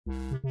What's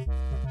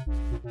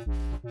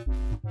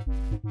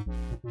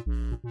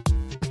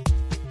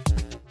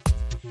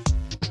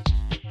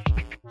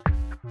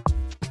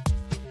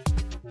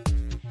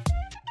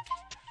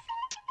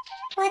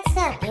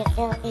up, you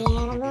filthy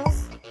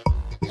animals?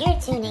 You're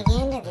tuning in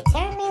to the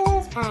Turn Me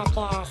Loose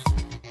podcast,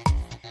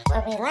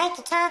 where we like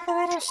to talk a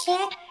little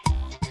shit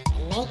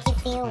and make you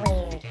feel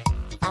weird.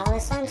 Follow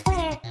us on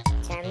Twitter,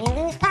 Turn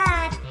Me Loose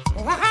Pod.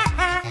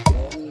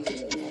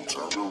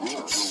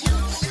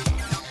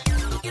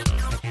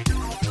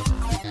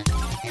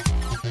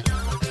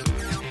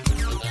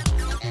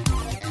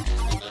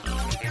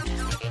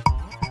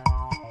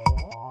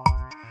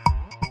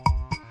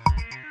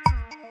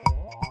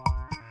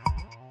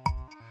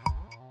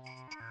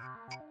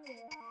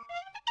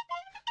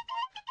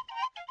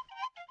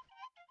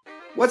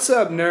 What's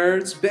up,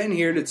 nerds? Ben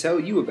here to tell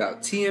you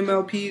about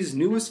TMLP's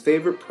newest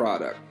favorite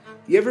product.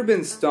 You ever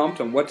been stumped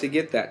on what to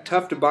get that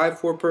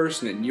tough-to-buy-for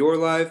person in your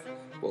life?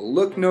 Well,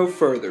 look no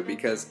further,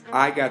 because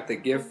I got the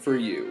gift for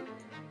you.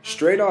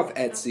 Straight off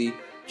Etsy,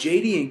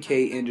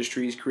 JD&K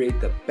Industries create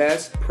the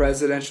best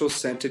presidential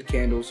scented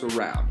candles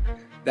around.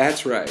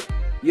 That's right.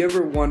 You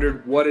ever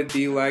wondered what it'd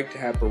be like to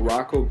have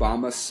Barack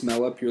Obama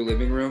smell up your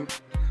living room?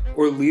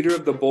 Or leader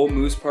of the Bull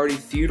Moose Party,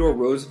 Theodore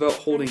Roosevelt,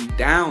 holding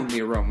down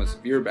the aromas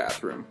of your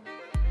bathroom?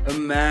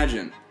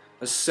 Imagine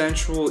a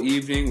sensual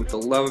evening with the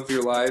love of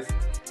your life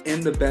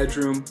in the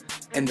bedroom,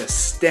 and the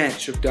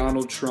stench of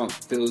Donald Trump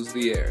fills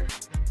the air.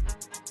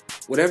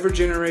 Whatever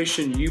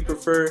generation you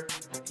prefer,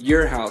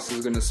 your house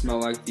is going to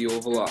smell like the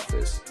Oval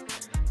Office.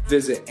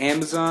 Visit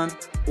Amazon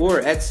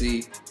or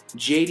Etsy,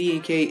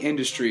 JD&K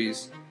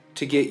Industries,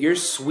 to get your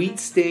sweet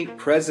stink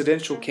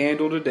presidential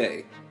candle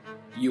today.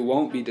 You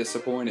won't be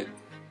disappointed.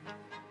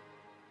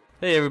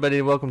 Hey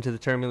everybody, welcome to the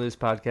Turn Me Loose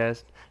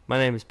podcast. My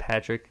name is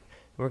Patrick.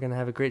 We're going to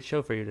have a great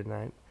show for you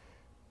tonight.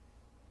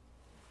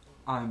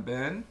 I'm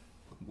Ben.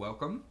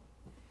 Welcome.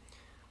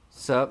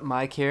 Sup,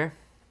 Mike here.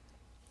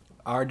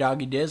 Our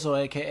doggy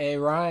Dizzle, a.k.a.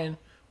 Ryan.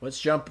 Let's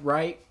jump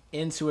right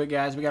into it,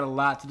 guys. We got a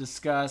lot to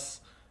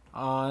discuss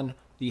on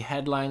the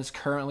headlines.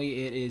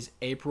 Currently, it is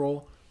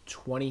April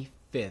 25th.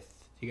 Do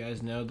you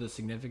guys know the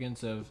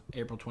significance of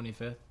April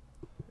 25th?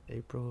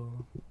 April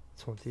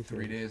 23rd.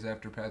 3 days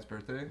after Pat's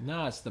birthday?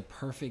 No, it's the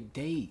perfect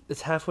date.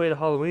 It's halfway to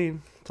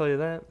Halloween, I'll tell you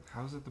that.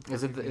 How's it the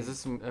perfect date? Is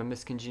this a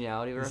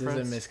miscongeniality This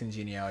reference? is a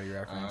miscongeniality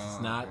reference.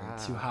 It's not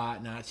too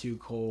hot, not too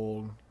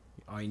cold.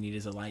 All you need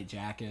is a light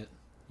jacket,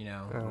 you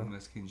know.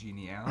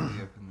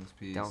 Miscongeniality up in this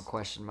piece. Don't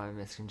question my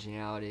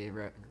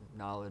miscongeniality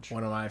knowledge.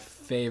 One of my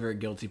favorite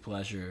guilty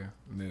pleasure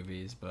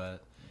movies,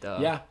 but Duh.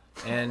 yeah.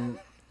 And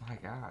My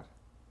God.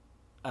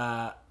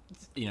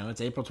 you know,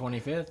 it's April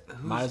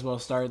 25th. Might as well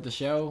start the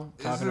show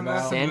talking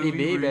about Sandy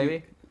B,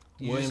 baby.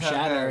 William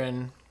Shatner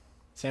and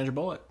Sandra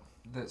Bullock.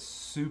 That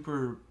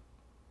super,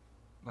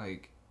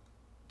 like,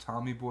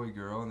 Tommy boy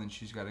girl, and then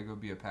she's got to go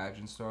be a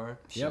pageant star.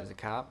 She was a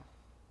cop.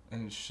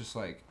 And it's just,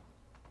 like,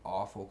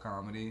 awful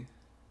comedy.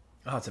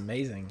 Oh, it's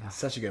amazing. It's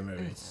such a good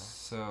movie. It's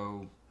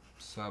so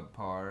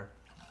subpar.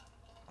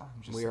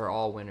 We are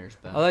all winners,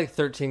 Ben. I like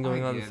 13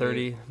 going I on get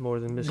 30 more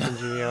than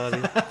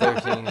miscongeniality.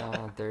 13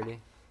 on 30.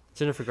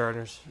 Jennifer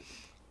Garner's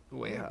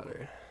way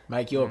hotter.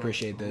 Mike, you'll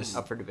appreciate this.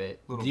 Up for debate.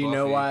 Do you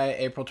know why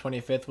April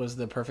 25th was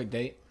the perfect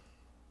date?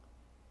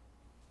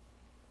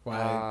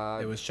 Why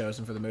it was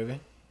chosen for the movie?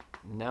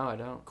 No, I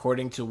don't.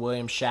 According to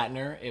William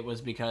Shatner, it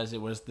was because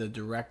it was the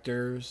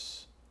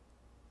director's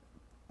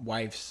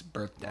wife's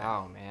birthday.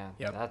 Oh man,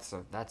 Yep.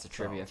 that's a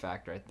trivia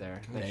fact right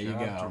there. There you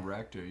go.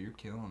 Director, you're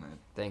killing it.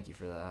 Thank you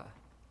for that.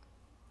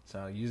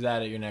 So use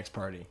that at your next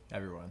party,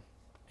 everyone,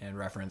 and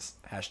reference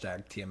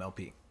hashtag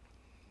TMLP.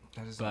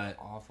 That is But an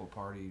awful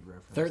party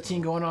reference.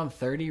 13 going on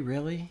 30,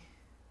 really?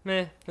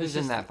 Meh. Who's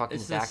in that fucking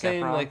it's the Zac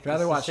same, Efron? like, I'd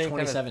rather it's the watch same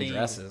kind of 27 theme.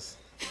 Dresses,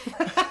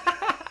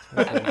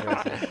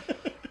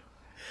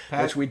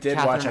 Pat, which we did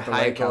watch at the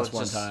Lake Heigl House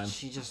one just- time.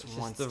 She just It's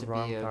wants the to be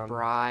a rom-com.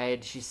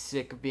 bride. She's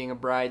sick of being a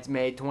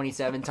bridesmaid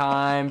 27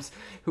 times.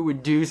 Who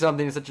would do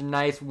something to such a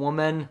nice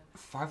woman?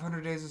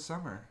 500 Days of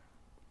Summer.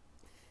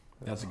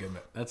 That's a good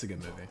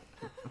movie.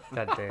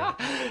 God damn.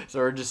 So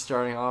we're just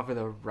starting off with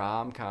a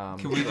rom-com.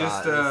 Can we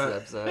just,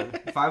 this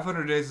episode.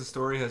 500 Days of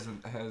Story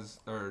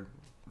or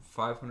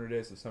 500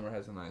 Days of Summer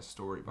has a nice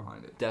story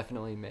behind it.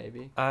 Definitely,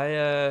 maybe.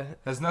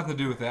 Has nothing to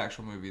do with the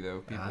actual movie,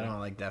 though. People. I don't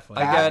like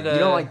definitely. I got You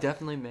don't like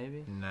definitely,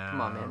 maybe? No.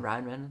 Come on, man.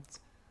 Ryan Reynolds.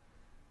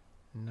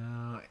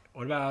 No.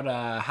 What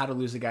about How to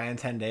Lose a Guy in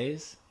 10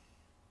 Days?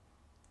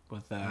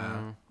 With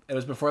it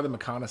was before the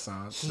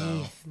reconnaissance.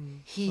 So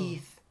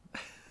Heath.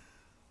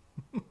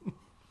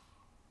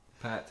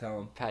 Pat, tell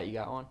him. Pat, you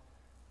got one?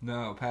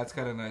 No, Pat's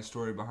got a nice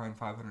story behind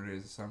 500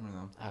 Days of Summer,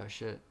 though. Oh,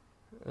 shit.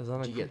 It was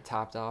on Did you get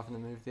topped off in the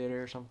movie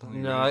theater or something?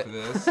 You No, ready for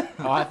this?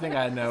 oh, I think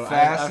I know. I've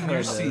Fasten your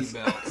heard this.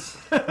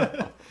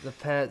 seatbelts. The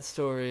Pat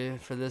story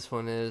for this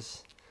one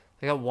is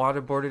I got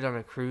waterboarded on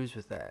a cruise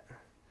with that.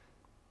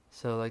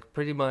 So, like,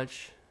 pretty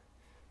much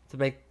to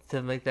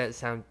make that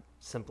sound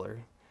simpler,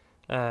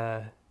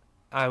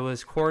 I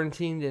was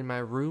quarantined in my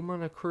room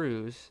on a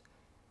cruise,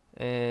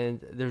 and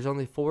there's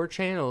only 4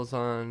 channels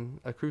on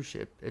a cruise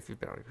ship. If you've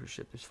been on a cruise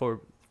ship, there's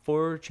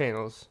four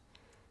channels.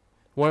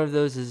 One of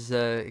those is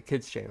a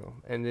kids channel,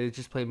 and they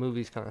just play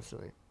movies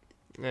constantly,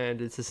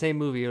 and it's the same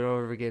movie over and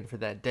over again for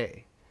that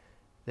day.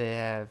 They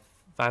have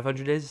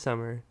 500 Days of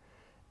Summer,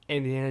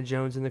 Indiana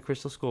Jones and the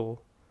Crystal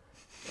Skull,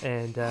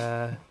 and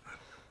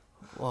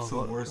It's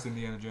the worst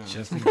Indiana Jones.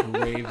 Just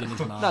engraved in his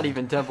mind. Not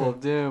even Temple of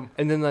Doom.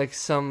 and then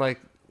some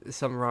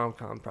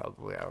rom-com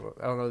probably. I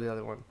don't know the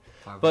other one.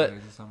 500 but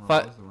Days of Summer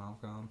fi- was the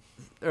rom-com.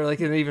 Or like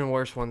an even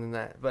worse one than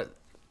that. But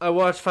I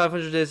watched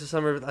 500 Days of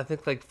Summer, I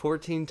think, like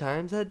 14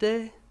 times that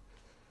day.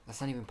 That's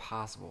not even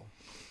possible.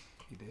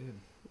 He did.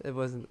 It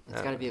wasn't.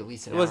 It's got to be at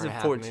least an It hour wasn't and a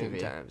half 14 movie.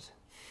 times.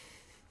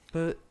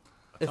 But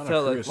it on a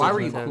felt like. cruise, Why so were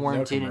you there's no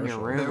quarantining in your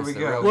commercial. room? There is we the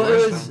go. real Well, it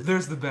there's, was-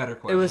 there's the better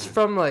question. It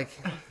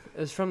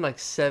was from like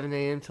 7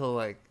 a.m. till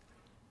like,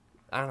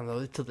 I don't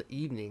know, till the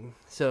evening.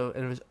 So,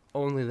 and it was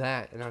only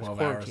that, and I was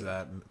 12 hours quarantined.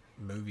 of that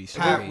movie Pat,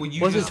 straight. would It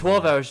you wasn't just,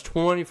 12 hours,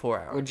 24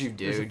 hours. What'd you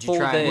do? It was a Did you full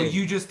try- day. will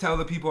you just tell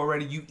the people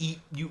already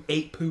you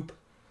ate poop?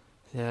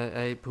 Yeah,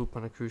 I ate poop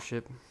on a cruise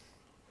ship.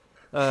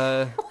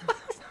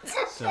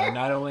 So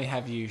not only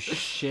have you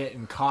shit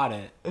and caught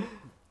it,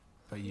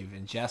 but you've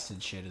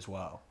ingested shit as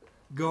well.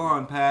 Go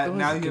on, Pat. It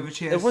Now wasn't you have a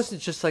chance. It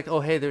wasn't just like, oh,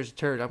 hey, there's a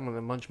turd. I'm going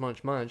to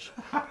munch.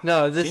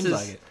 No, this Seems is...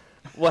 like it.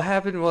 What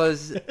happened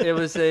was, it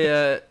was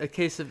a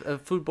case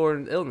of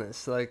foodborne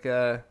illness. Like,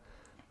 what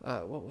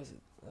was it?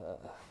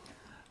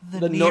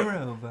 the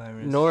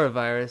norovirus.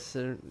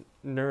 norovirus.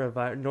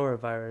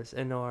 Norovirus,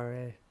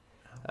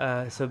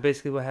 N-O-R-A. So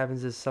basically what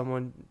happens is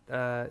someone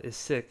is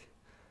sick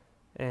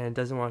and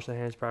doesn't wash their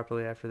hands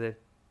properly after they've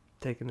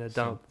taken a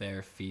dump. So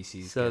their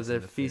feces. So gets their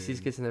in the feces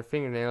food. gets in their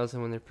fingernails,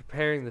 and when they're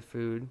preparing the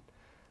food,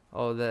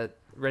 all that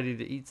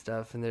ready-to-eat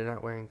stuff, and they're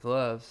not wearing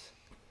gloves,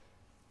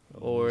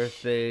 or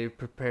if they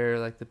prepare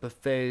like the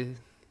buffet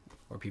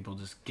Or people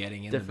just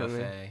getting in the differently.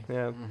 buffet.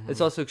 Yeah, Mhm.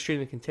 it's also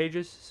extremely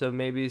contagious. So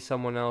maybe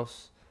someone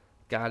else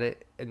got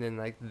it, and then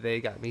like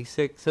they got me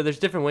sick. So there's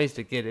different ways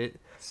to get it,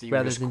 So you were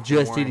rather than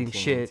just eating quarantined.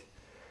 shit.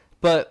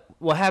 But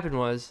what happened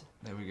was,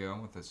 There we go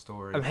with the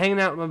story. I'm hanging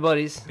out with my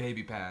buddies.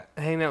 Baby Pat.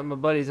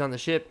 On the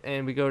ship,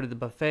 and we go to the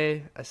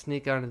buffet. I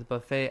sneak onto the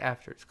buffet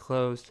after it's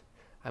closed.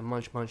 I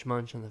munch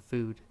on the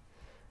food,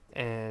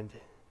 and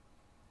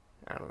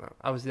I don't know.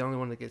 I was the only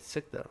one that gets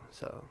sick though.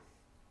 So,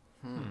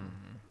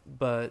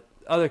 but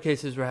other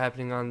cases were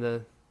happening on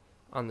the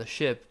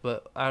ship.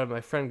 But out of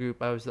my friend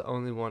group, I was the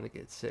only one to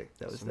get sick.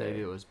 That was So there.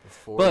 maybe it was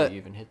before But you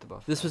even hit the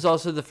buffet. This was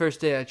also the first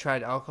day I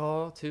tried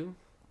alcohol too.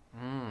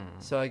 Mm.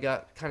 So I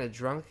got kind of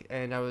drunk,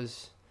 and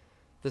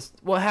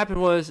what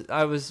happened was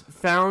I was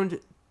found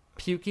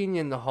puking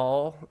in the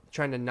hall,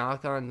 trying to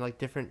knock on like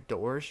different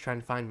doors, trying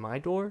to find my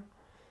door.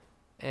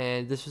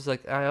 And this was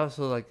like, I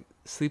also like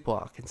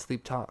sleepwalk and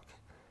sleep talk.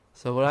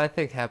 So what I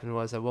think happened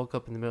was I woke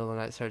up in the middle of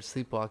the night, started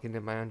sleepwalking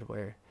in my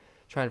underwear,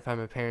 trying to find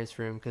my parents'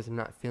 room because I'm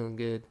not feeling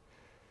good.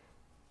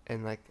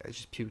 And like, I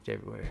just puked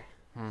everywhere.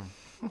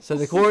 So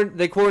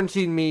they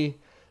quarantined me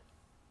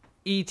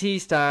ET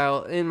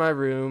style in my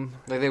room.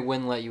 Like they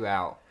wouldn't let you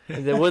out.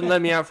 And they wouldn't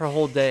let me out for a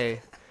whole day.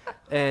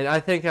 And I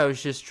think I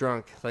was just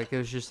drunk. Like, it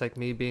was just like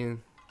me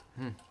being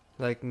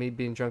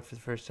drunk for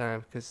the first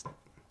time. Because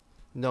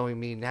knowing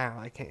me now,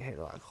 I can't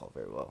handle alcohol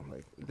very well.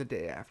 Like, the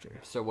day after.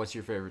 So what's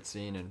your favorite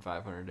scene in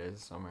 500 Days of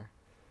Summer?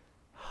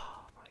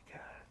 Oh, my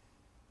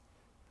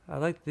God. I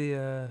like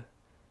the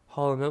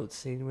Hall & Oates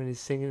scene when he's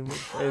singing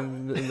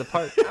in the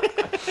park.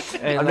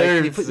 And I've like,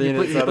 never seen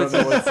it, so I don't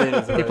know what scene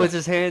it's he in. puts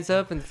his hands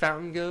up and the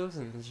fountain goes.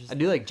 And it's just, I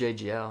do like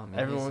JGL. I mean,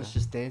 everyone's he's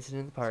just dancing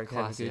in the park, having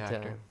a classy good actor.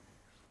 time.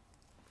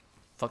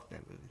 Fuck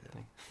that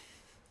movie,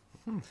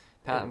 though.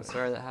 Pat, I'm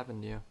sorry that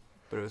happened to you.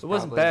 But it was It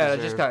wasn't probably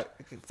bad.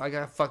 deserved. I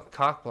got fucking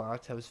cock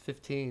blocked. I was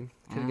 15.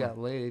 Could have got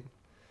laid.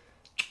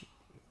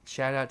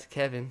 Shout out to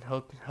Kevin.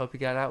 Hope you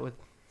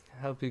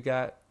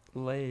got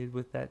laid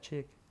with that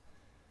chick.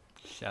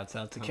 Shouts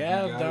out to Hope you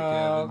Kev, got it,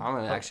 dog. I'm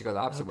gonna actually go the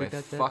opposite hope you way.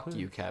 got that Fuck food.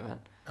 you, Kevin.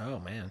 Oh,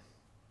 man.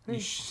 You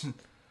should,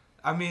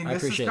 I mean, I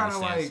this is appreciate kind the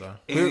of stance, like.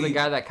 though. We were the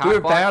guy that We were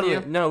cock blocked you.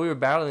 battling. No, we were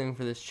battling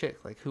for this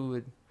chick. Like who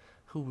would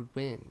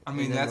win? I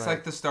mean, And then, that's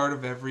like the start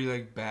of every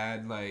like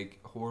bad like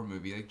horror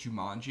movie, like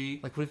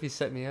Jumanji. Like what if he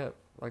set me up?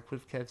 Like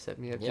what if Kev set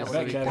me up? Yeah, just what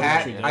so if we Kev could- Pat,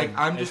 actually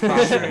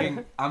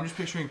did. I'm just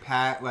picturing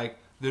Pat like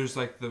there's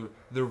like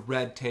the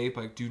red tape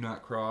like do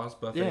not cross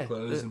buffet Yeah,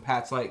 closed, and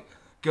Pat's like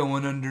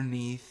going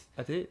underneath,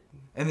 I did.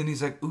 and then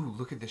he's like, ooh,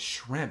 look at this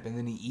shrimp, and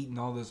then he eating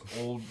all this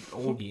old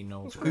Eating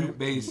old poop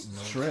based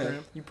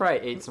shrimp. You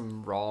probably ate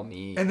some raw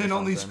meat. And then or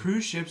on these something.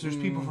 cruise ships, there's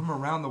people from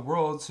around the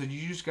world, so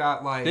you just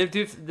got like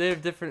They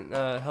have different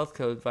health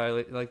code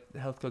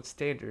health code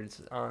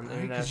standards on because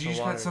international you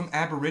just waters. got some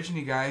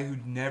Aborigine guy who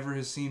never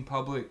has seen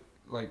public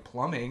like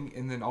plumbing,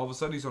 and then all of a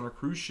sudden he's on a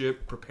cruise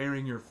ship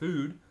preparing your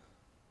food.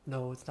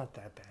 No, it's not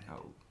that bad.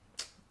 Oh,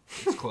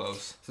 it's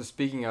close. So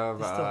speaking of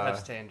They still have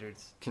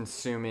standards.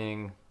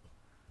 consuming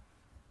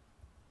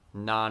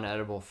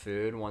non-edible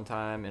food, one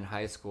time in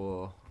high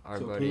school, our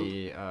So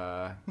buddy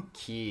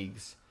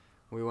Keegs,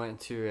 we went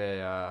to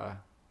a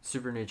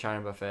Super New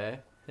China buffet,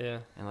 Yeah.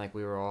 and like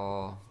we were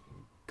all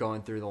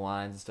going through the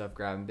lines and stuff,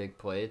 grabbing big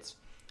plates,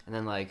 and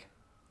then like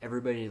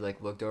everybody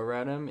like looked over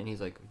at him, and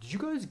he's like, "Did you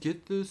guys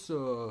get this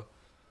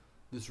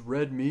this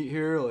red meat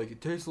here? Like,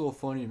 it tastes a little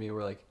funny to me."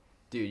 We're like,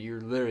 "Dude,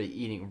 you're literally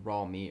eating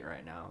raw meat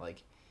right now."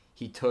 Like,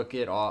 he took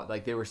it all.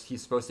 Like,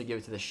 he's supposed to give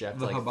it to the chef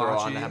to like throw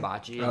on the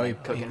hibachi and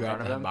like, cook it in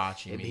front of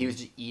him. He was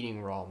just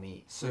eating raw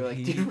meat. So we were like,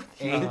 he dude,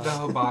 ate the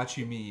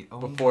hibachi meat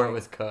before it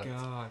was cooked.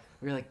 God.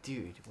 We were like,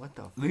 dude, what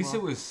the fuck? At least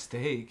it was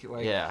steak.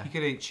 Like, Yeah. he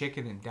could eat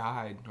chicken and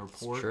died, or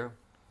pork. It's true.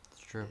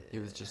 It's true. He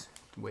was just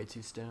way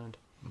too stoned.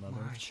 Mother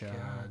My of Chad.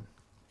 God.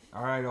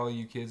 All right, all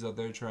you kids out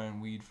there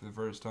trying weed for the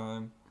first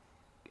time.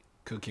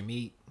 Cook your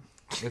meat.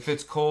 If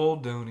it's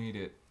cold, don't eat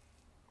it.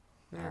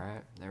 All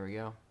right, there we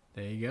go.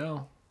 There you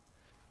go.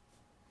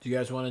 Do you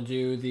guys want to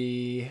do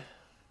the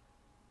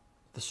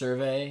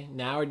survey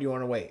now, or do you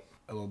want to wait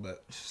a little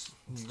bit?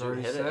 You've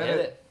already Hit said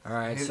it. All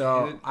right, Hit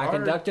so it I hard.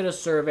 conducted a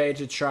survey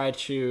to try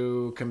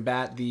to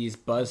combat these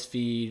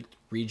BuzzFeed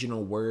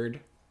regional word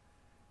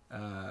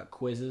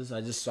quizzes.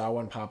 I just saw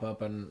one pop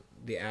up on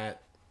the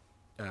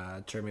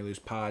Turn Me Loose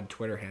Pod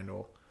Twitter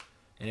handle,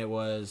 and it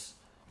was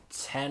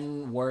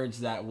 10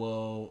 words that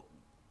will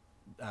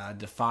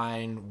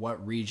define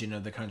what region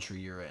of the country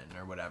you're in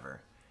or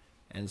whatever.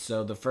 And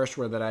so the first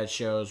word that I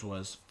chose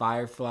was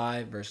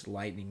firefly versus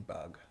lightning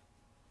bug.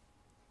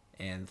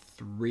 And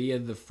 3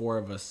 of the 4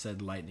 of us said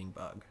lightning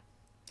bug.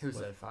 Who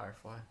said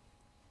firefly?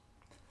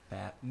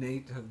 Pat.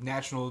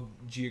 National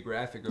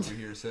Geographic over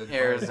here said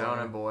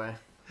Arizona boy.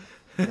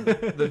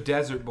 The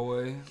desert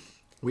boy.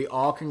 We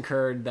all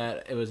concurred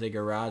that it was a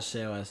garage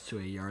sale as to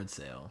a yard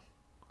sale.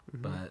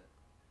 But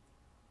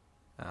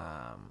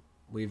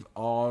we've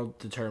all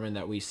determined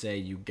that we say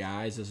you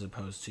guys as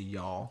opposed to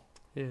y'all.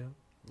 Yeah.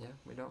 Yeah,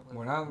 we don't.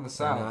 We're not in the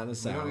South. not in the We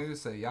South. don't need to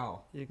say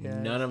y'all. You guys.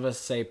 None of us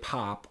say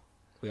pop.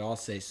 We all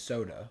say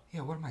soda.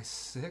 Yeah, what am I,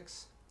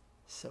 6?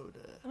 Soda.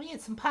 Let me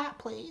get some pot,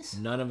 please.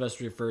 None of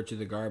us refer to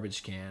the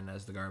garbage can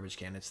as the garbage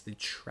can. It's the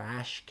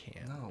trash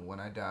can. No, when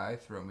I die,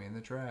 throw me in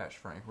the trash.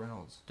 Frank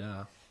Reynolds.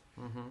 Duh.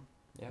 Mm-hmm.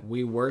 Yeah.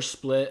 We were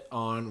split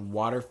on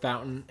water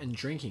fountain and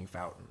drinking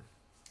fountain.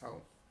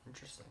 Oh,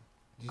 interesting.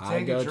 You I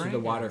take a go to drink the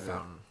out water of it.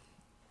 fountain.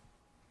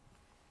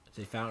 It's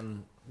a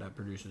fountain that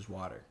produces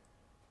water.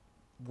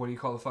 What do you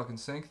call the fucking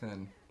sink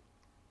then?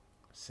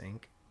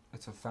 Sink.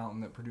 It's a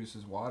fountain that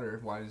produces water.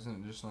 Why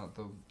isn't it just not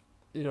the...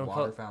 You don't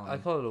Water call fountain. I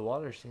call it a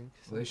water sink.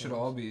 They should sometimes.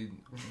 all be...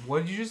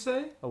 What did you just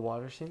say? A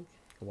water sink?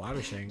 A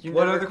water sink. You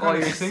What never other call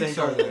kind of your sinks sink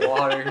are a there?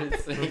 water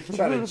sink.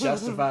 Trying to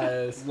justify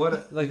this.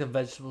 What? Like a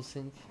vegetable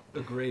sink.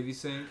 A gravy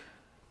sink?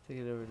 Take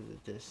it over to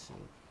the dish sink.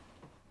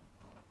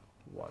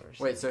 Water sink.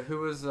 Wait, so who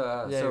was?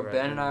 Yeah, So you're right,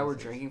 Ben and I that were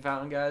makes sense. drinking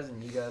fountain guys,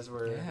 and you guys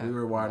were. Yeah. We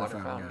were water, Water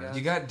fountain fountain guys. guys.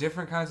 You got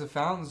different kinds of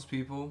fountains,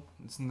 people.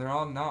 They're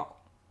all not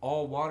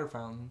all water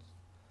fountains.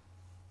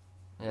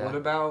 Yeah. What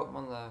about I'm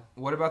on the.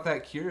 what about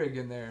that Keurig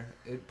in there?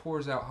 It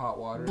pours out hot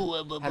water. Have you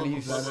blah, blah,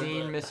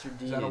 seen blah. Mr.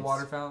 Deeds? Is that a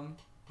water fountain?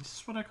 This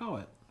is what I call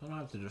it. I don't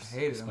have to just I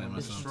hate it. explain I'm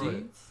myself. destroy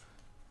it.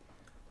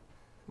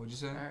 What'd you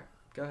say? All right,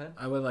 go ahead.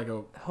 I would like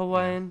a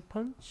Hawaiian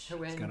punch?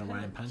 It's got a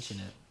Hawaiian punch in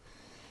it.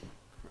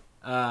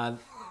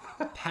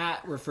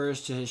 Pat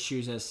refers to his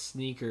shoes as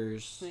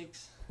sneakers.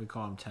 Sneaks. We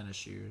call them tennis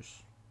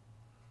shoes.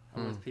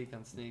 I'm with peak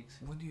on sneaks.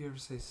 When do you ever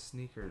say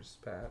sneakers,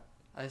 Pat?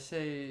 I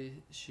say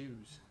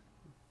shoes.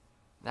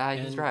 Nah,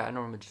 he's And- right. I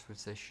normally just would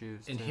say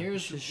shoes. And too.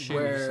 here's Just shoes. You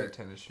where say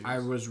tennis shoes. I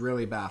was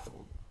really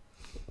baffled.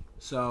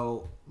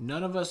 So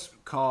none of us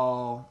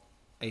call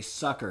a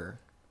sucker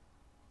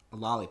a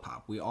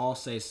lollipop. We all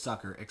say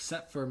sucker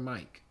except for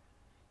Mike.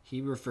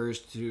 He refers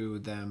to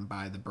them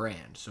by the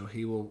brand. So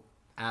he will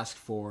ask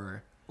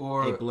for a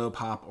or blow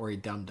pop or a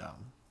dum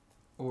dum.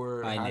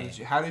 or by how name.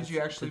 did you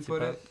actually Tootsie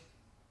put Pop. it?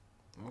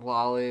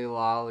 Lolly,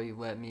 lolly,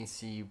 let me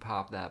see you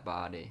pop that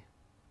body.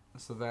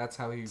 So that's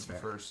how he That's fair.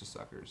 refers to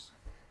suckers.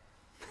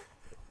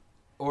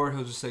 Or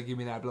he'll just say, "Give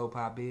me that blow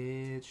pop,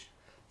 bitch."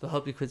 They'll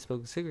help you quit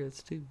smoking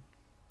cigarettes too.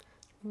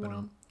 But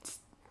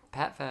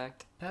Pat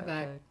fact. Pat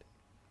back.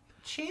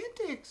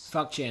 Chantix.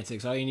 Fuck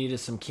Chantix. All you need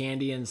is some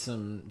candy and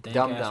some dank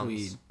Dum ass Dums.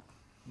 weed.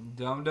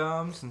 Dum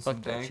Dums and some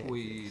Fuck that dank Chantix.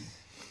 weed.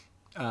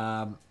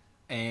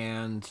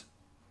 And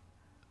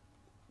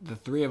the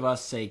 3 of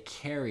us say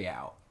carry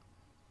out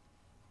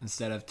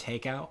instead of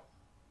take out.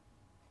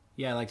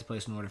 Yeah, I'd like to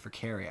place an order for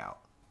carry out.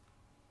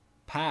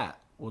 Pat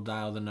will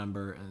dial the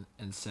number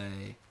and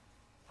say,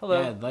 Hello.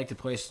 yeah, I'd like to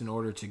place an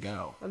order to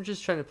go. I'm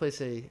just trying to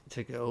place a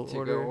to-go To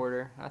order. go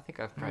order. I think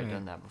I've probably Alright.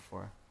 done that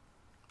before.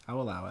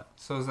 I'll allow it.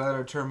 So is that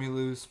our Turn Me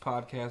Loose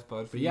podcast,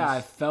 Bud? But yeah,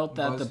 I felt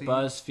that the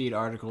BuzzFeed? BuzzFeed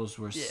articles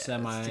were Yeah, it's to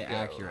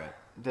semi-accurate.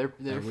 They're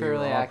That we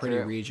fairly were all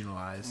accurate. pretty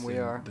regionalized We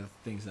in are. the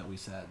things that we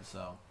said.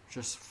 So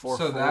Just four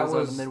So fools that of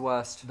was- the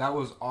Midwest. That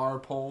was our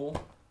poll.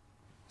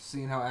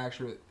 Seeing how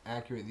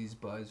accurate these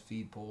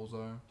BuzzFeed polls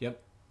are.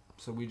 Yep.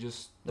 So we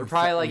just They're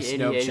probably like we 80,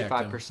 Snopes-checked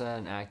them.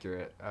 85%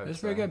 accurate. I would That's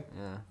say. pretty good.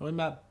 Yeah. What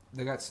about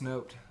they got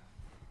snoped.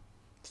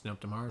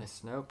 Snoped them They hard?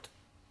 snoped.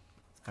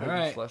 All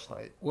right.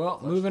 Flashlight. Well,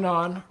 moving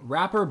on.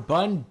 Rapper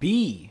Bun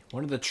B,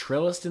 one of the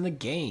trillest in the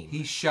game.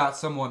 He shot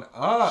someone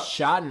up.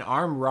 Shot an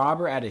armed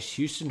robber at his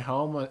Houston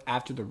home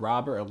after the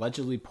robber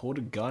allegedly pulled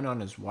a gun on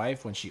his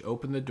wife when she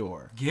opened the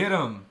door. Get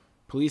him.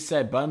 Police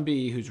said Bun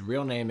B, whose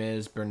real name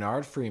is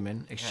Bernard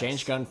Freeman,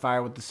 exchanged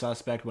gunfire with the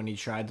suspect when he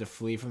tried to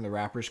flee from the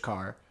rapper's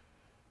car.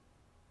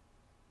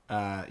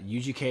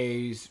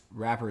 UGK's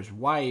rapper's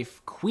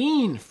wife,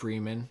 Queen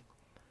Freeman,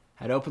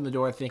 had opened the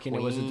door thinking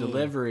it was a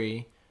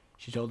delivery.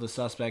 She told the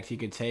suspect he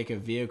could take a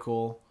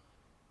vehicle.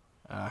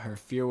 Her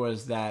fear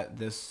was that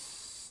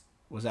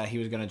he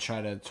was going to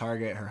try to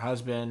target her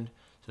husband,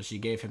 so she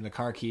gave him the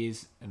car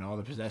keys and all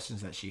the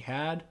possessions that she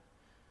had.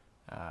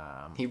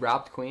 He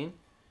robbed Queen?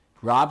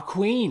 Rob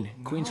Queen.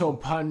 Queen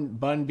told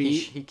Bun B.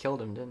 He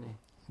killed him, didn't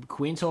he?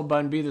 Queen told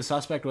Bun B the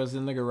suspect was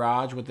in the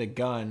garage with a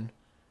gun.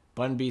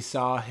 Bun B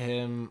saw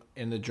him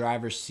in the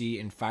driver's seat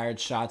and fired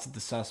shots at the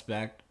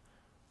suspect.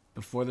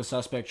 Before the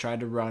suspect tried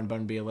to run,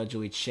 Bun B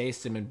allegedly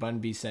chased him, and Bun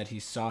B said he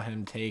saw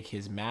him take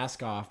his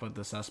mask off, but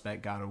the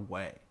suspect got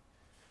away.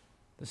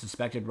 The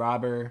suspected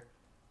robber,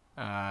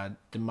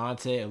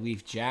 DeMonte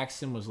Alif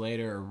Jackson, was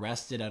later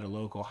arrested at a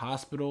local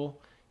hospital.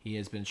 He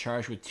has been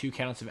charged with 2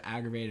 counts of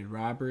aggravated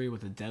robbery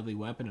with a deadly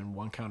weapon and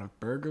 1 count of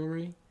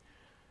burglary.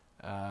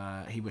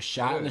 He was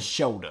shot in the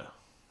shoulder.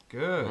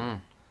 Good.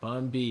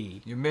 Bun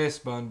B. You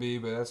missed Bun B,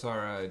 but that's all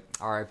right.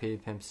 R.I.P.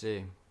 Pimp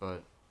C.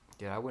 But,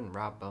 dude, I wouldn't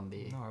rob Bun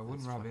B. No, I wouldn't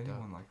That's rob fucked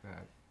anyone up. like that.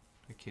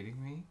 Are you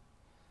kidding me?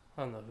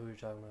 I don't know who you're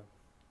talking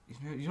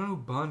about. You know who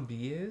Bun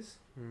B is?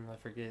 I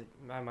forget.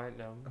 I might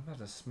know. I'm about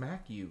to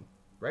smack you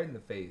right in the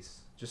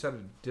face, just out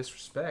of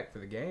disrespect for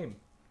the game.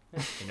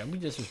 Hey, don't be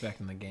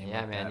disrespecting the game.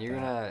 Yeah, like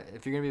man, that,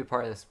 if you're gonna be a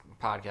part of this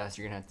podcast,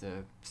 you're gonna have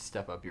to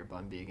step up your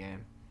Bun B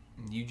game.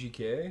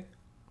 UGK?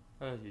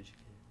 Oh, UGK.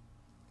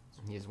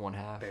 He's one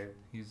half. Barely.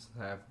 He's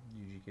half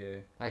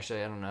UGK.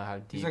 Actually, I don't know how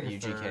deep like a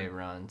UGK third.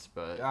 runs,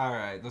 but All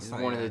right, he's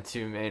one of the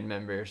 2 main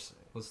members.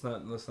 Let's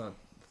not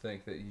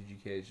think that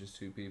UGK is just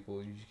 2 people.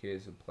 UGK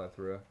is a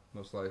plethora,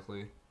 most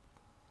likely.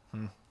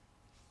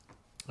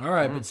 All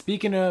right, but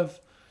speaking of,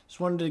 just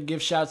wanted to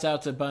give shouts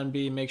out to Bun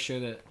B. Make sure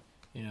that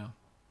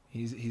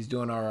he's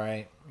doing all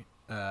right.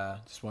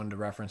 Just wanted to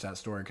reference that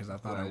story because I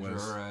thought Glad it you're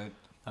was all right.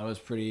 that was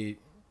pretty.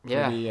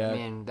 Yeah, pretty, I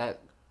mean that.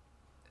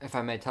 If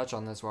I may touch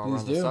on this while we're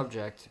Please on the do.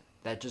 subject,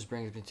 that just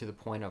brings me to the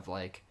point of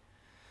like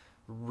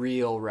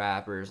real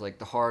rappers, like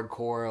the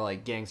hardcore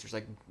like gangsters.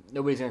 Like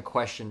nobody's gonna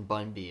question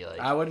Bun B.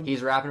 Like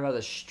he's rapping about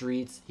the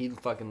streets. He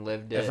fucking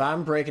lived it. If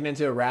I'm breaking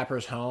into a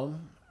rapper's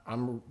home,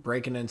 I'm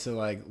breaking into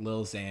like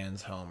Lil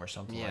Xan's home or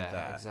something Yeah, like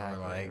that.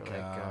 exactly. Or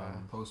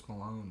like, Post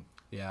Malone.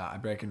 yeah, I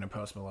break into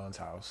Post Malone's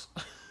house.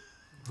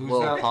 Who's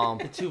Lil that?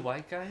 Pump. The 2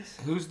 white guys?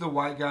 Who's the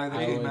white guy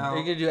that came Are out?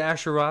 you gonna do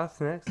Asher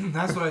Roth next?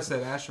 That's what I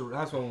said. Asher.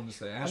 That's what I wanted to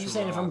say. Asher I'm just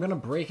saying if I'm Roth. gonna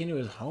break into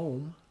his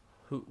home.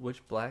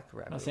 Which black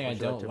rapper? Not saying I would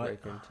you like don't to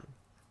like- break into?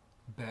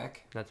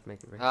 Beck. Not to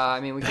make it very. I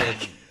mean, we could.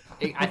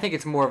 I think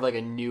it's more of like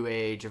a new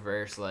age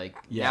verse. Like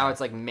Yeah. now, it's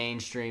like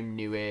mainstream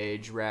new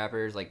age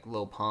rappers like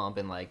Lil Pump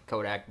and like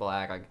Kodak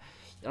Black. Like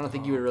I don't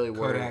think you would really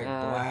work. Kodak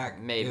Black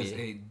maybe is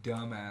a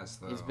dumbass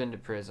though. he's been to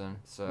prison,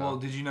 so Well,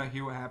 did you not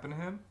hear what happened to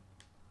him?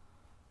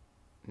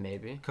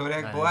 maybe.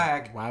 Kodak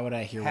Black. Why would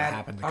I hear what had-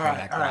 happened to all right,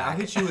 Kodak all right, I'll Black?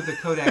 hit you with the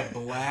Kodak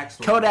Black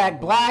story. Kodak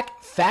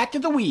Black, fact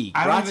of the week,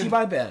 I don't brought to you even-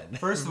 by Ben.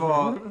 First of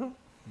all,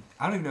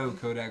 I don't even know who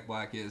Kodak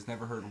Black is.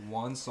 Never heard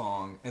one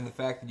song, and the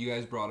fact that you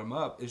guys brought him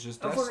up is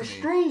just destiny.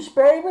 streets,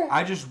 baby.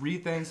 I just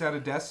read things out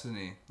of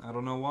destiny. I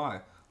don't know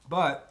why,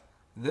 but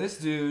this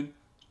dude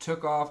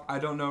took off. I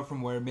don't know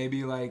from where.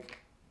 Maybe like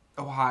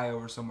Ohio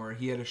or somewhere.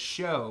 He had a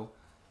show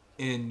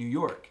in New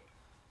York.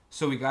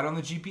 So we got on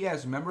the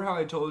GPS. Remember how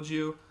I told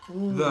you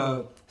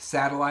the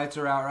satellites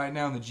are out right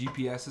now and the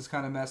GPS is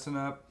kind of messing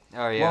up?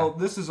 Oh yeah. Well,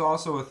 this is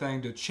also a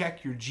thing to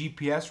check your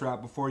GPS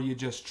route before you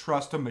just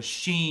trust a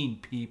machine,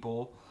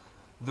 people.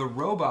 The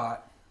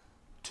robot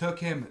took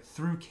him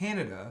through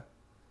Canada.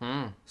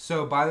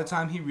 So by the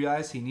time he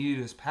realized he needed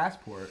his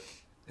passport,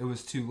 it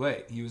was too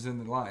late. He was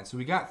in the line. So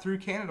we got through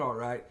Canada all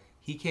right.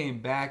 He came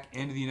back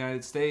into the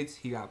United States.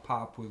 He got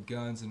popped with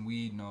guns and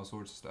weed and all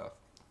sorts of stuff.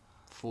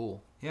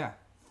 Fool. Yeah.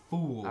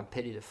 Fool. I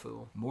pity the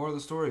fool. More of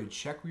the story.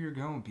 Check where you're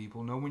going,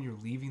 people. Know when you're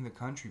leaving the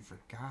country, for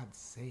God's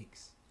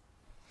sakes.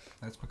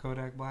 That's my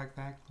Kodak Black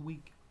fact of the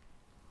week.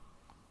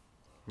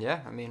 Yeah,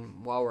 I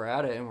mean, while we're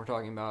at it and we're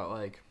talking about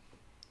like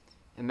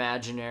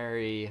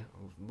imaginary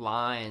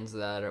lines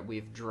that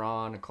we've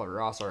drawn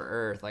across our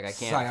Earth, like I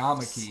can't.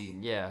 Sayamaki.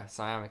 Yeah,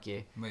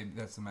 Sayamaki. Maybe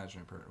that's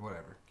imaginary part.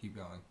 Whatever. Keep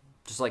going.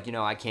 Just like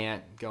I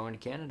can't go into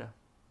Canada.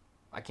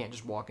 I can't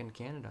just walk into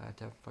Canada. I have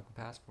to have a fucking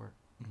passport.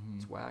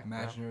 It's whack. bro.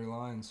 Imaginary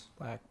lines.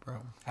 Black, bro.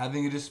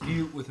 Having a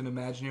dispute with an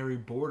imaginary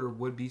border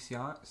would be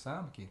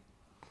Sayamaki.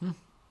 Boom.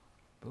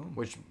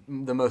 Which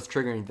the most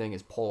triggering thing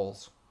is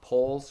polls.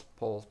 Polls.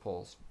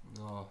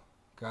 Oh,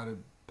 gotta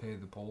pay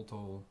the poll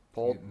toll.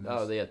 Poll. Getting Oh,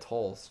 this- they had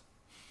tolls.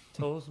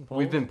 Tolls and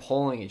We've been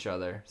polling each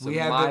other. So We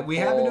have my been- we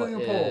have been poll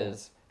doing a poll.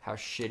 is how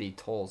shitty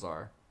tolls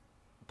are.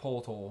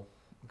 poll toll.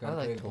 Gotta I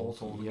like pay the poll tolls.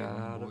 toll to get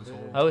in the boys'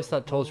 hole. I always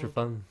thought tolls were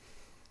fun.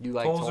 You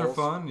like tolls tolls? are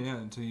fun, yeah,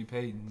 until you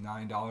pay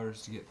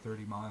 $9 to get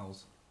 30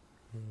 miles.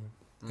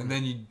 And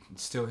then you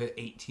still hit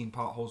 18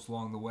 potholes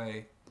along the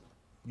way.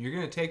 You're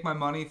going to take my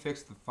money,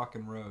 fix the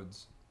fucking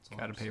roads.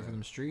 Got to pay for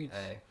them streets.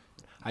 Hey.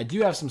 I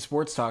do have some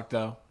sports talk,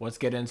 though. Let's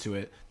get into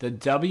it. The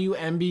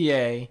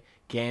WNBA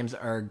games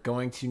are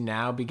going to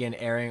now begin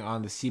airing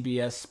on the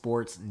CBS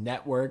Sports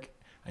Network.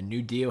 A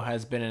new deal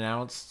has been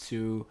announced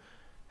to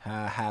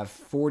have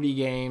 40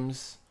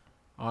 games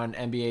on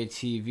NBA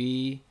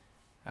TV.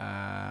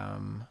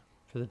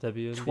 For the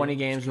WNBA. 20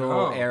 games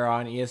will air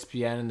on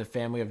ESPN and the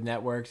family of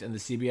networks, and the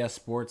CBS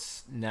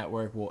Sports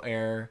Network will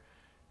air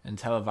and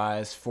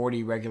televise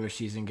 40 regular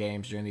season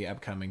games during the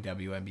upcoming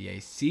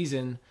WNBA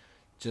season.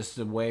 Just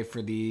a way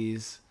for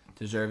these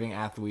deserving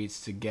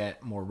athletes to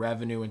get more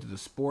revenue into the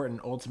sport and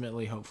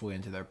ultimately, hopefully,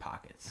 into their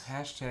pockets.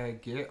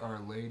 Hashtag get our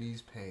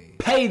ladies paid.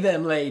 Pay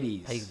them,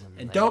 ladies. Pay them, and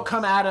ladies. don't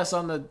come at us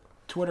on the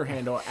Twitter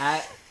handle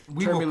at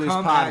We will Turby Loose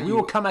come Pod. at We you.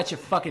 will come at your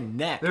fucking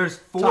neck. There's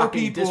 4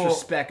 talking people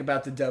disrespect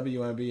about the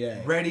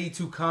WNBA. ready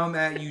to come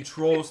at you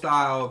troll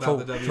style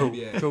about the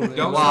WNBA. Don't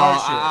Well,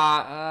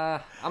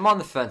 start shit. I'm on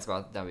the fence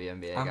about the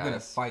WNBA, I'm guys. going to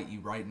fight you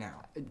right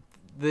now.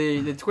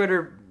 The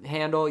Twitter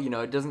handle,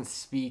 it doesn't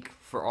speak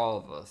for all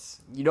of us.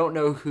 You don't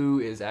know who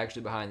is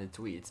actually behind the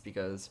tweets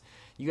because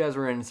you guys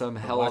were in some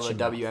hell of a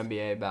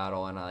WNBA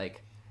battle, and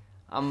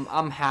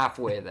I'm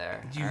halfway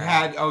there.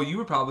 You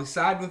were probably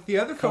siding with the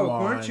other folk,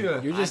 weren't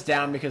you? You're just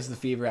down because the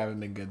Fever haven't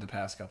been good the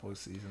past couple of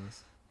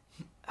seasons.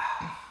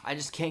 I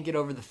just can't get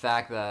over the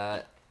fact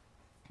that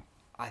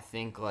I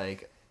think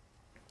like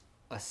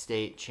a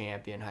state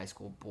champion high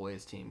school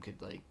boys team could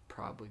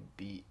probably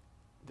beat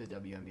the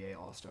WNBA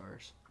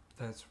All-Stars.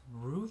 That's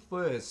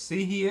ruthless.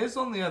 See, he is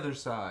on the other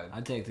side.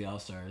 I'd take the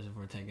All-Stars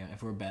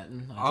if we're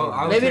betting.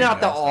 I would Maybe take not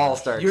the All-Stars.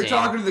 All-Star team. You're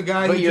talking to the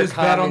guy but who your just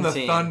bet on the common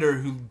team. Thunder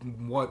who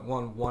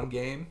won one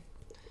game.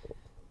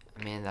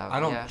 I mean, I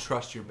don't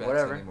trust your bets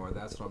anymore.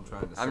 That's what I'm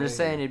trying to say. I'm just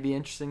saying it'd be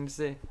interesting to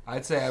see.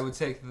 I'd say I would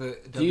take the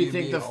Do you WNBA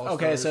think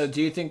All-Stars.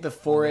 do you think the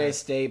 4A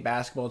state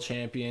basketball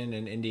champion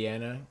in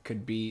Indiana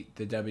could beat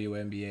the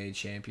WNBA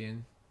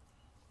champion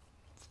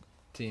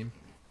team?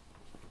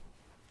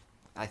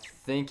 I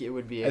think it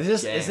would be a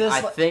Is game. this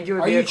I think it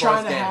would are be you a close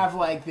trying to game.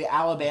 have the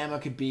Alabama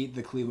could beat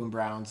the Cleveland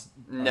Browns?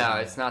 No,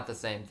 it's not the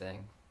same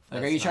thing.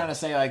 Are you trying to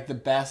say the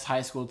best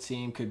high school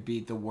team could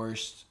beat the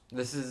worst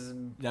This is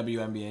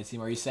WNBA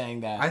team? Are you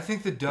saying that? I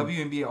think the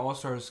WNBA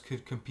All-Stars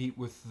could compete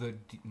with the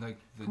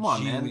Come on,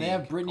 G man. League They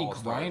have Brittany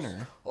All-Stars.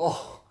 Griner.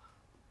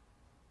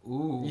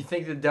 Ooh, You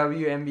think the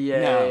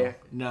WNBA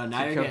No,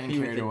 now could you're getting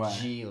compete carried with the away.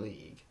 G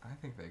League? I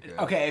think they could.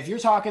 Okay, if you're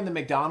talking the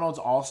McDonald's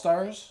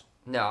All-Stars,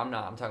 No, I'm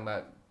not. I'm talking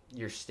about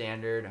your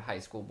standard high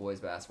school boys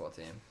basketball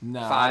team. No,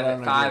 I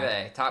don't agree.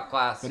 5A, top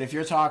class, but if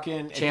you're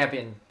talking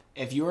champion.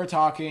 if you were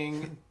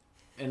talking,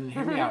 and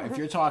hear me out, if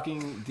you're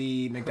talking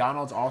the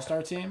McDonald's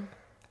All-Star team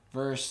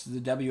versus the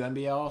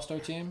WNBA All-Star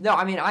team, No,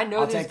 I mean I know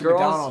I'll these take the girls.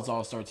 McDonald's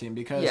All-Star team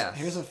because Yes.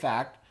 here's a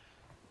fact: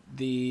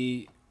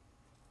 the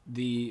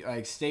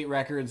state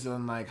records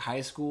in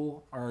high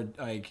school are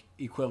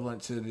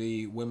equivalent to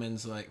the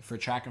women's for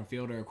track and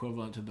field are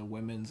equivalent to the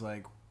women's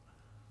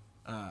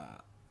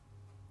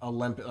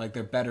Olympic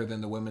they're better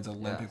than the women's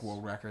Olympic Yes.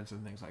 world records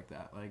and things like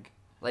that.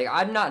 Like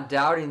I'm not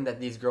doubting that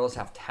these girls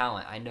have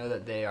talent. I know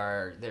that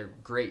they're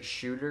great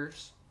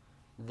shooters.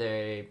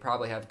 They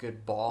probably have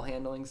good ball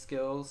handling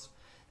skills.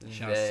 Shouts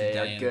to They're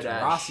Diana good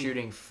at Taurasi.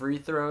 shooting free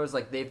throws.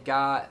 They've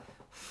got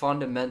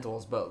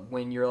fundamentals, but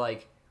when you're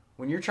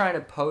trying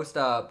to post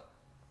up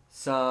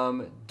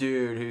some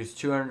dude who's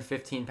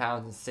 215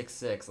 pounds and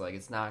 6'6",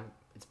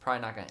 it's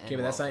probably not gonna end. Okay,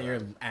 but that's well not for your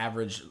them.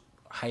 average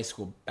high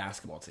school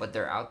basketball team. But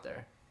they're out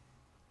there.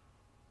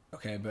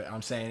 Okay, but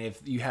I'm saying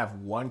if you have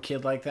one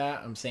kid like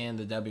that, I'm saying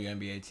the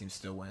WNBA team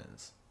still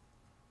wins.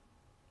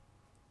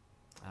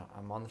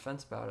 I'm on the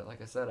fence about it.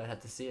 Like I said, I'd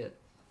have to see it.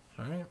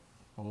 All right.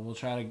 Well, we'll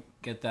try to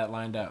get that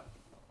lined up.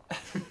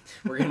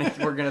 We're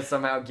gonna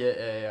somehow get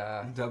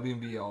a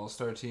WNBA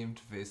All-Star team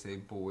to face a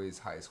boys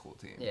high school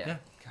team. yeah.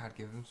 God,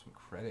 give them some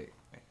credit,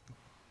 man.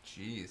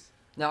 Jeez.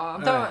 No,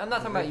 I'm Alright. I'm not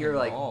talking about your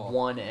All.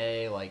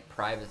 1A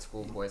private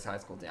school boys high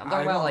school team. I'm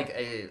talking I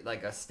about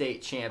don't- a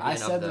state champion I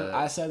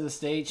said of the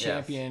state Yes.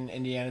 champion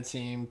Indiana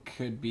team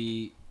could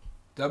be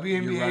You run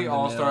WNBA the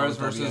All-Stars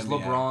mill, versus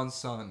WNBA. LeBron's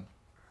son.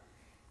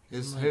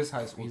 His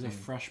high school he's team. a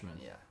freshman.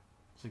 Yeah.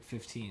 He's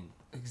 15.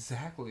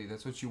 Exactly.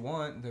 That's what you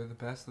want. They're the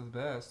best of the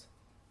best.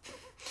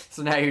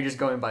 So now you're just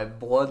going by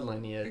blood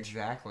lineage.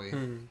 Exactly.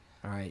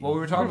 All right. Well, we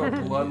were talking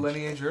about blood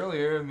lineage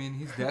earlier. I mean,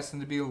 he's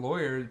destined to be a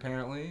lawyer,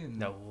 apparently. And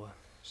No.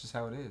 It's just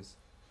how it is.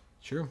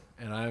 True.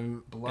 And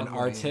I'm Blood an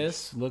lineage.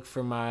 artist. Look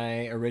for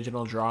my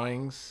original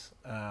drawings.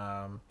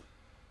 They'll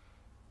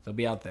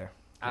be out there.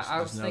 I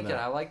was Just know thinking, that.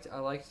 I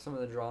liked some of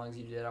the drawings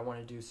you did. I want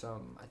to do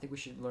some. I think we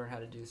should learn how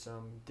to do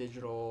some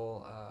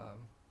digital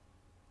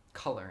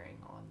coloring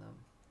on them.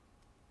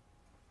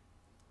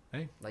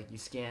 Hey. Like you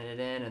scan it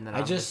in, and then I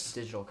I'm just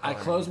digital I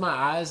coloring. close my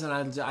eyes and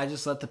I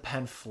just let the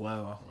pen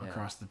flow Yeah.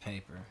 across the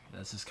paper.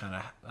 That's just kind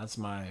of that's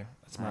my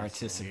Nice,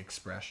 artistic man.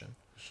 expression.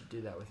 You should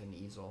do that with an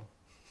easel.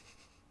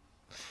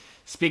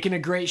 Speaking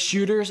of great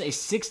shooters, a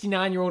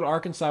 69-year-old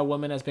Arkansas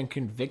woman has been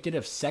convicted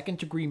of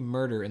second-degree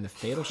murder in the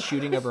fatal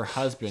shooting of her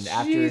husband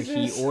after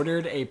he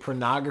ordered a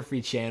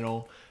pornography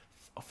channel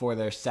for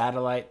their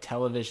satellite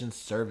television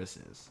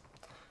services.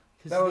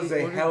 That was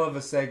a hell of a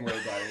segue, by the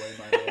way,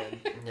 my man.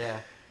 Yeah.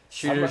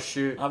 Shooters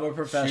shoot. I'm a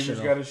professional.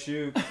 Shooters gotta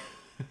shoot.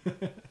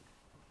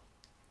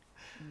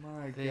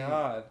 My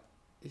God.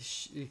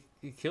 He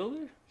killed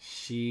her?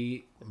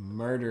 She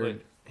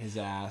murdered his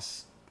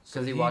ass.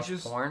 Because he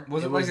watched porn?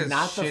 Was It like was a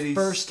not the shitty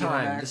first Skinamax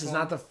time. This is one?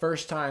 not the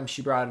first time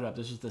she brought it up.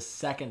 This was the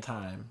second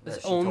time. It's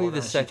That she only told the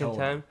her. second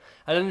time.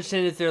 I don't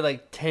understand if they're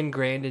like 10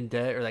 grand in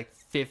debt or like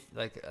they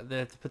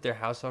have to put their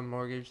house on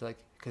mortgage like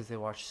because they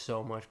watch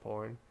so much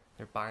porn.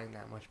 They're buying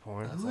that much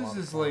porn. Who is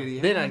this lady?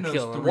 Then Everyone I'd knows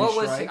kill him. three What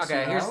was he? strikes,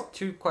 Okay, you're here's out?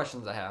 2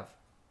 questions I have.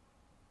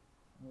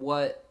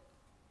 What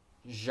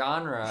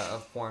genre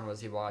of porn was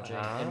he watching,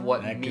 and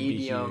what That could be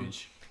medium?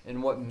 huge.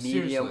 And what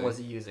medium Seriously. was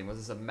he using? Was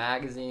this a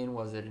magazine?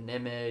 Was it an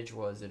image?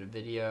 Was it a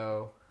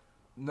video?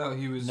 No,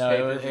 he was. No,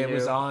 it pay-per-view.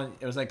 was on.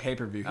 It was like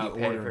pay-per-view. He Oh,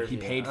 ordered. He pay-per-view.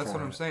 paid That's for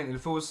what it. I'm saying. And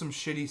if it was some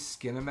shitty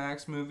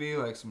Skinamax movie,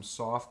 like some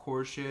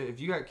softcore shit, if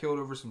you got killed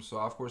over some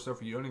softcore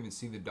stuff where you don't even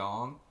see the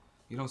dong,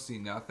 you don't see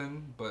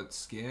nothing but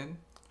skin.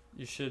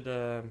 You should,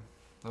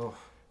 Oh,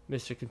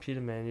 Mr.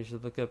 Computer Man, you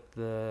should look up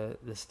the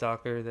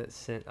stalker that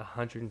sent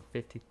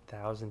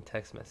 150,000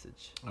 text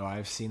message Oh,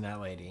 I've seen that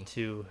lady.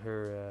 to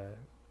her,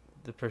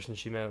 the person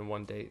she met on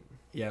one date.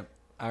 Yep,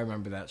 I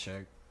remember that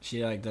chick.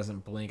 She like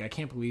doesn't blink. I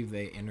can't believe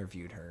they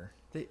interviewed her.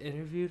 They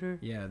interviewed her?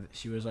 Yeah,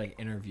 she was like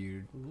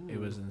interviewed. It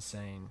was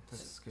insane.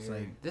 that's It's scary.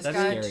 like This That's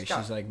guy scary. just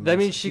got, She's like. That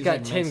means she she's, got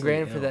like, 10 mentally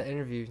grand for ill. that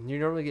interview. You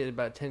normally get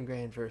about 10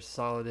 grand for a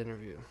solid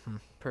interview.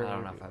 Per I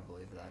don't know interview. if I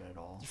believe that at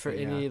all. For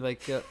Yeah. any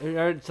like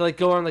or to like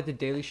go on like the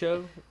Daily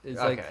Show, it's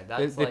Okay, like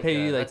that's they like pay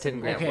you like that's 10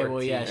 grand. Okay, network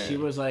well, yeah, TV. she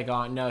was like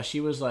on. No, she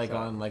was like So-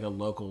 on like a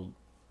local,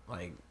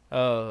 like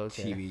Oh,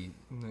 okay. TV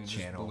And then it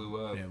just channel.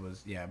 blew up. And it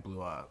was it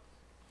blew up.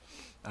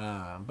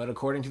 But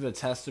according to the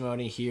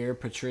testimony here,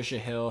 Patricia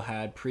Hill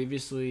had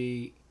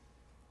previously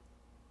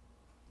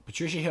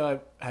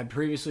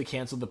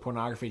canceled the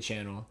pornography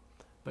channel,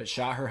 but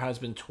shot her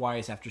husband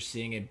twice after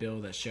seeing a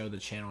bill that showed the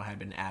channel had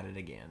been added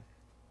again.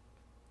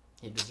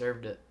 He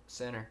deserved it.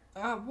 Sinner.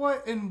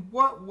 What in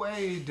what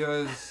way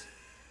does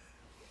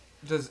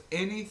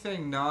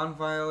anything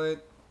non-violent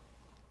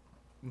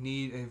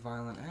need a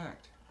violent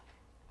act?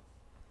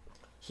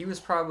 He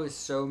was probably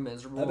so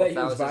miserable. I bet if he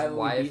that was was his violently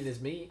wife. beating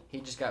his meat. He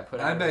just got put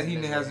out I of bet his he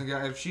misery. hasn't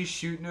got. If she's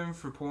shooting him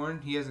for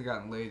porn, he hasn't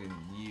gotten laid in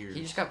years.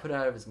 He just got put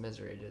out of his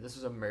misery, dude. This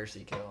was a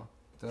mercy kill.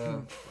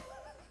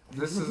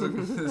 This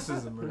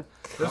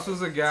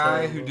was a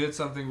guy who did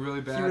something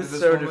really bad He to was this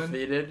so woman,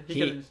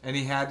 defeated. and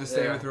he had to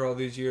stay Yeah. with her all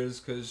these years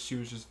because she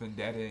was just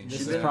vendetta.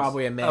 This is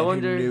probably a man I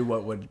wonder- who knew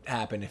what would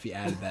happen if he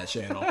added that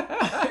channel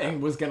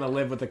and was going to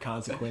live with the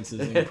consequences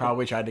and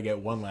probably tried to get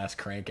one last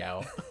crank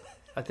out.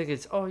 I think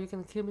it's you're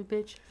gonna kill me,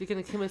 bitch. You're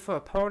gonna kill me for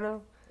a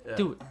porno. Yeah.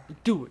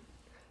 Do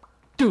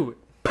it.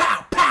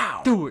 Pow,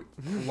 pow! Do it.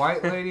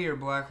 white lady or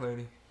black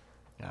lady.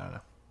 I don't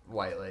know.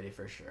 White lady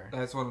for sure.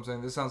 That's what I'm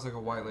saying. This sounds like a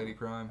white lady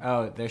crime.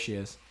 Oh, there she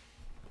is.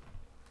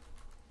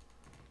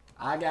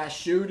 I got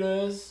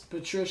shooters.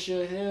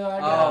 Patricia Hill, I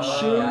got my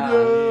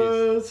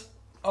shooters.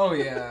 Oh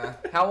yeah,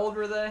 How old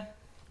were they?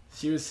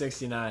 She was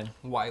 69.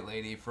 white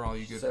lady for all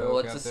you good So folk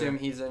let's out assume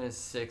there. he's in his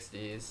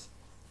 60s.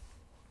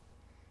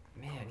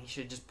 Man, he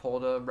should just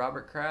pulled a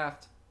Robert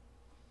Kraft.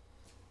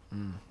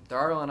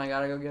 Darling, I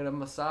gotta go get a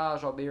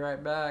massage. I'll be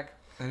right back.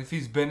 And if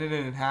he's bending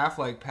it in half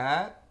like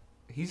Pat,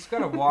 he's got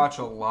to watch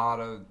a lot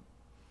of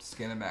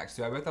Skinamax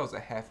too. I bet that was a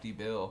hefty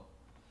bill.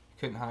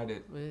 Couldn't hide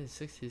it. Well, he's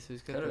 60, so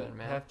he's got Could've the been,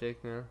 man. half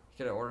dick now. He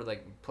could have ordered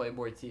like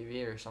Playboy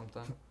TV or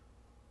something.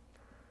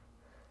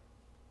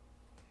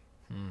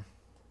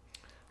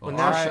 Well,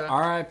 now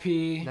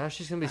R.I.P. Now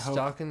she's gonna be I hope-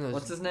 stalking those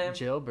What's his name?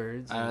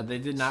 jailbirds. and They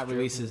did not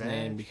release his stroking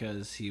name back.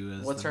 because he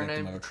was What's the her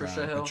victim name? of a Patricia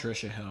crime. Hill?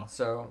 Patricia Hill.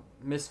 So,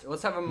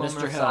 let's have a moment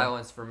Mr. of Hill.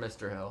 silence for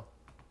Mr. Hill.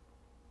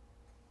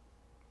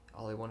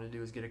 All he wanted to do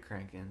was get a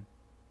crank in.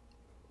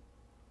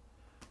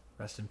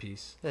 Rest in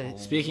peace. Hey,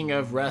 Speaking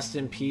of rest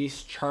in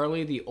peace,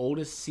 Charlie, the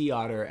oldest sea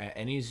otter at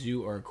any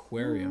zoo or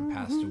aquarium,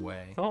 passed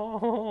away.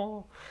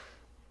 Oh.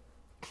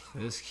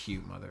 This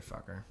cute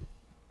motherfucker.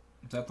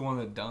 Is that the one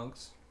that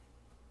dunks?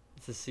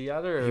 It's a sea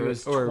otter or, He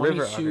was or a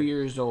river 22 otter?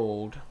 years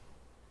old.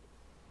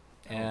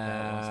 What's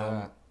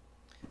that?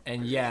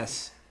 And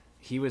yes,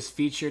 he was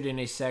featured in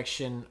a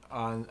section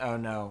on. Oh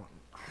no,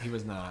 he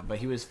was not. But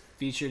he was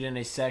featured in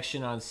a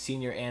section on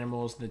senior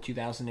animals in the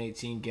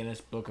 2018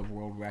 Guinness Book of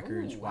World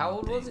Records. Ooh, how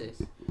old was he?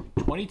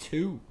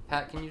 22.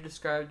 Pat, can you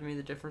describe to me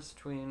the difference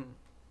between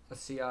a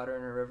sea otter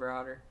and a river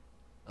otter?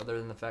 Other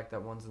than the fact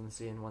that one's in the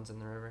sea and one's in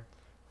the river.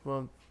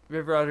 Well,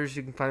 river otters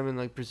you can find them in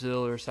like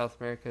Brazil or South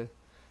America,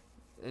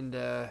 and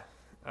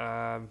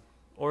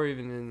or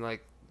even in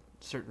like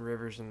certain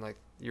rivers in like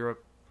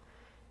Europe.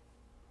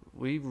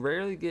 We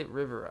rarely get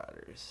river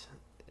otters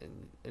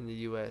in the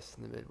U.S.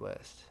 in the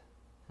Midwest.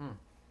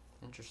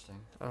 Interesting.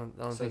 I don't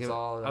So think it's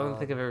all, I don't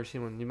think I've ever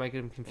seen one. You might get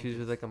them confused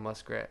with like a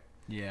muskrat.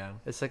 Yeah.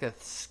 It's like a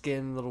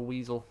skinned little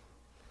weasel.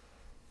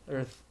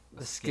 Or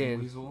A skin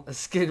weasel? A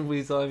skin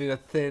weasel. I mean, a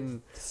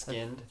thin,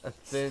 Skinned, a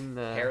thin,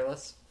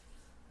 hairless.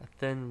 a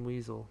thin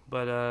weasel.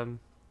 But I don't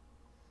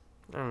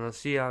know.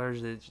 Sea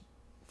otters, they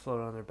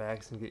float on their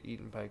backs and get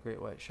eaten by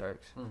great white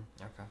sharks.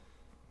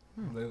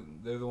 Okay.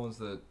 They're the ones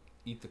that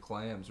eat the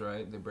clams,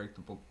 right? They break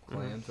the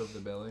clams over the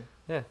belly.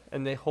 Yeah,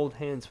 and they hold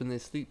hands when they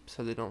sleep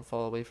so they don't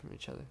fall away from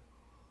each other,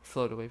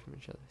 float away from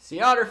each other.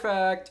 Sea otter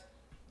fact.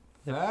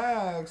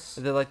 Facts.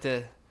 They like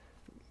to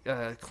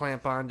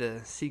clamp onto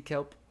sea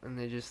kelp and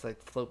they just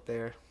like float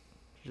there,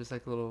 just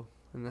like little,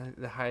 and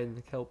they hide in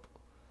the kelp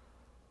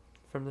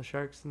from the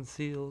sharks and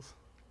seals.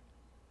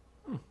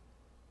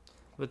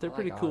 But they're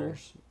pretty cool.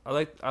 Otters.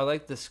 I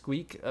like the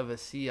squeak of a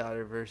sea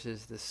otter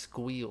versus the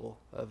squeal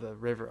of a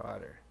river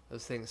otter.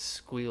 Those things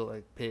squeal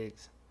like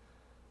pigs.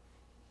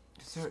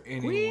 Is there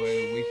any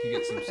way we can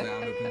get some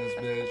sound up in this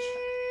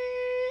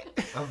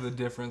bitch of the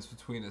difference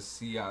between a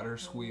sea otter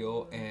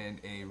squeal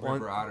and a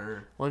river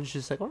otter? One's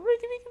just like, All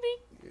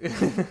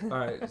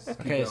right.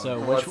 Okay, so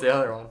What's the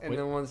other one? and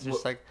then one's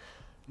just like,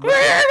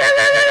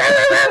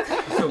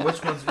 So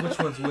which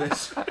one's which?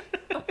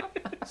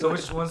 So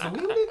which one's the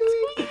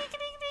wee?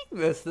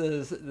 that's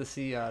the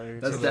sea otter.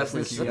 That's So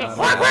definitely the sea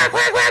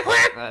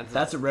otter.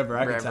 That's a river,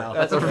 I can tell.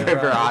 That's a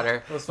river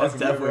otter. That's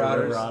definitely a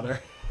river otter.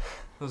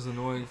 Those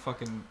annoying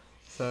fucking.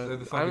 So They're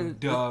the fucking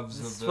doves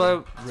that's of why,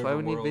 the that's why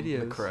we need river world.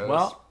 videos. Crows.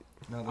 Well,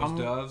 No, those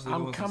doves. They're the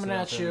I'm ones that coming sit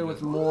out at there you and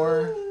with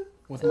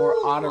go, more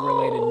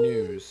otter-related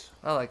news.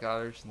 I like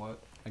otters. What?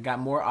 I got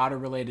more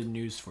otter-related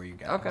news for you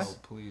guys. Okay. Oh,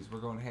 please. We're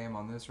going ham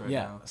on this right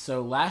Yeah. now.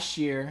 So last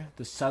year,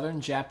 the southern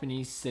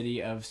Japanese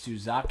city of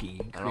Suzaki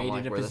I don't created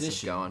like a where this is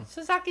position, going.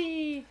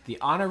 Sasaki. the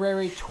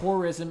honorary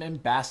tourism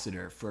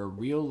ambassador for a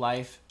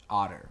real-life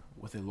otter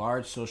with a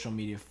large social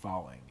media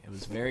following. It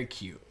was very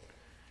cute.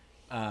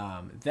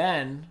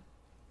 Then,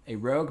 a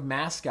rogue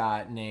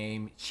mascot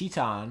named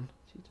Chiton,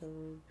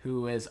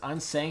 who is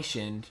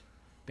unsanctioned.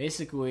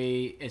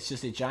 Basically, it's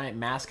just a giant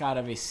mascot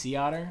of a sea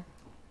otter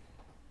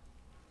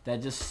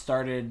that just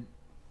started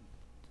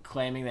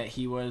claiming that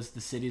he was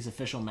the city's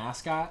official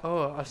mascot.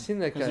 Oh, I've seen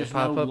that guy Because there's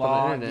pop no up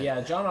law. on the internet.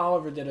 Yeah, John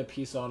Oliver did a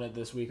piece on it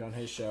this week on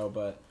his show,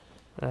 but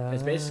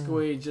it's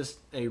basically just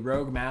a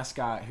rogue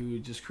mascot who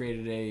just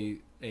created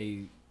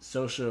a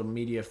social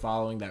media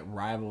following that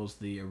rivals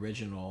the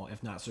original,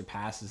 if not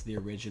surpasses the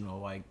original,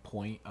 like,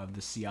 point of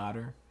the sea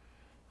otter,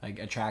 like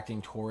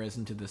attracting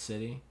tourism to the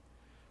city.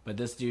 But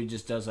this dude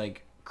just does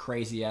like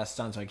crazy ass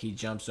stunts, like he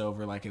jumps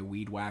over like a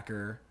weed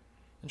whacker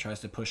and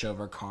tries to push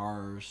over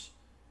cars,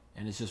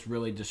 and it's just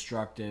really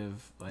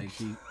destructive. Like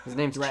His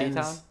name's threatens-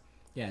 Cheeton?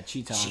 Yeah,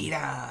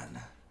 Cheeton.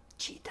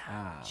 Cheeton.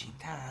 Ah.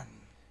 Cheeton.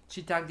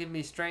 Cheetah, give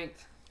me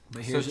strength.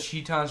 But So here's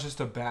Cheeton's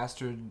just a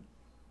bastard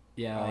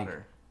like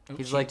otter.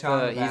 He's like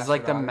Cheeton, the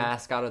bastard otter.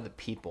 mascot of the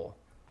people.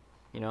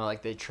 You know,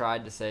 like they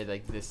tried to say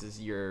like this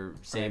is your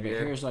savior.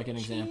 Here's like an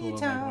example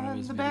of like one of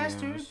his the videos.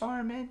 bastard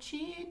varmint,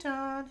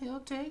 Cheeton, he'll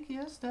take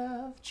your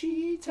stuff.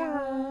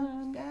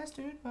 Cheeton,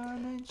 bastard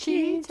varmint,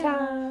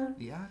 Cheeton.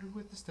 The otter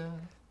with the stuff.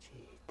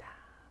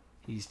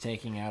 He's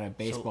taking out a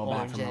baseball bat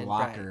orange from a and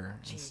locker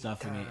bright. and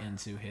stuffing it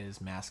into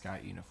his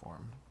mascot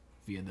uniform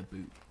via the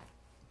boot.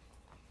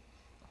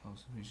 Oh,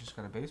 so he's just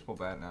got a baseball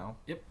bat now.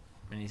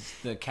 And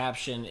the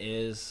caption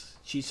is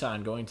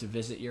Cheeton going to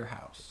visit your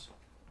house.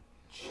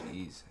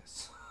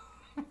 Jesus.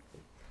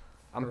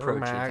 I'm pro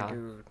My Cheeton.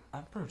 dude.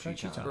 I'm pro Cheeton. I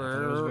Cheeton.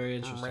 thought it was very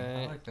interesting.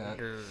 I like that.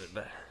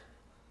 Dude.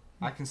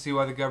 I can see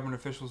why the government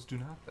officials do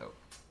not, though.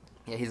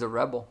 Yeah, he's a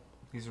rebel.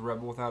 He's a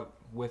rebel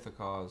with a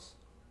cause.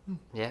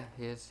 Yeah,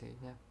 he is.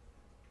 Yeah.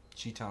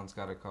 Cheeton's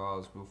got a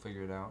cause. We'll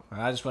figure it out.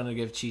 I just wanted to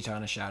give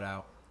Cheeton a shout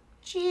out.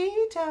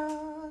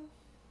 Cheeton,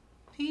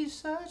 he's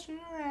such a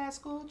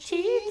rascal.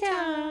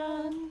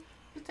 Cheeton,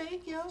 he'll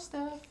take your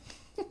stuff.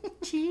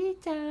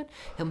 Cheeton,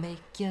 he'll make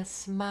you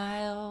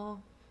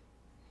smile,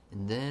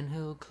 and then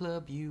he'll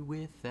club you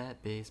with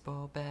that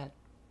baseball bat.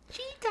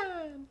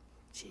 Cheeton.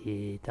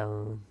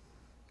 Cheetah.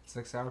 It's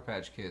like Sour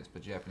Patch Kids,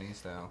 but Japanese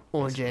style.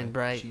 Orange and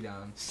bright.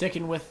 Cheeton.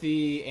 Sticking with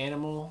the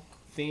animal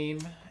theme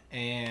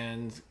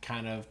and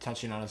kind of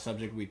touching on a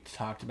subject we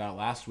talked about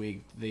last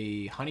week,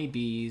 the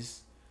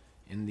honeybees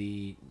in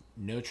the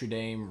Notre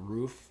Dame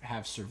roof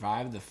have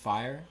survived the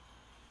fire.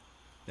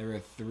 There were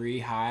 3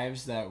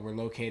 hives that were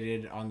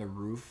located on the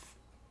roof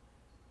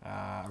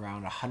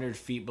around 100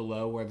 feet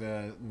below where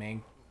the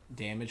main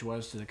damage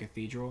was to the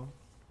cathedral.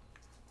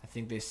 I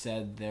think they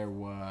said there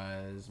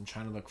was, I'm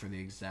trying to look for the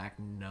exact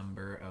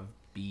number of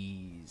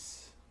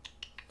bees.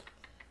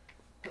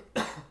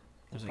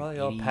 There's Probably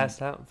all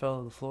passed out and fell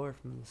to the floor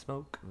from the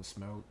smoke. The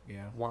smoke,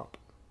 yeah. Womp.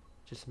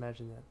 Just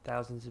imagine that.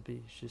 Thousands of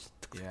bees just.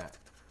 Yeah.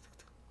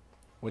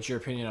 What's your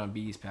opinion on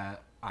bees,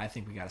 Pat? I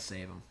think we gotta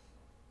save them.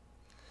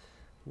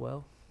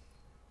 Well,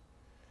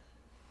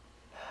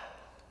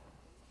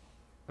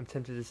 I'm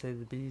tempted to say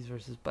the bees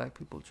versus black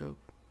people joke,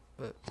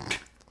 but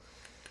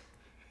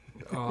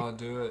Oh,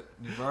 do it.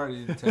 You've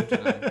already tempted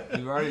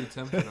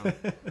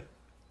them.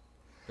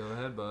 Go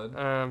ahead,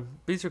 bud.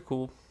 bees are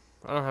cool.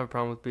 I don't have a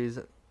problem with bees.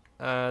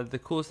 The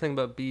coolest thing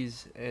about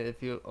bees,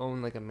 if you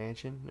own like a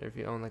mansion or if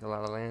you own like a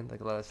lot of land, like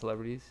a lot of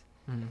celebrities,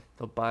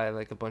 They'll buy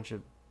like a bunch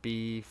of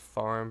bee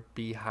farm,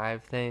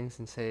 beehive things,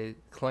 and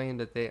claim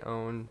that they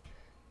own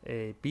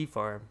a bee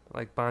farm.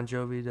 Like Bon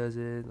Jovi does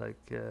it. Like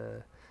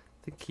I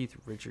think Keith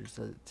Richards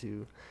does it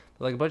too.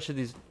 But like a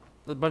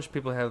bunch of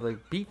people have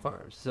like bee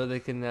farms, so they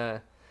can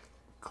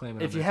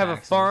Claim it if on you their have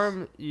taxes. a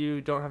farm,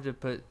 you don't have to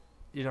put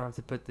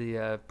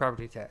the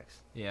property tax.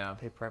 Yeah.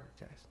 Pay property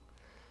tax.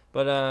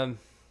 But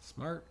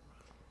Smart.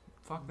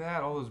 Fuck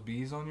that. All those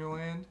bees on your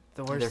land.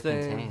 the They're worst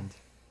thing, contained,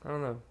 I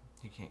don't know.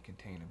 You can't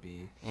contain a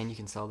bee. and you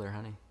can sell their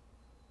honey.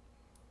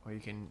 Or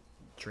you can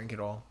drink it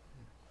all.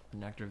 The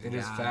nectar of the It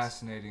is gods.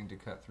 fascinating to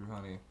cut through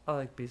honey. I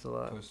like bees a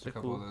lot. Post a They're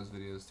couple cool. of those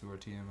videos to our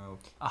TMO.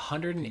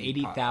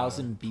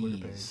 180,000 Twitter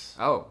bees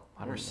Oh, were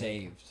 100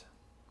 saved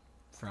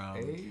from.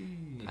 Hey.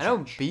 I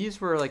know bees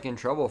were like in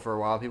trouble for a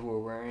while. People were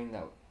wearing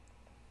that.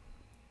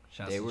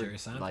 Shouts They to were Jerry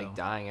Seinfeld. like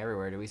dying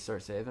everywhere. Do we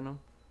start saving them?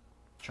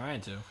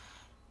 Trying to,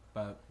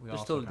 but we They're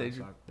all still suck in our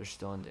danger. sock. They're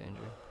still in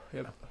danger.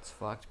 Yep. It's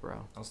fucked,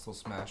 bro. I'll still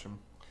smash them.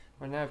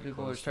 Right now,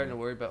 people are starting to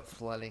worry about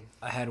flooding.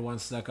 I had one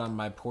stuck on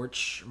my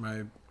porch,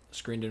 my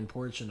screened-in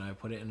porch, and I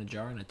put it in a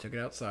jar and I took it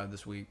outside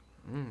this week.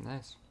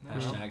 Nice.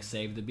 Hashtag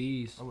save the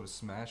bees. I would have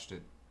smashed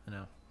it. I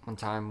know. One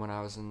time when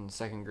I was in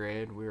second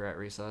grade, we were at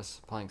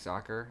recess playing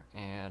soccer,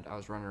 and I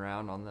was running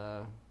around on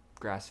the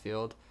grass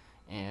field,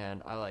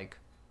 and I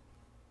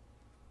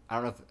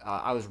don't know if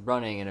I was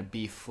running and a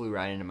bee flew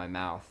right into my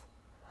mouth,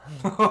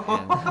 and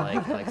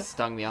like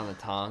stung me on the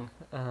tongue.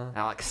 And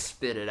I like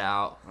spit it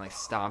out, and, like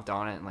stomped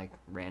on it, and like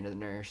ran to the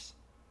nurse.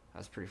 I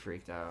was pretty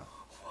freaked out.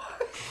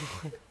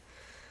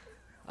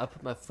 I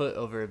put my foot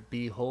over a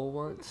bee hole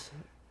once,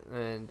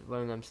 and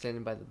when I'm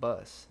standing by the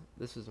bus,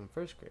 this was in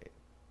first grade.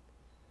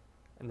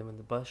 And then when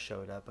the bus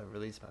showed up, I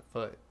released my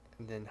foot,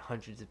 and then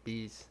hundreds of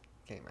bees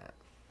came out.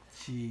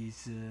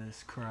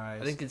 Jesus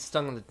Christ. I think it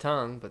stung on the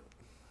tongue, but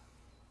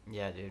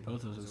Yeah, dude.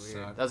 Both of It those was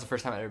weird. suck. That was the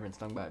first time I'd ever been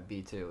stung by a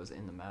bee too. It was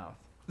in the mouth.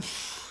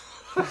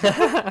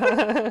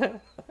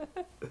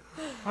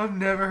 I've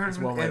never heard That's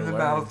of one an way in to the learn.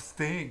 mouth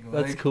sting.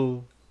 that's Like,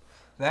 cool.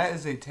 that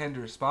is a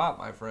tender spot,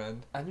 my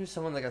friend. I knew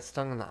someone that got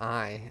stung in the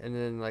eye, and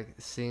then like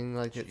seeing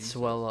like it Jesus.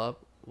 swell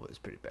up was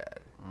pretty bad.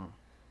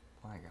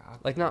 My God.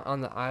 Like not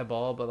on the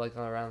eyeball, but like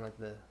around like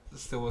the. It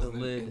still wasn't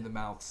an lid. in the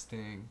mouth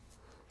sting.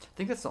 I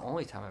think that's the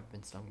only time I've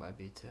been stung by a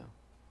bee too.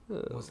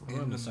 It was I've in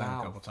been the stung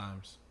a couple mouth.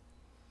 times.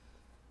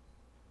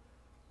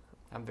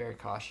 I'm very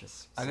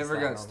cautious. I since never that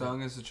got moment.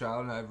 stung as a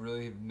child, and I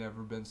really have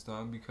never been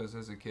stung because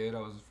as a kid I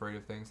was afraid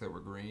of things that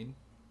were green,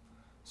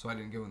 so I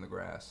didn't go in the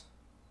grass.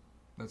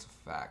 That's a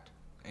fact.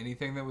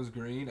 Anything that was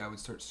green, I would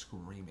start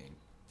screaming.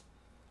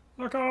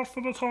 Look out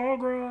for the tall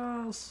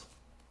grass.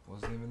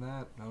 Wasn't even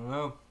that. I don't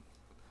know.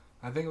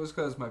 I think it was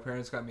because my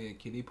parents got me a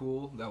kiddie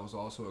pool that was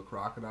also a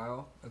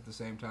crocodile at the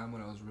same time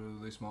when I was really,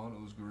 really small, and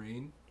it was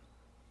green.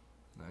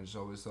 And I just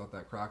always thought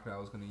that crocodile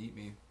was going to eat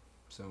me,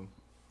 so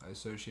I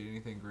associate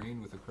anything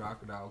green with a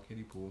crocodile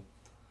kiddie pool.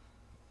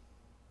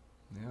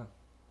 Yeah.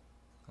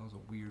 That was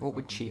a weird What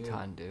would fucking kid.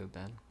 Cheeton do,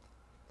 Ben?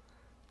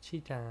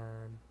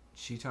 Cheeton.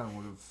 Cheeton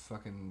would have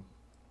fucking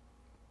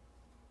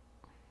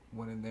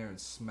went in there and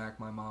smacked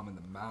my mom in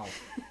the mouth.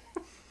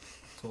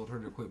 Told her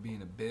to quit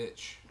being a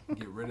bitch.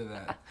 Get rid of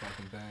that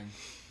fucking thing.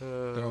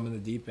 Throw him in the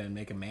deep end,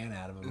 make a man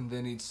out of him. And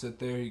then he'd sit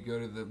there, he'd go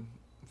to the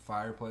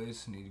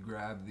fireplace and he'd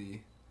grab the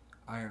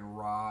iron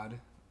rod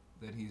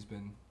that he's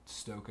been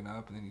stoking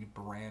up, and then he'd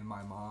brand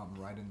my mom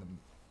right in the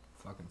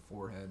fucking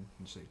forehead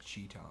and say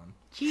Cheeton.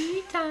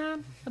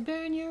 Cheeton, I'll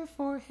burn your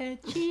forehead,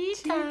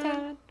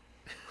 Cheeton.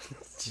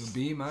 You'll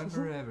be mine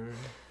forever.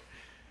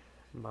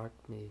 Mark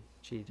me,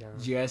 Cheeton.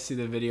 Did you guys see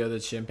the video of the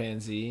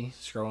chimpanzee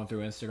scrolling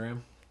through Instagram?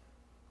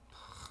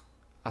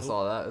 I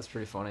saw that. It was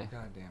pretty funny.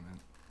 God damn it.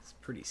 It's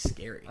pretty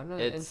scary. I'm not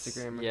It's an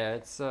Instagrammer.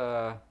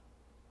 yeah.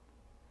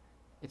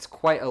 It's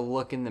quite a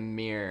look in the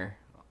mirror,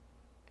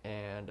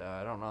 and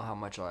I don't know how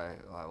much I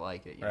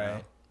like it. You know?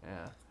 Right.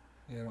 Yeah.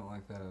 Yeah, I don't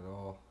like that at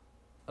all.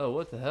 Oh,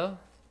 what the hell?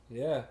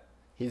 Yeah.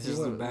 He's He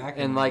just went back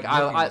and and like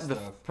looking I at the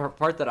stuff.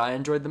 part that I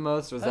enjoyed the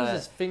most was That was that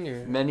his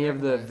finger. many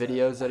of the I recognize that.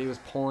 videos that he was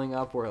pulling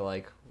up were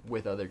like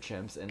with other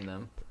chimps in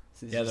them.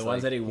 So he's Yeah, the just,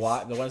 ones like,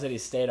 that the ones that he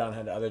stayed on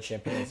had other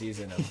chimpanzees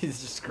in them.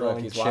 he's just Look,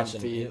 scrolling he's chimp watching.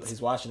 feeds.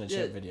 He's watching a Yeah,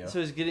 chimp video. So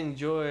he's getting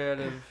joy out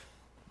of.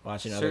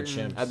 Watching other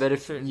certain- chimps. I bet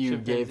if certain you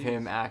gave chimpanzees.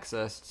 him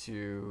access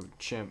to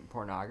chimp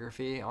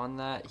pornography on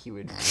that, he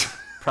would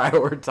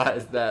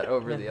prioritize that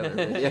over the other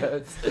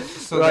videos.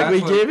 So Like that's we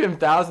what- gave him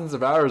thousands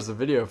of hours of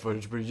video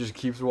footage, but he just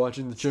keeps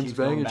watching the chimps Keeps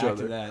bang going each back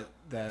to other.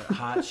 that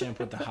hot chimp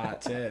with the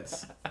hot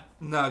tits.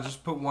 No,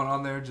 just put one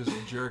on there, just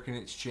jerking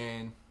its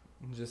chain,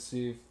 and just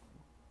see if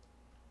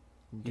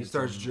he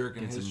starts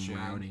jerking gets his him chain.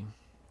 rowdy.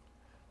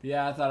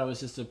 Yeah, I thought it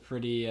was just a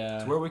pretty.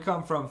 It's where we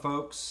come from,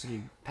 folks.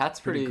 Pat's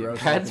Pretty pretty, gross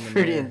Pat's looking in the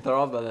pretty mirror.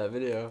 enthralled by that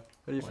video.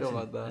 What do you feel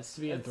about that? That's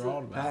to be That's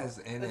enthralled That by. is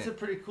in That's a it.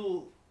 pretty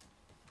cool.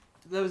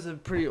 That was a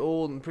pretty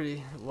old and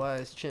pretty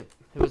wise chimp.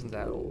 He wasn't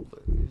that old,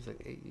 but he was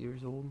like 8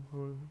 years old, I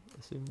would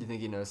assume. Do you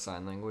think he knows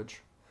sign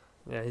language?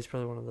 Yeah, he's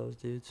probably one of those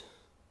dudes.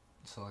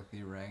 So like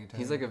the orangutan.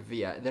 He's like a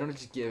VI. They don't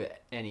just give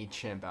any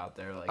chimp out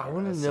there like. I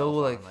want a to cell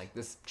know phone. like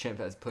this chimp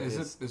has put Is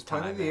his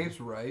Planet of the time in. Apes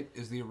right?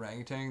 Is the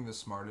orangutan the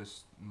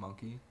smartest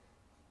monkey?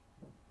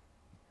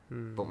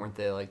 But weren't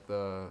they like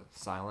the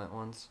silent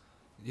ones?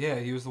 Yeah,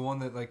 he was the one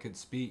that like could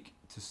speak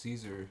to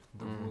Caesar,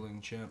 the ruling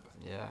chimp.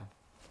 Yeah.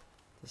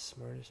 the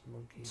smartest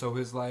monkey. So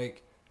his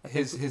like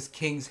his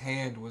king's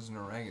hand was an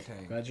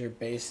orangutan. Glad you're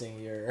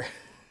basing your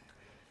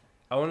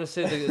I want to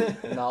say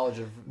the knowledge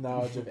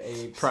of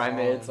apes,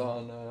 primates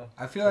on- on.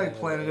 I feel like Planet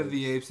Planet of of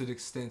the Apes did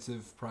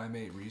extensive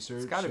primate research.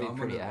 It's got to so be I'm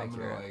pretty gonna,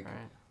 accurate, I'm gonna, like,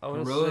 right? I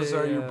wanna gorillas say,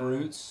 are your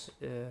brutes.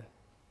 Yeah.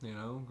 You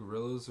know,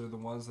 gorillas are the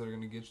ones that are going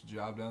to get your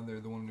job done.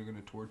 They're the ones that are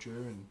going to torture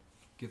and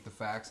get the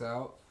facts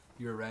out.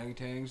 Your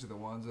orangutans are the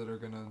ones that are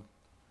going to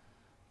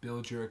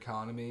build your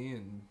economy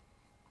and,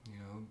 you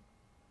know,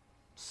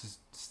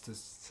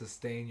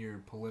 sustain your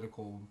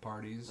political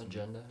parties.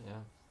 Agenda, yeah.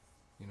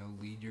 You know,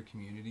 lead your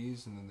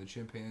communities. And then the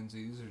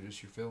chimpanzees are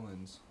just your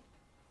fill-ins.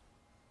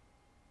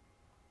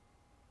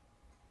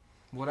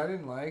 What I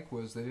didn't like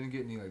was they didn't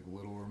get any, like,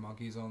 littler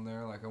monkeys on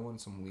there. Like, I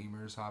wanted some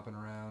lemurs hopping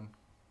around.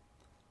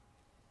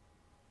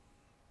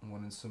 I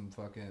wanted some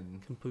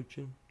fucking...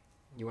 Capuchin.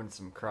 You wanted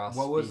some cross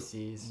What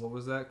species.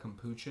 was that?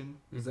 Capuchin?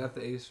 Is that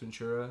the Ace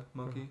Ventura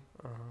monkey?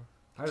 Uh-huh.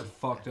 I had a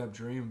fucked up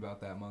dream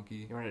about that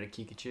monkey. You wanted a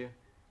Kikachu?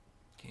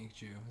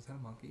 Kinkchu. Is that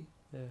a monkey?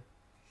 Yeah.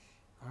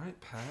 Alright,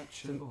 Pat,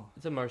 chill.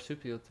 It's a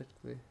marsupial,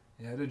 technically.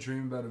 Yeah, I had a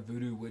dream about a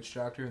voodoo witch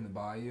doctor in the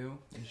bayou.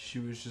 And she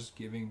was just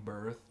giving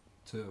birth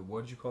to,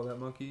 what did you call that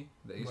monkey?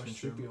 The Ace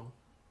Ventura? marsupial.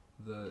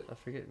 The I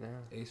forget now.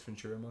 Ace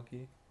Ventura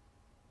monkey?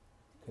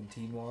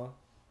 Continua?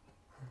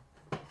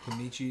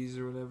 Konichis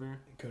or whatever?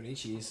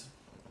 Konichis.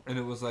 And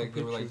it was like,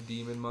 they were like Capuchin.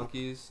 demon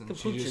monkeys. And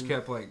she just Capuchin.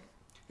 kept like,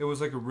 it was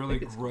like a really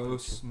think it's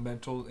gross Capuchin.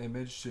 mental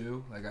image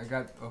too. Like I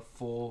got a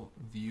full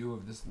view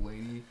of this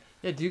lady.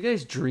 Yeah, do you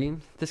guys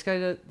dream? This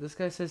guy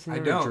says he I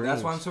never don't. dreams.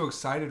 That's why I'm so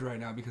excited right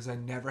now because I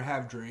never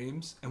have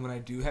dreams. And when I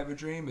do have a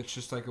dream, it's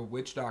just like a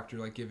witch doctor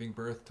like giving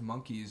birth to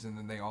monkeys and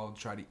then they all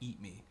try to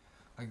eat me.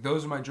 Like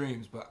those are my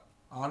dreams. But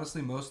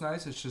honestly, most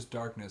nights it's just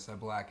darkness. I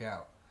black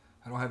out.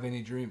 I don't have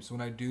any dreams. So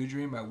when I do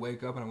dream, I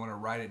wake up and I want to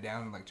write it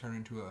down and like turn it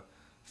into a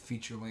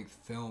feature-length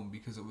film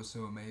because it was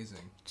so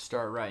amazing.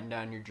 Start writing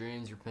down your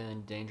dreams. You're playing a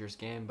dangerous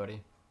game,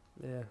 buddy.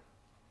 Yeah.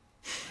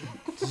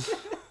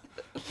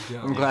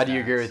 Yeah. I'm glad you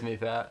agree with me,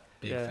 Pat.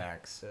 Big Yeah.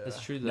 facts.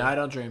 That's true, though. No, I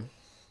don't dream.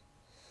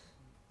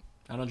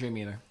 I don't dream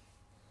either.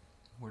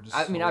 We're just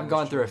I mean, I've soulless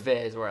gone through a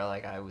dreaming. phase where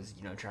like I was,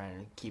 trying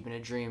to keep in a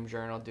dream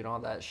journal, doing all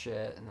that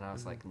shit, and then I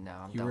was like, no,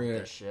 I'm You done were with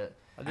this shit.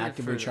 I did it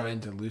Actively for, trying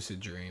to lucid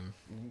dream.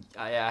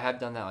 I have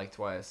done that like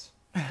twice.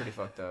 Pretty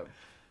fucked up.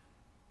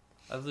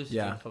 I've lucid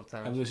Yeah, dreamed a couple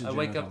times. I've lucid I dreamed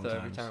wake a up couple though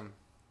every times. time.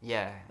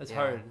 Yeah, It's yeah,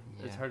 hard.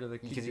 Yeah. It's hard to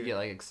like keep because you your- get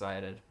like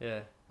excited. Yeah.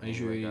 when you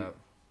Usually, wake up.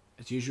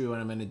 it's usually when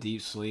I'm in a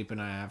deep sleep and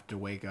I have to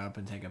wake up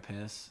and take a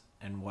piss.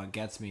 And what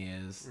gets me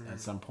is at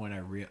some point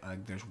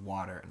there's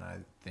water and I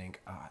think,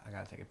 oh, I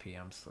gotta take a pee.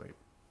 I'm asleep.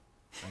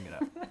 Bring it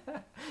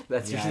up.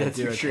 That's yeah, your, that's I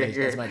do your it.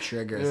 trigger. That's my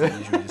trigger. Is I'm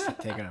usually just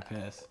taking a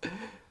piss.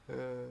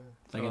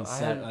 Like, Oh,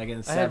 Inception, like I had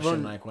Inception,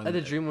 one. like when I had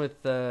a dream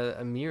with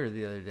a mirror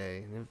the other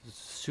day, and it was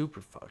super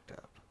fucked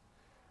up.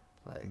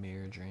 Like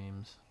mirror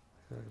dreams.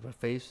 my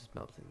face was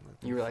melting. Like,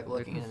 You were like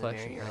looking in the mirror.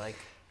 reflection, You're like,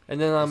 and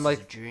then I'm this is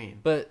like, a dream.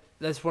 but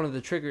that's one of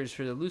the triggers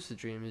for the lucid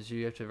dream is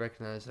you have to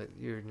recognize that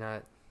you're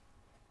not,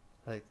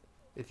 like,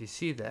 if you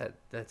see that,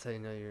 that's how you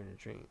know you're in a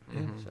dream.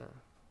 Mhm. So,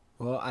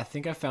 Well, I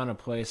think I found a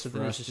place so for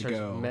then it us just to starts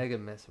go. mega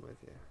messing with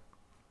you.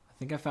 I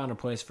think I found a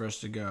place for us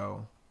to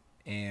go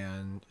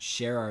and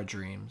share our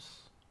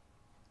dreams.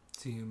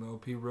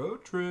 TMLP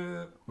road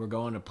trip. We're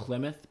going to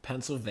Plymouth,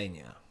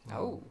 Pennsylvania.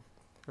 Oh,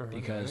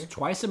 Because Okay.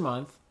 twice a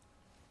month,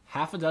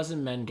 half a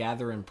dozen men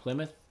gather in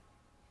Plymouth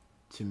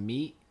to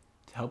meet,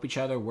 to help each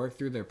other work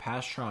through their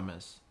past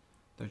traumas.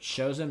 Their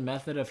chosen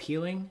method of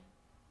healing?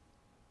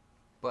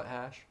 butt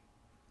hash.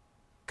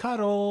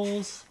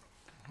 Cuddles.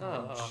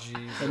 Oh,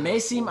 It may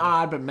seem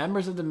odd, but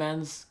members of the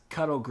men's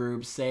cuddle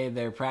group say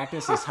their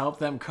practice has helped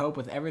them cope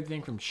with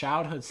everything from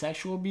childhood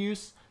sexual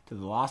abuse to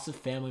the loss of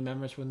family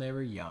members when they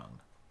were young.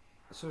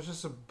 So it's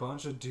just a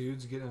bunch of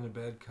dudes getting into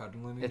bed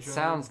cuddling each It other?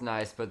 sounds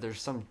nice, but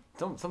there's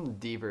something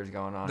deeper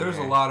going on. There's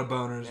here. a lot of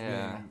boners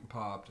Yeah. being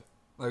popped.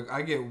 Like,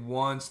 I get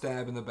one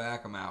stab in the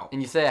back, I'm out.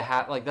 And you say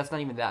like that's not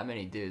even that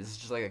many dudes. It's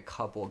just like a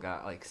couple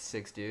got like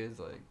 6 dudes.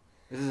 Like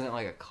this isn't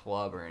like a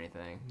club or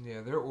anything.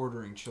 Yeah, they're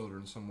ordering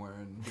children somewhere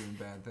and doing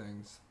bad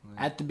things. Like,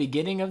 At the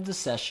beginning of the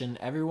session,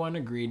 everyone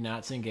agreed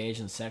not to engage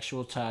in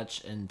sexual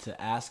touch and to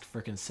ask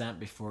for consent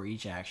before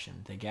each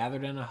action. They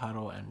gathered in a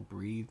huddle and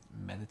breathed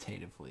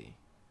meditatively.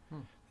 The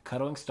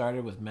cuddling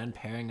started with men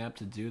pairing up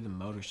to do the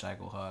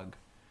motorcycle hug.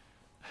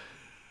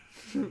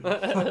 For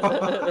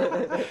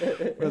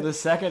the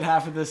second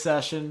half of the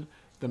session,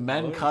 the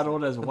men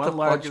cuddled as one fuck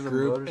large is a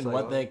group in motorcycle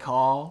what they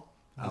call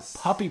a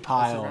puppy around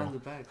pile. the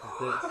back like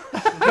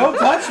this. don't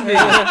touch me!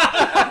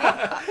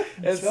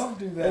 Don't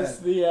do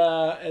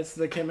that. It's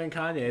the Kim and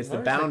Kanye. It's the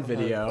Bound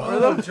video. Where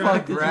the I'm trying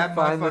fuck to did grab you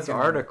my find this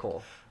fucking-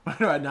 article?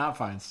 Why do I not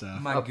find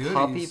stuff? My A goodies.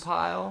 puppy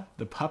pile?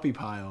 The puppy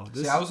pile.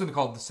 This, See, I was gonna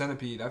call it the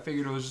centipede. I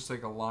figured it was just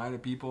like a line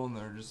of people, and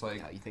they're just like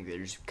Yeah, you think they're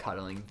just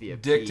cuddling via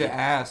dick pee? to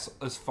ass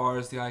as far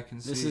as the eye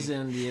can see. this is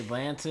in the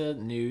Atlanta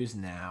News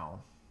Now.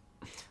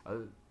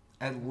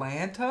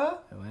 Atlanta.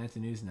 Atlanta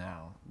News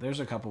Now. There's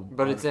a couple.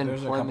 But it's in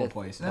There's a couple Plymouth.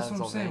 places. That's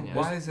what I'm saying.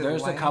 Pennsylvania. Why is it?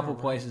 There's a Atlanta, couple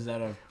bro? places that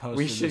have posted.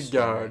 We this should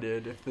go, story.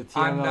 dude. If the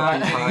I'm TMLP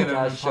not hanging in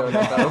podcast the showed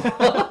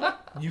puppy up,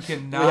 You we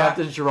cannot. have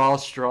to draw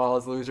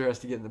straws. Loser has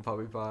to get in the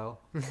puppy pile.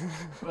 The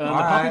puppy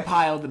Alright.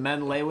 pile, the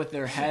men lay with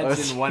their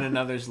heads in one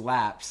another's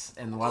laps,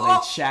 and while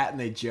they chat and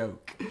they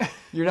joke.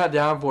 You're not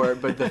down for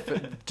it,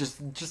 but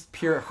just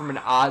pure from an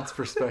odds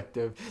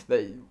perspective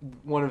that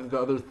one of the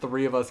other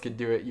three of us could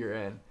do it. You're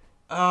in.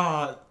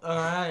 All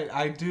right.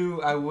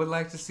 I would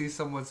like to see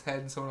someone's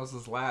head in someone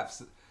else's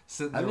laps.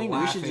 Sitting I there think we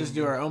should laughing. just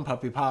do our own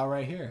puppy pile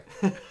right here.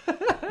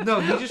 No,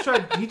 he just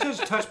tried. He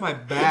just touched my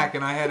back,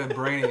 and I had a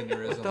brain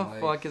aneurysm. What the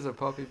like, fuck is a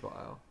puppy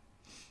pile?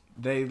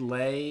 They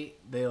lay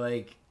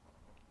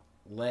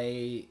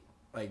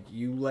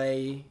you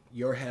lay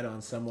your head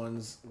on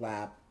someone's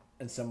lap,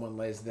 and someone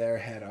lays their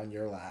head on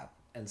your lap,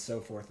 and so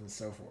forth and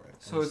so forth.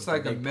 So And it's just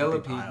like a big puppy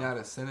millipede, pile. not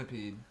a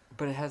centipede.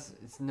 But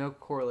it's no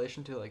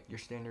correlation to like your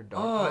standard dog.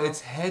 Oh, pile?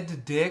 it's head to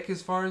dick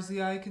as far as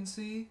the eye can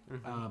see.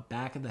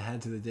 Back of the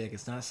head to the dick.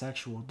 It's not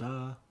sexual,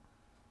 duh.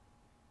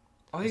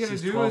 All you It's gotta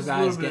just do 12 is a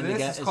guys little bit of getting this.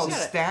 together. It's It's called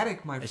just-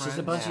 static, my friend. It's just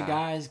a bunch Yeah. of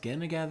guys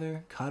getting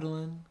together,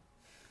 cuddling,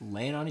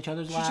 laying on each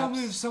other's You laps. tell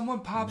me if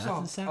someone pops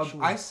Nothing off.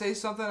 sexual. I say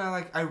something,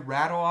 I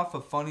rattle off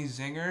a funny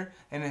zinger,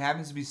 and it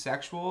happens to be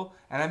sexual,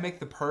 and I make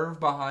the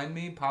perv behind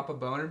me pop a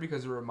boner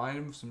because it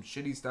reminded him of some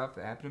shitty stuff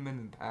that happened to him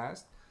in the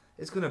past.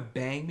 It's gonna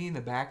bang me in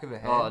the back of the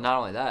head. Oh, not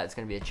only that, it's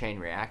gonna be a chain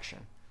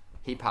reaction.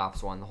 He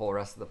pops one, the whole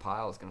rest of the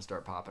pile is gonna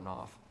start popping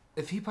off.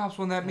 If he pops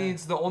one, that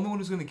means the only one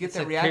who's gonna get It's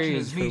that like reaction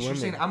periods is for me. So you're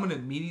women. saying I'm gonna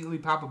immediately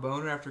pop a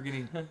boner after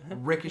getting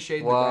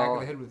ricocheted in the back of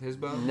the head with his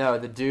bone? No,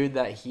 the dude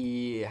that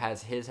he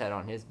has his head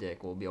on his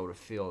dick will be able to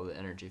feel the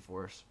energy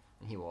force,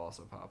 and he will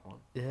also pop one.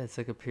 Yeah, it's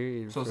like a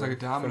period. So it's for- like a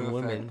domino for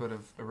effect, women. but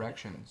of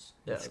erections.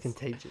 It's Yes.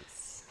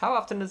 contagious. How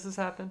often does this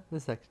happen?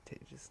 It's not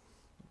contagious.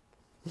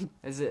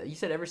 Is it? You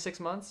said every 6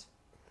 months?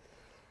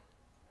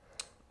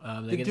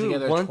 They They get do it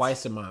together once.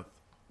 twice a month.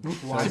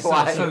 Why?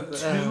 Twice. So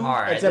two. All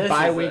right, It's a this is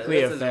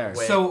bi-weekly this is affair.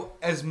 way- So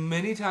as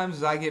many times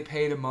as I get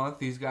paid a month,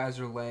 these guys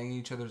are laying in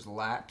each other's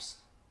laps.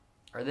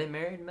 Are they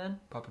married men?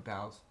 Puppy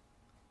pals.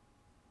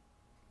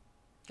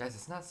 Guys,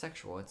 it's not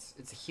sexual. It's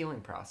a healing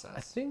process.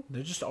 I think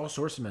They're just all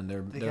sorts of men.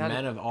 They're gotta-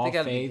 men of they all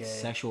gotta be faiths, gay.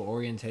 sexual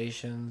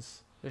orientations.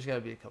 there's got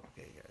to be a couple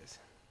gay guys.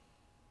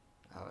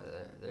 Oh,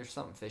 there's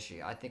something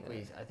fishy. I think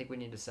we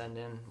need to send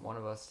in one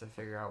of us to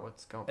figure out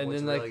what's And really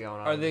then, like, going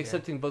on. are they here.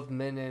 accepting both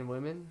men and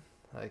women?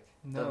 Like,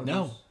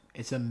 No,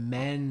 it's a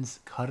men's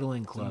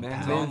cuddling club.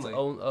 men's pal.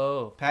 only.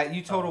 oh, Pat,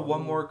 you total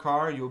one more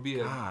car, you'll be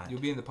God.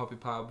 in the puppy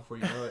pile before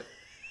you know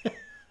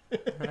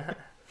it.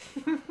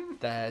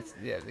 that's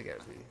yeah. They got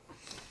to be.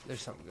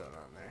 There's something going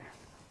on there.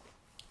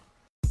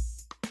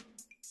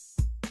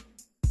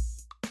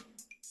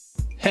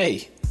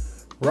 Hey,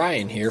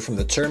 Ryan here from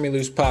the Turn Me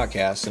Loose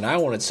podcast, and I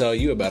want to tell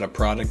you about a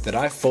product that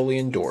I fully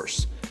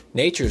endorse.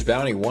 Nature's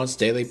Bounty Once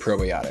Daily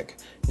Probiotic.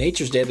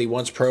 Nature's Daily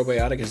Once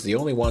Probiotic is the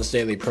only once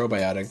daily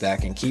probiotic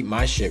that can keep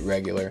my shit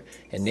regular,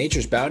 and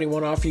Nature's Bounty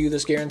won't offer you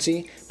this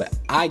guarantee, but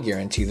I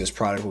guarantee this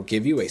product will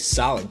give you a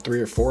solid 3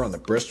 or 4 on the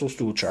Bristol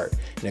stool chart.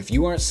 And if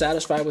you aren't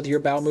satisfied with your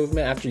bowel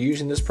movement after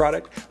using this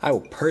product, I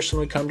will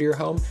personally come to your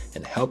home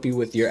and help you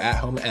with your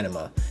at-home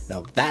enema.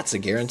 Now that's a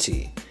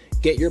guarantee.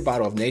 Get your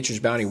bottle of Nature's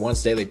Bounty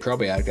Once Daily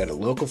Probiotic at a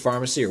local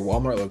pharmacy or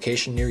Walmart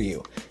location near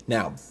you.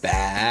 Now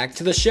back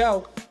to the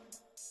show.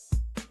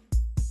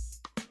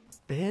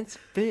 Ben's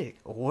big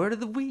word of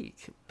the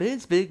week.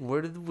 Ben's big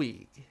word of the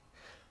week.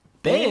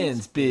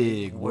 Ben's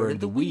big word of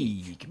the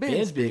week.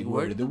 Ben's big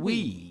word of the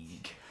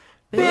week.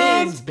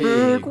 Ben's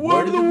big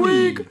word of the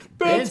week.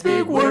 Ben's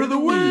big word of the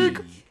week.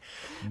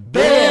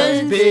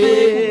 Ben's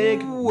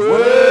big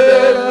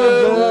word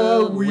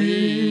of the week.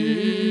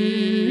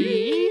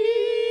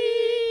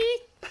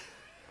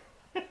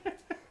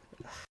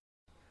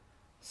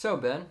 So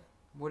Ben,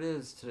 what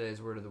is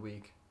today's word of the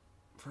week?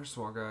 First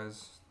of all,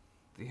 guys,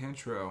 the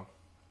intro.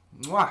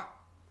 Mwah!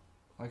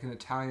 Like an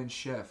Italian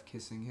chef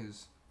kissing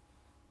his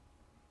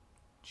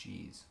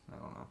cheese. I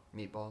don't know.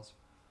 Meatballs.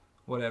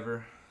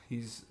 Whatever.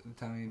 He's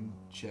Italian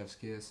chef's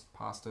kiss.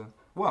 Pasta.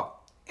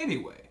 Well,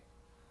 anyway.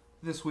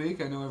 This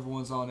week, I know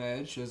everyone's on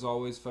edge, as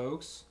always,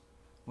 folks.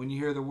 When you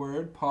hear the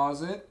word,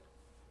 pause it.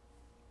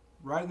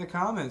 Write in the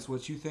comments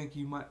what you think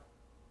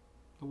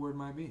the word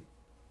might be.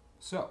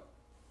 So,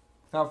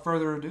 without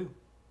further ado,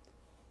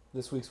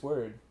 this week's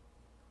word.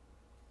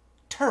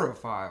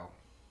 Terrifile.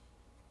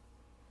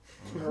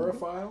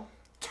 Terrifile?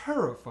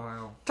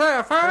 Terrifile.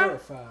 Terrifying.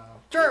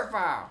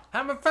 Terrifile.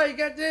 How much fire you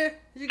got there?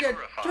 You got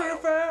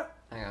terrified.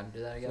 Hang on, do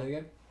that Say again.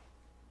 again?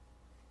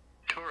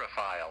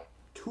 Turophile.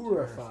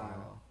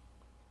 Turifile.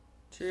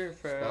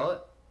 Terrified. Spell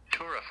it.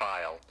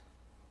 Turophile.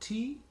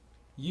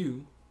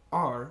 Turophile.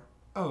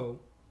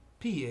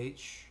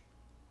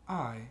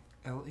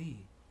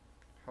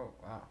 Oh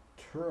wow.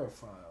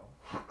 Turophile.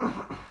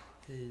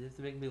 Hey, you have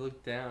to make me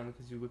look down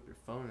because you whip your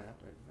phone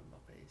after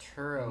my page.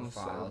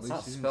 Turophile. It's least not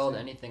you didn't spelled say-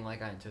 anything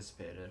like I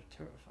anticipated.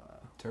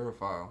 Turophile.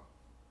 Terrafile.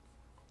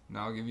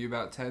 Now I'll give you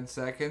about 10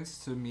 seconds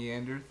to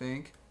meander,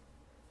 think.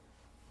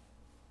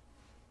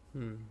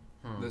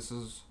 This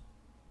is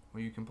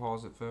where you can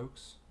pause it,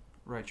 folks.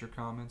 Write your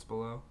comments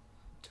below.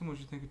 Tell me what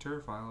you think a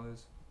terrafile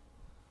is.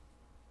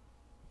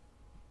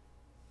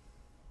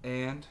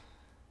 And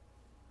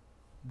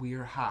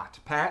we're hot.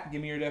 Pat,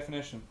 give me your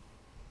definition.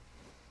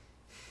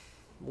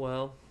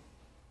 Well,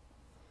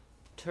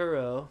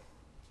 Turo.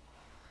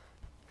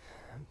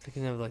 I'm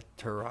thinking of like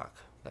Turok,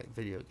 like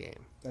video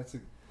game. That's a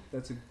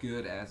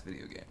good ass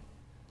video game.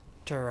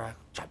 Turok.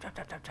 Chop, chop,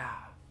 chop, chop,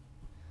 chop.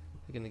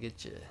 They're gonna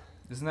get you.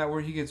 Isn't that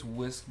where he gets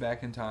whisked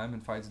back in time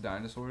and fights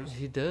dinosaurs?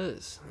 He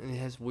does, and he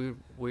has weird,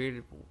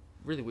 really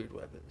weird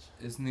weapons.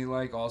 Isn't he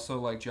like also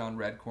like John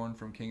Redcorn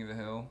from King of the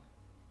Hill?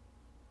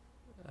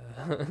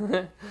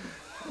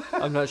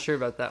 I'm not sure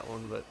about that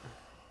one, but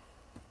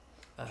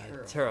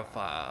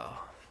Terraphile.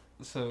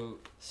 So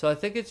I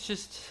think it's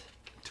just.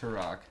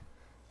 Turok.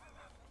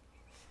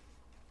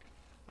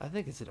 I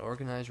think it's an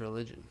organized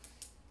religion.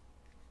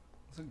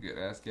 That's a good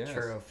ass guess.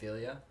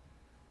 Turophilia.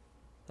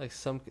 Like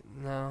some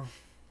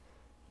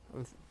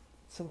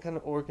kind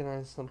of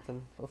organized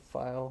something. A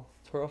file.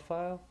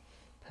 Turophile?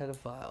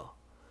 Pedophile.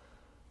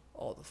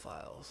 All the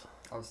files.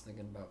 I was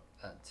thinking about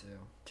that too.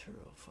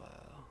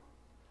 Turophile.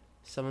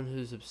 Someone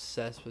who's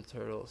obsessed with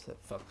turtles that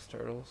fucks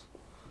turtles.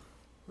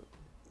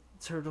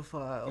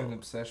 Turtlephile. An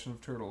obsession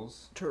of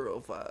turtles.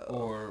 Turophile.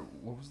 Or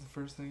what was the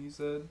first thing you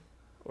said?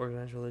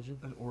 Organized religion.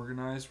 An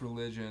organized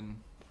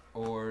religion,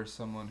 or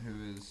someone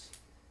who is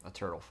A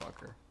turtle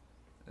fucker.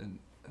 an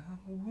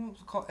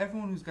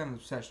everyone who's got an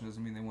obsession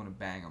doesn't mean they want to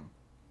bang them.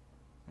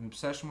 An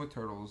obsession with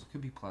turtles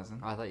could be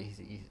pleasant. I thought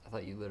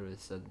you literally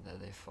said that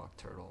they fuck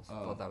turtles. I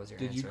thought that was your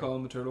Did answer. you call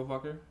him a turtle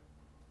fucker?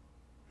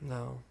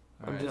 No.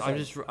 All right. I'm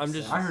just.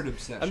 I heard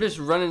obsession. I'm just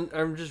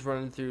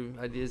running through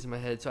ideas in my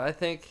head. So I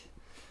think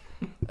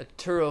a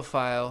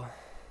turophile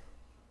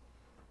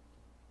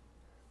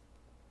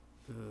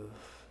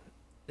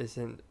is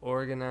an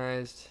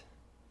organized.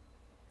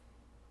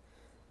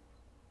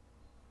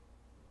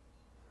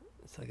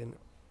 It's like an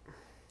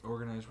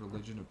organized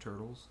religion of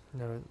turtles.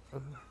 no.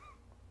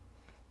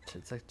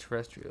 It's like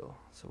terrestrial.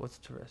 So what's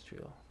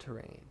terrestrial?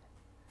 Terrain.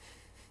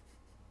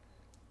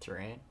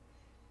 Terrain?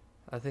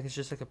 I think it's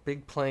just like a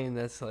big plane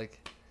that's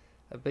like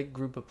a big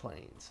group of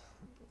planes.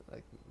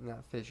 Like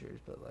not fissures,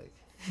 but like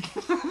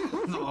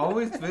There's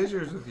always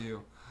fissures with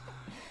you.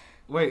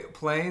 Wait,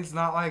 planes,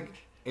 not like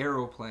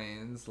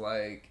aeroplanes,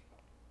 like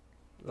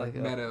a,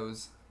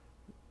 meadows.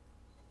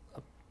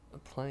 a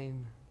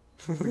plane.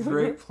 The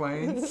Great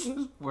Plains,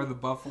 where the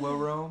buffalo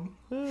roam.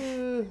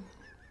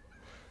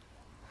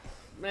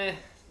 Meh.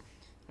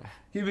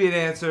 Give me an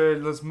answer.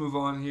 Let's move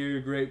on here.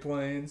 Great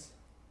Plains.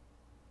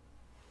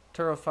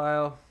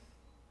 Turophile.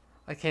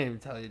 I can't even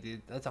tell you,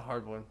 dude. That's a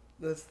hard one.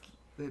 That's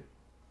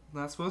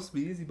not supposed to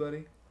be easy,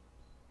 buddy.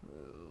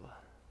 Ooh.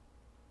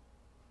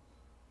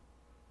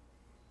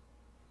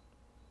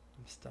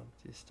 I'm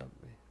stumped. You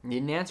stumped me.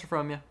 Need an answer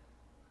from you.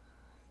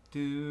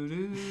 Do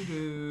do do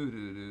do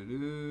do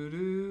do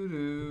do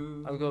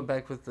do. I'm going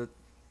back to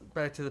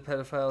the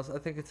pedophiles. I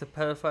think it's a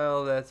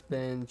pedophile that's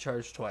been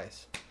charged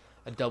twice.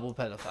 A double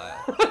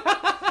pedophile.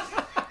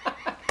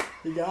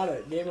 You got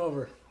it. Game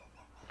over.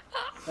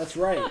 That's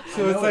right.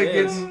 So it's like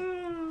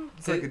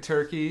it's like a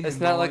turkey. It's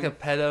not like a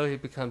pedo. He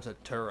becomes a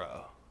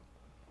turo.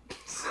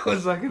 So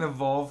it's like an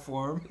evolved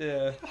form.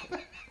 Yeah.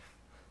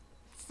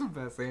 It's the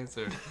best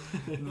answer.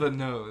 But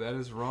no, that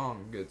is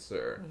wrong, good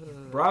sir.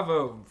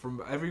 Bravo.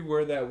 From every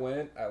word that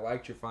went, I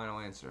liked your final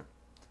answer.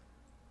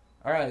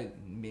 All right,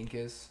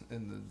 Minkus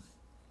in the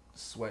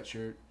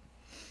sweatshirt.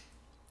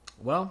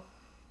 Well,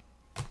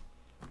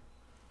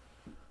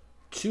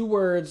 2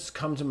 words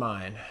come to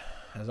mind.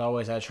 As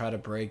always, I try to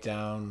break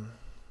down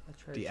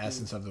the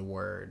essence of the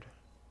word.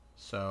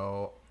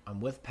 So I'm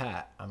with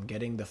Pat. I'm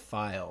getting the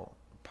file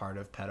part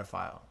of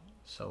pedophile.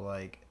 So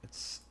like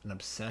it's an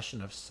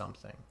obsession of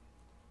something,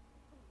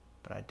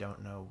 but I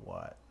don't know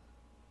what.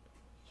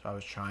 So I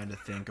was trying to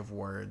think of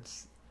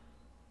words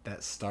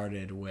that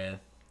started with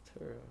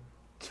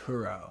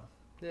Turo.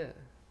 Yeah.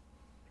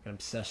 An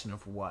obsession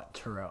of what?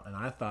 Turo. And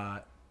I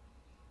thought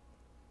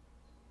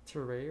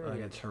Terrarium.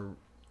 like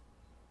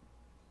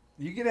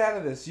You get out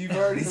of this. You've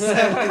already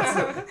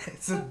said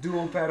it's a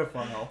dual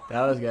pedophile.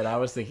 that was good. I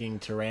was thinking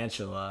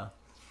tarantula.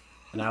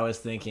 And I was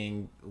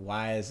thinking,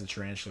 why is a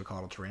tarantula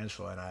called a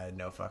tarantula? And I had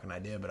no fucking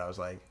idea, but I was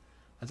like,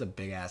 that's a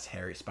big ass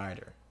hairy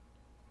spider.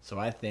 So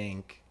I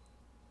think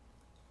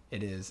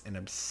it is an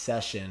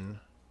obsession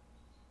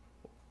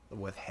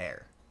with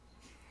hair.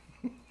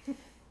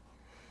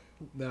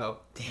 No,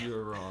 you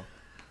were wrong.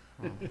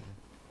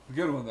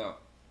 Good one though.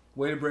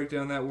 Way to break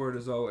down that word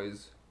as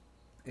always,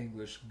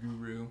 English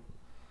guru.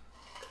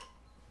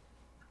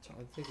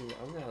 I'm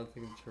now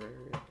thinking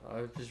terrarium.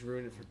 I just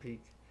ruined it for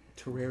Peak.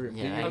 Terrarium.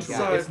 Yeah, I'm I'm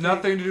sorry. It's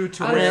nothing to do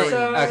with I'm terrarium.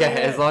 sorry.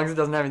 Okay, as long as it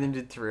doesn't have anything to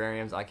do with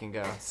terrariums, I can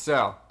go.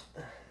 So,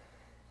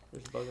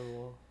 There's a bug on the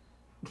wall.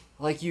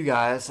 Like you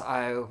guys,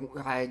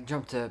 I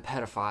jumped to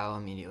pedophile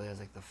immediately. I was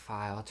like, the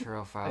file,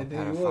 turophile,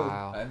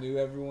 pedophile. I knew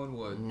everyone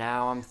would.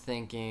 Now I'm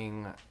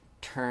thinking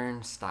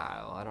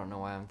turnstile. I don't know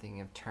why I'm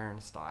thinking of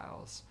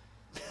turnstiles.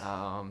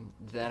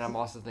 Then I'm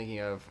also thinking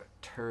of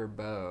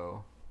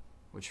turbo,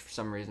 which for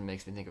some reason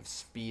makes me think of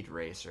speed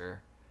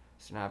racer.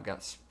 So now I've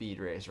got speed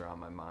racer on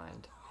my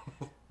mind.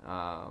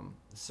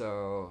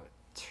 So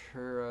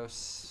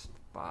turophile.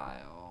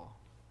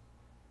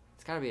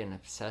 It's got to be an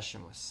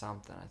obsession with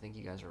something. I think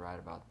you guys are right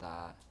about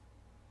that.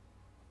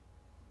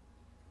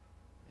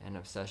 An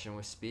obsession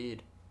with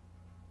speed.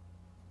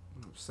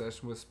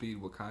 Obsession with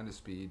speed. What kind of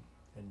speed?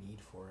 A need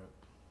for it.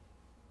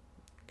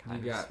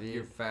 Kind You of got speed.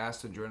 your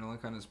fast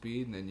adrenaline kind of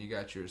speed, and then you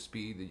got your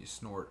speed that you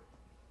snort.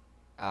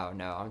 Oh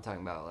no, I'm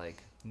talking about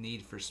like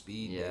Need for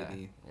speed, yeah,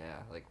 baby. yeah,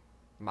 like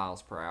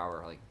miles per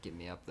hour. Like get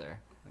me up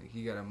there. Like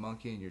you got a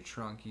monkey in your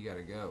trunk, you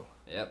gotta go.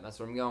 Yep, that's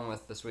what I'm going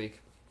with this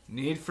week.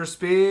 Need for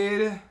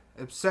speed.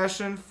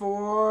 Obsession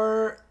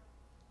for.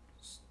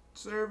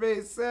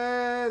 Survey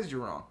says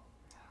you're wrong.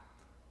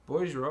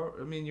 Boys, you're all.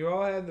 I mean, you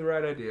all had the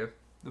right idea.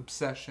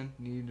 Obsession.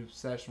 Need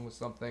obsession with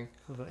something.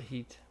 What about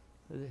heat?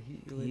 Is it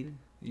heat related?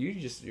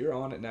 You're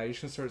on it now. You're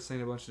just gonna start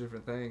saying a bunch of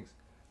different things.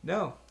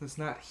 No, it's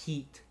not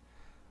heat.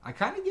 I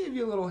kind of gave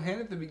you a little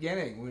hint at the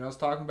beginning when I was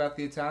talking about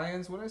the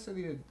Italians. What did I say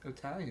the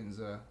Italians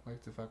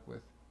like to fuck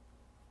with?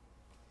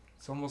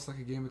 It's almost like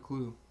a game of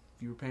Clue.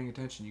 If you were paying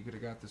attention, you could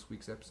have got this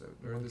week's episode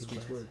or this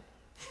week's word.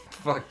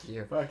 Fuck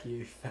you. Fuck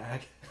you,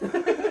 fag.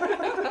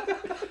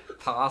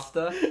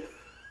 Pasta,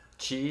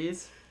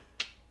 cheese.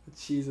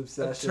 Cheese A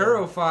obsession.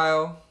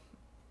 turophile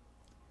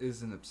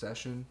is an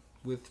obsession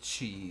with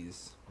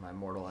cheese. My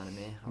mortal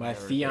enemy. I'll My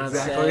never-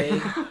 fiance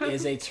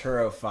is a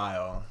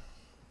turophile.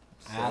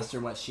 I asked her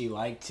what she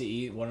liked to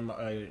eat. When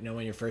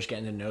you're first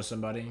getting to know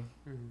somebody,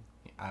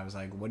 I was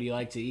like, "What do you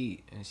like to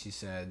eat?" And she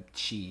said,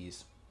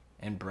 "Cheese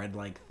and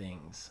bread-like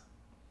things."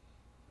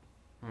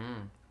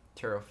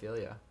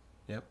 Turophilia.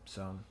 Yep.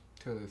 So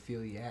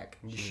Turophiliac.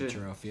 You she's should. a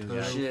turophile.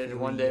 You should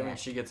one day when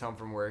she gets home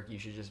from work, you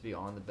should just be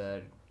on the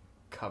bed,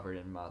 covered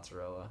in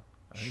mozzarella,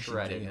 I think she'd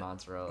shredded dig it.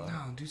 mozzarella.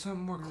 No, do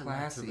something more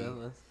classy.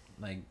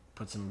 Like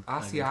put some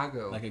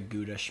Asiago. like a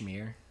Gouda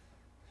schmear.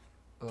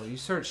 Oh, you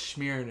start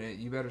smearing it,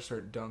 you better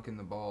start dunking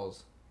the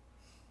balls.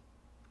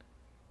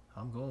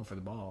 I'm going for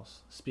the balls.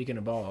 Speaking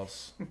of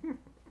balls,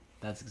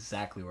 that's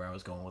exactly where I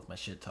was going with my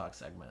shit talk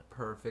segment.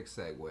 Perfect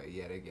segue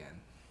yet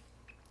again.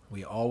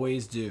 We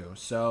always do.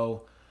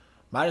 So,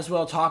 might as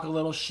well talk a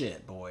little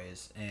shit,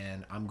 boys.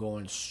 And I'm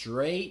going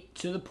straight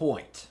to the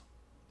point.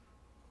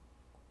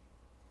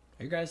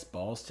 Are you guys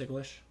balls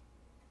ticklish?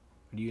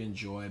 Or do you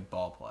enjoy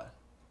ball play?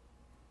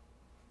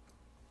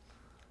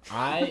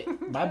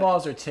 My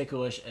balls are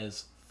ticklish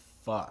as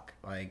fuck.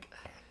 Like,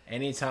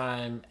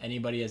 anytime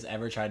anybody has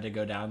ever tried to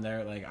go down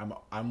there, like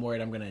I'm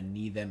worried I'm gonna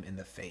knee them in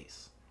the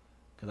face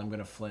because I'm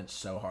gonna flinch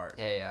so hard.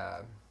 Hey,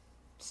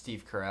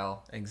 Steve Carell.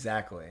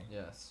 Exactly.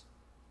 Yes.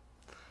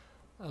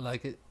 I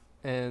like it,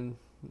 and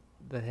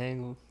they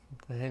hang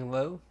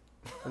low,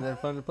 and they're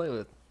fun to play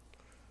with.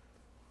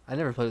 I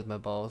never play with my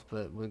balls,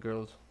 but with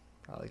girls,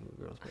 I like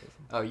when girls play with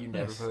them. Oh, you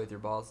never Nice. play with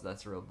your balls?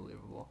 That's real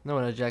believable. No,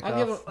 when I jack I off,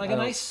 give it, like a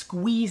nice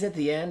squeeze at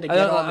the end. To get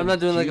all I'm the not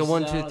doing like a juices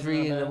 1, out 2, of 3,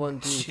 the and a bed. 1,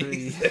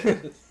 2,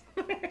 3.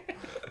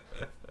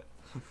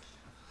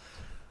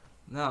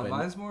 No, But-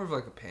 mine's more of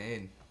like a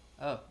pain.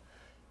 Oh.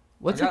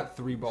 What's I a got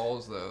 3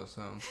 balls though,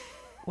 so.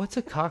 what's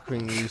a cock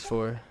ring used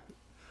for?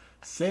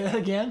 Say that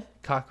again.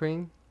 Cock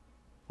ring?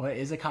 What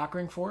is a cock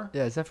ring for?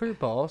 Yeah, is that for your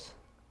balls?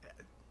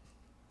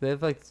 They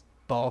have like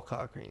ball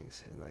cock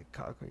rings and like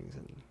cock rings,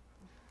 and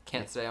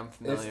Can't say I'm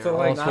familiar. It's to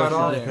like All cut sorts of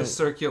off the different-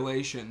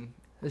 circulation.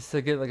 it's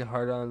to get like a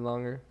hard on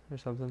longer or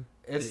something.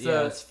 It's Yeah,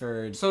 the it's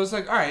for so it's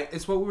like alright,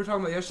 it's what we were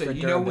talking about yesterday. For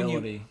You know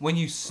durability. when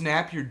you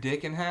snap your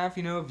dick in half,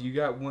 you know, if you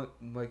got one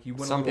like you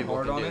went Some a little people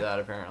hard can on do it that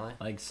apparently.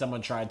 like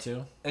someone tried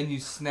to. and you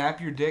snap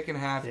your dick in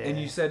half and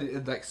Yeah. you said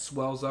it like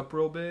swells up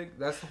real big.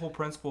 That's the whole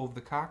principle of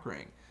the cock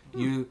ring.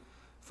 You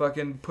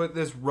fucking put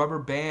this rubber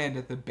band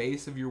at the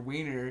base of your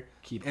wiener,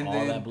 Keep And all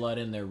then- that blood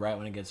in there right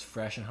when it gets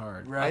fresh and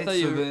hard. right? I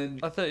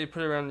thought So you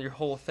put it around your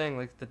whole thing,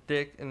 like the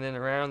dick, and then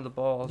around the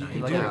balls, You and,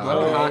 can like do a it. No,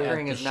 Well, cock at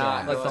ring the is not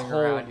shaft. Like the going whole-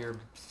 around your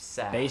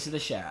sack. Base of the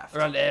shaft.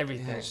 around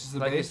everything. yeah, it's just the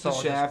Like base it's of the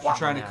all shaft. just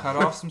You're trying to down. cut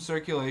off some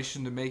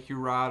circulation to make your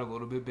rod a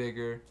little bit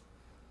bigger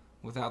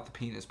without the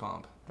penis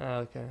pump. Oh,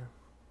 okay.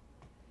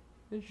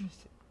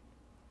 Interesting.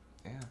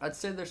 Yeah. I'd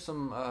say there's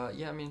some,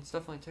 yeah, I mean, it's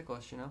definitely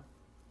ticklish, you know?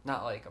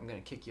 Not like I'm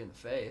going to kick you in the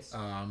face.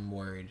 I'm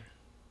worried.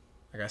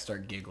 I gotta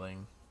start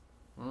giggling.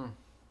 Mm.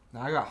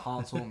 Now I got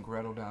Hansel and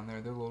Gretel down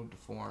there. They're a little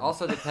deformed.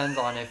 Also depends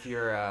on if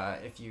you're,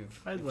 if you've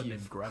I'd let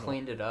you've him Gretel.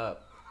 cleaned it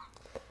up.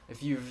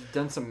 If you've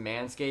done some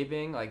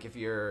manscaping, like if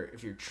you're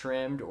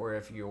trimmed or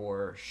if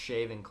you're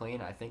shaving clean,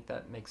 I think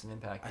that makes an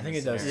impact. I in think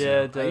this it does.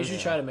 scenario. Yeah, too. it I does.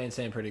 usually try to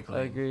maintain pretty clean.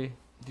 I agree.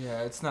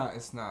 yeah, it's not.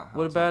 What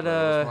Hansel and about,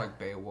 Gretel. It's more like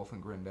Beowulf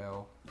and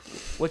Grendel.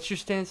 What's your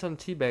stance on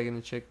teabagging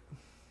the chick?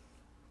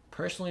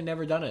 Personally,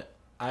 never done it.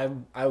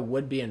 I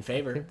would be in I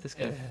favor. think this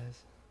guy if- has.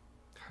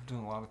 I've done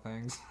a lot of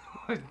things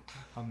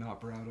I'm not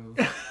proud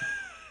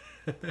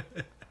of.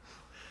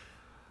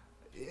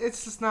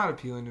 It's just not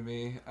appealing to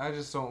me. I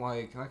just don't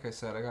like I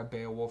said, I got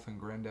Beowulf and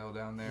Grendel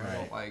down there.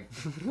 Right.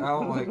 I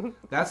don't like,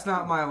 that's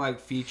not my, like,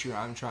 feature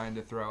I'm trying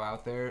to throw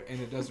out there, and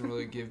it doesn't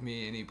really give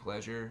me any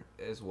pleasure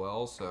as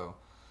well, so.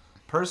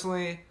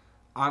 Personally,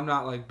 I'm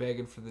not, like,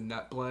 begging for the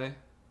nut play.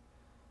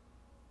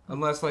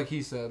 Unless, like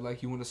he said,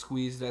 like, you want to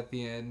squeeze it at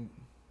the end,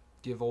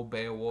 give old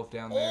Beowulf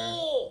down there,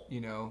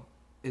 you know,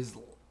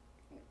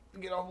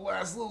 get all the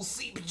last little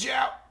seepage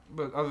out.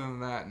 But other than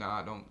that,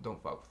 nah,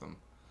 don't fuck with him.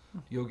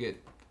 You'll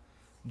get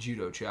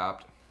judo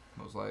chopped,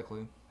 most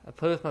likely. I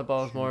play with my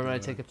balls more when I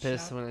take a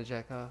piss than when I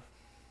jack off.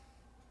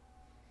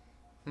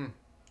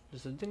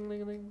 Just a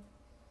ding-ling-ling.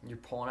 You're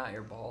pulling out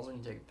your balls when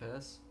you take a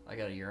piss? Like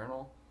at a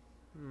urinal?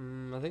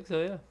 I think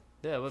so, yeah.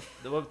 Yeah, whip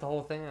the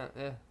whole thing out,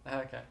 yeah.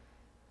 Okay.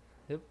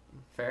 Yep.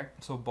 Fair.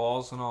 So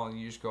balls and all,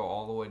 you just go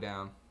all the way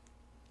down.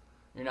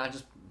 You're not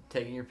just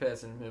taking your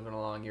piss and moving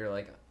along. You're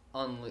like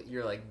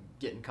you're like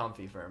getting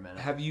comfy for a minute.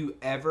 Have you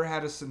ever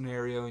had a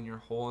scenario in your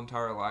whole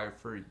entire life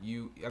where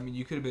you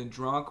could have been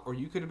drunk, or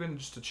you could have been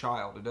just a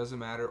child, it doesn't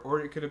matter,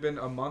 or it could have been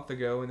a month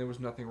ago and there was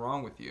nothing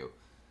wrong with you.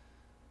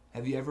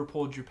 Have you ever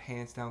pulled your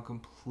pants down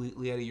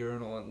completely at a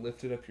urinal and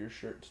lifted up your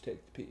shirt to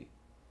take the pee?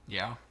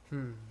 Yeah.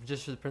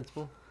 Just for the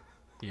principle?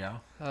 Yeah.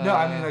 No,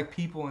 I mean like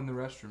people in the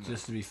restroom.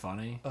 Just to be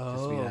funny.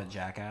 Just to be that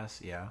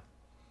jackass. Yeah.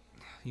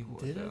 You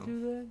would, Did though. I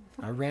do that?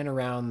 I ran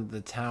around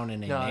the town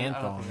in a man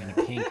thong and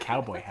a pink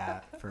cowboy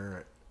hat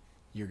for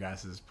your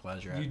guys'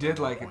 pleasure. You at did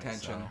one like point,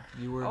 attention.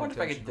 so. You were. I wonder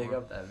if I could attention dig whore.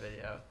 up that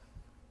video.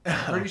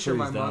 I'm pretty sure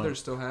my Please don't. mother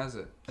still has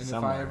it. And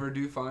Somewhere. if I ever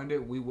do find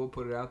it, we will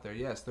put it out there.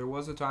 Yes, there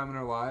was a time in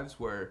our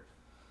lives where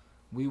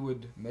we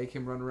would make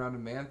him run around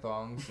in man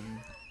thongs and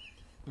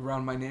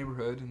around my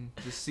neighborhood and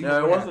just see. No, what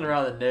it would wasn't happen.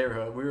 around the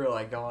neighborhood. We were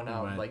like going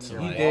out went like to,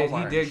 near like- He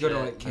Walmart did go to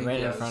and like shit. Right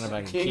in Kinko's. front of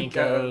like Kinko's.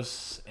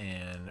 Kinko's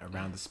and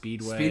around the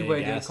Speedway. Speedway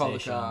did gas call the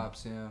station.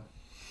 cops. Yeah.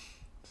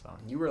 So,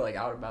 You were like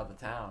out about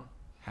the town.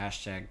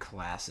 hashtag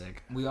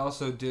classic. We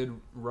also did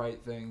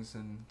write things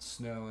in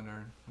snow in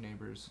our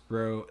neighbors.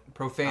 Bro,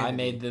 Profanity. I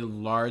made the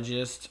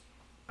largest.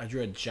 I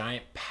drew a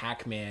giant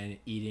Pac-Man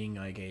eating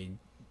like a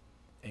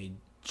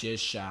jizz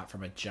shot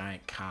from a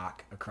giant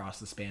cock across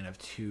the span of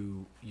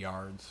 2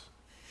 yards.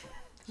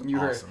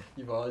 Awesome.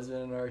 You've always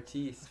been an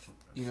artiste.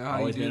 You know how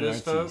Always you do been an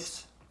this,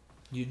 artiste. folks?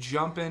 You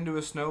jump into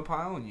a snow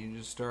pile and you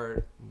just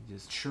start You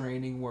just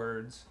training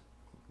words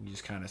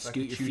kind of Like scoot a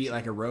your choo-choo. feet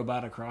like a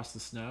robot across the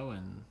snow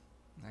and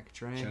like a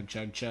train.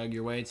 chug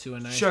your way to a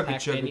nice Chugga Pac-Man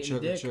chugga eating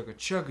chugga dick. chugga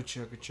chugga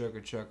chugga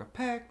chugga chugga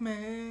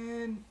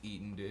Pac-Man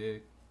eating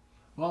dick.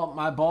 Well,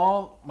 my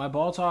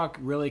ball talk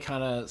really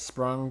kind of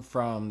sprung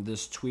from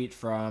this tweet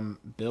from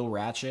Bill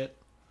Ratchet,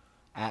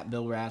 at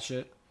Bill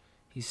Ratchet.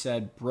 He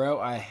said, "Bro,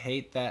 I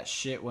hate that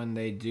shit when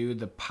they do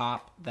the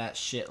pop that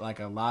shit like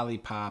a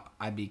lollipop.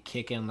 I be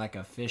kicking like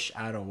a fish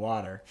out of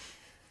water."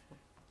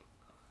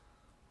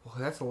 Well,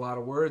 that's a lot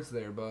of words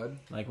there, bud.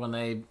 Like when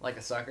they, Like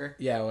a sucker.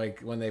 like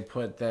when they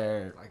put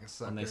their, Like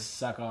a when they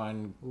sucker. suck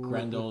on Ooh,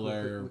 Grendel lick,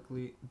 or lick, lick,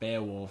 lick.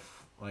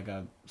 Beowulf like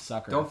a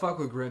sucker. Don't fuck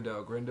with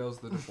Grendel. Grendel's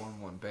the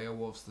deformed one.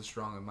 Beowulf's the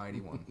strong and mighty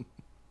one.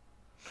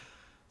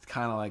 It's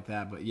kind of like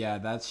that, but yeah,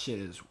 that shit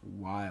is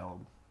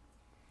wild.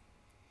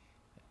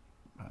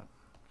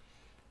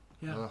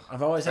 Yeah, Ugh.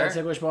 I've always had Fair.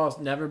 ticklish balls.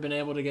 Never been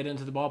able to get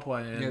into the ball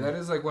play. And Yeah, that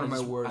is like one of my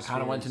I worst.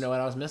 kind of wanted to know what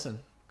I was missing.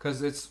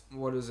 Because it's,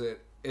 what is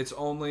it? It's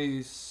only,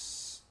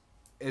 it's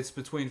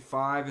between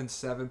 5 and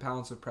 7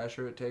 pounds of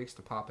pressure it takes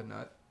to pop a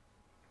nut.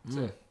 That's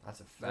Mm. it. That's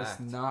a fact. That's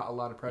not a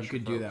lot of pressure. You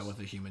could do that folks.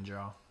 with a human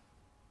jaw.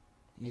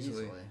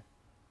 Easily.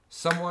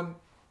 Someone,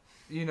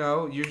 you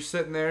know, you're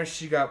sitting there,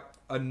 she got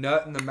a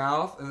nut in the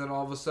mouth, and then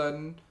all of a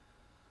sudden,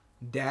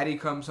 daddy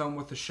comes home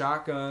with a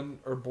shotgun,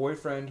 or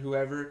boyfriend,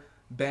 whoever,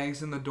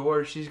 bangs in the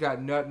door, she's got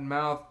nut in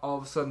mouth, all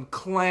of a sudden,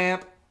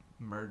 clamp,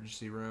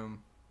 emergency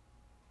room.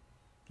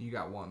 You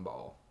got one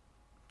ball.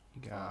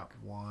 You got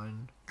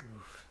one.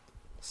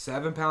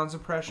 7 pounds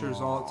of pressure is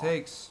all it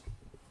takes.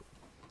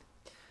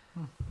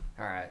 All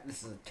right,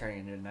 this is turning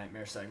into a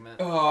nightmare segment.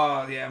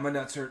 Oh, yeah, my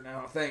nuts hurt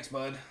now. Thanks,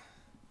 bud.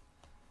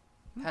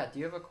 Pat, do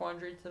you have a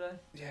quandary today?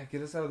 Yeah,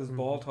 get us out of this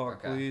ball talk,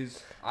 Okay.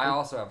 please. I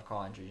also have a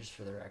quandary, just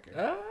for the record.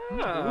 Ooh,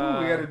 we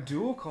got a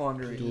dual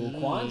quandary. Dual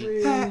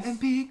quandaries. Pat and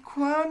Pete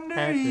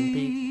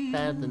quandary.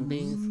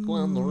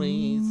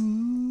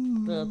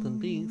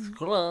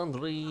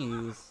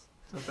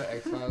 That's the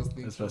X-Files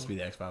thing. It's supposed to be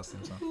the X-Files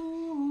theme song.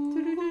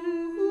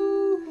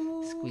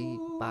 Squeak,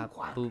 bop,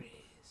 boop.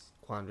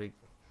 Quandary.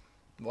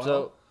 Wow.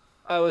 So,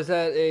 I was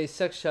at a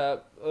sex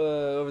shop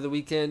over the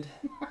weekend.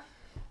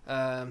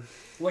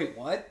 Wait,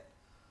 what?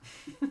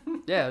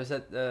 Yeah, I was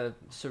at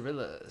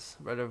Cirilla's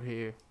right over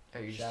here.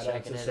 Are you just Shout out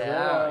checking to it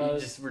out? You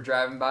Sarah's. just were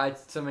driving by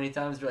so many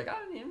times, you're like, I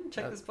didn't even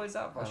check this place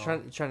out. I was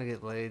trying to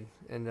get laid,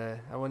 and I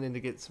went in to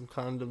get some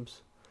condoms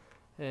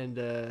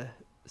and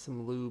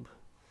some lube.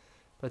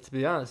 But to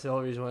be honest, the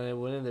only reason why I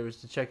went in there was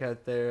to check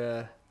out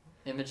their.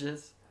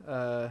 Images?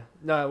 No,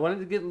 I wanted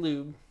to get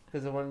lube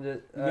because I wanted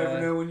to. You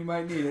never know when you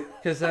might need it.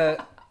 Because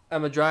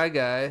I'm a dry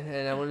guy,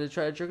 and I wanted to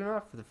try jerking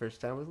off for the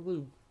first time with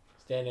lube.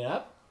 Standing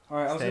up? All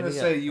right, I was Standing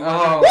gonna say up. you.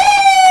 Oh.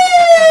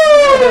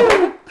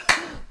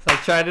 So I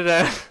tried it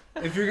out.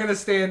 If you're gonna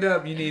stand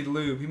up, you need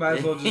lube. You might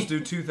as well just do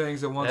two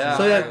things at once. Yeah.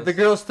 So yeah, the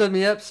girl stood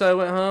me up, so I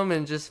went home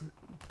and just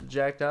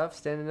jacked off,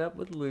 standing up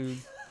with lube.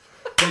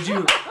 Did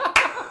you?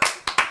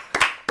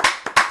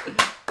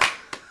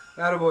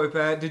 Attaboy,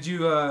 Pat. Did you?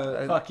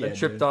 Fuck yeah, I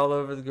tripped dude. all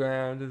over the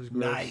ground. It was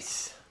gross.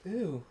 Nice.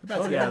 Ew. We're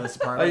about to get out of this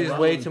apartment. I used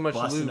way too much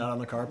busting lube. out on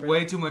the carpet.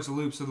 Way too much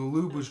lube, so the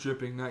lube was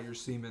dripping, not your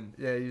semen.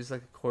 Yeah, I used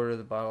like a quarter of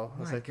the bottle. I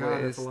was My like, God,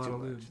 wait, that's it's a lot too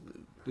of much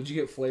lube. Did you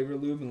get flavor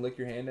lube and lick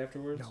your hand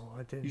afterwards? No,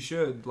 I didn't. You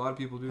should. A lot of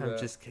people do I'm that.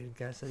 just kidding,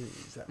 guys. I didn't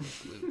use that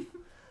much lube.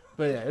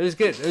 But yeah, it was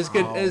good. It was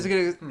good. It was a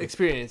good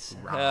experience.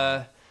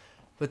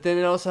 But then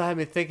it also had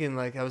me thinking.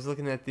 Like I was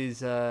looking at these.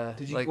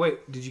 Did you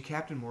Did you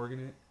Captain Morgan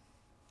it?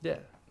 Yeah,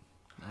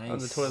 Nice. on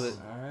the toilet.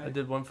 All right. I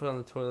did one foot on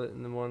the toilet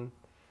and then one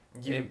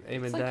aiming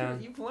it's like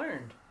down. you've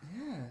learned.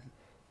 Yeah.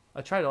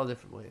 I tried all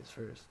different ways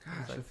first. I was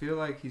Gosh, I like, feel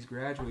like he's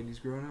graduating. He's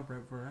growing up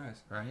right before our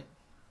eyes. Right?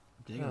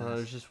 I Digging don't know, it this.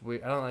 was just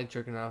weird. I don't like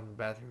jerking off in the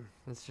bathroom.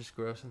 It's just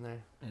gross in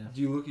there. Yeah.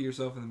 Do you look at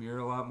yourself in the mirror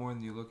a lot more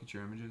than you look at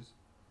your images?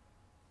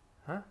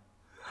 Huh?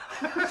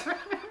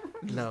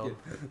 No.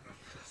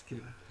 Just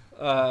kidding.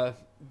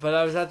 But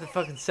I was at the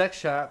fucking sex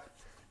shop.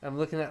 I'm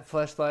looking at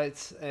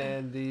fleshlights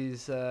and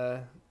these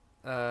new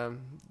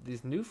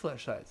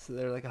fleshlights.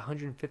 They're like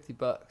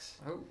 $150.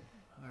 Oh.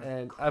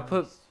 And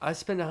I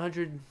spend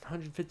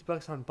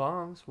 $150 on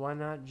bongs. Why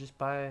not just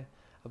buy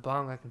a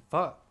bong I can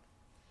fuck?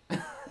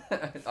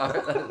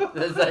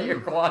 Is that your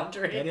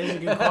quandary? That is a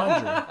good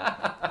quandary.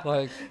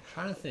 Like,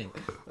 Trying to think.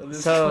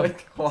 so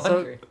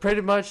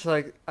pretty much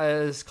like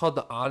it's called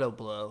the auto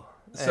blow.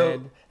 So-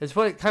 And it's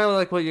kind of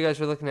like what you guys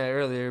were looking at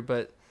earlier,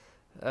 but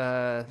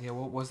Yeah,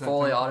 what was that?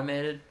 fully thing?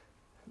 automated,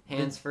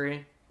 hands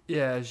free.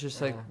 yeah, it's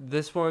just like Yeah.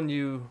 this one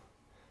you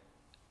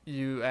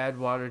add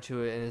water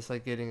to it and it's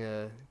like getting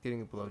a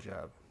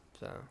blowjob.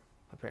 So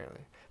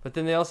apparently, but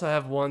then they also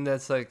have one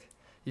that's like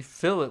you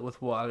fill it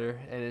with water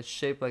and it's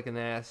shaped like an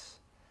ass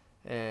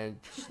and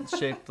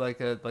shaped like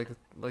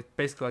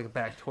basically like a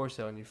back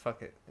torso and you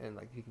fuck it and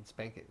like you can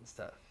spank it and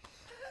stuff.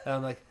 And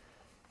I'm like,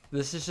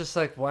 this is just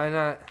like why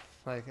not?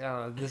 Like I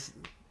don't know this.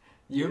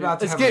 You're about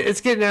to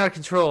It's getting out of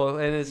control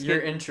and it's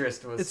Your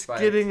interest was it's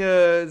spiked.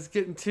 it's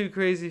getting too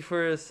crazy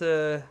for us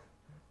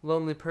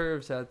lonely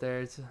pervs out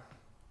there.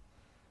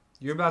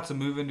 You're about to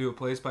move into a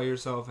place by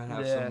yourself and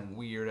have Yeah. some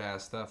weird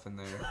ass stuff in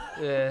there.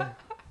 Yeah,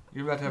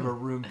 You're about to have a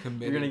room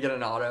committed. You're gonna get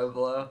an auto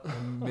blow.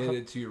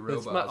 committed to your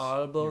robots. it's my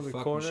audible in your the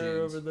fuck corner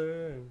machines. over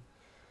there.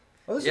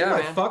 Oh, this Yeah, is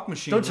my man. fuck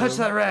machine. Don't touch room.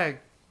 that rag.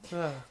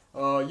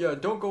 Yeah,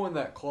 don't go in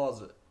that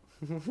closet.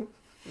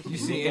 You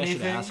see I should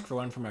anything? ask for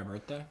one for my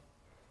birthday.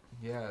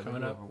 Yeah, it'd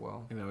Coming go up. over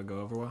well. Think that would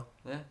go over well.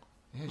 Yeah.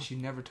 Yeah,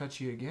 she'd never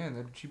touch you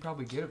again. She'd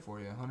probably get it for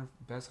you.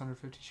 Best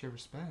 150 she ever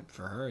spent.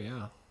 For her,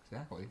 yeah.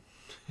 Exactly.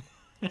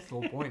 That's the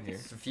whole point here.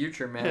 It's the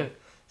future, man.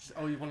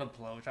 Oh, you want a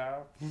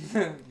blowjob?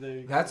 There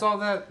you go. That's all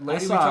that I lady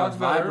we saw a talked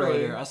about vibrator.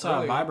 earlier. I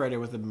saw a vibrator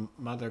with a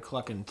mother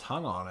clucking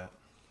tongue on it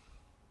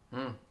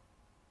Mm.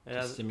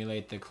 Yeah, to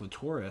stimulate the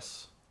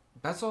clitoris.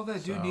 That's all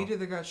that dude So- needed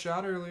that got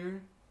shot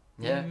earlier.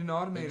 He Yeah. needed an You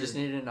automator. just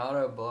need an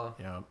auto blow.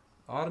 Yeah.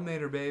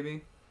 Automator,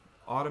 baby.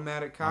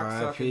 Automatic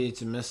cocksucking. R.I.P.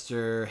 to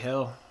Mr.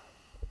 Hill.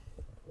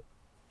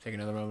 Take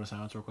another moment of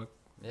silence real quick.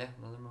 Yeah,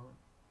 another moment.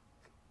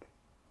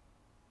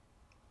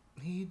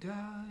 He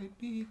died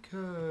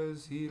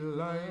because he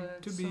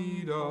liked to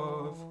beat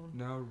off.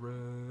 Now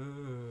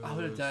rest I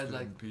would have died in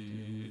like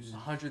peace.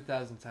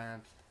 100,000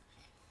 times.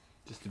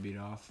 Just to beat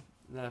off.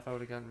 Not if I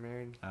would have gotten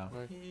married. Oh.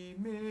 Like,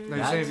 Now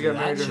you're saying if you got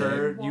married to That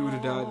her, you would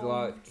have died a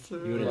lot. You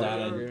would have a lot died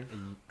younger.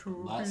 a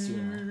lot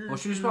sooner. Well,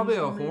 she was probably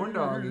a horn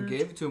dog and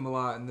gave it to him a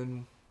lot, and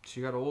then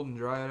she got old and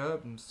dried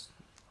up and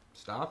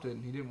stopped it,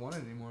 and he didn't want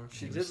it anymore.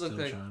 she He did was look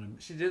still like trying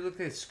to- she did look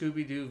like a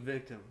Scooby Doo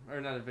victim, or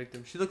not a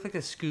victim. She looked like a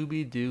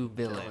Scooby Doo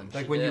villain.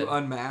 Like She when you did.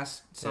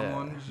 unmask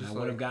someone, Yeah. it's And I just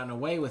would have like, gotten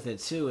away with it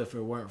too if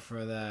it weren't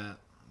for that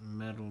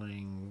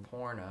meddling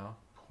Porno.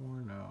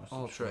 porno.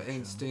 Ultra situation.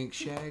 Instinct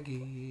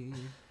Shaggy.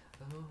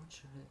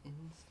 Ultra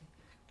instinct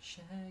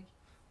shag.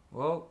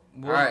 Well,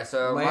 All right,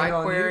 so land my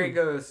on query you.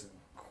 goes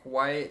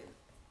quite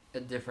a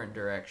different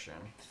direction.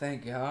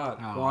 Thank God.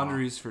 Aw.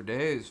 Quandaries for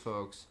days,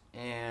 folks.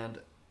 And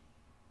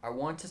I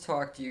want to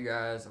talk to you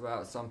guys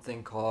about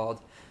something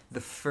called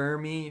the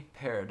Fermi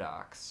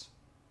paradox.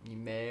 You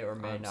may or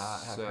may I'm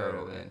not have so heard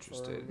of it.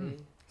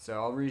 interested. So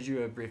I'll read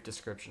you a brief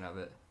description of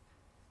it.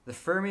 The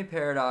Fermi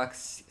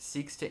paradox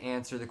seeks to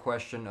answer the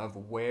question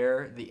of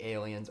where the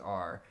aliens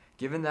are.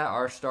 Given that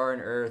our star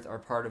and Earth are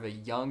part of a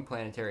young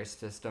planetary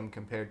system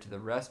compared to the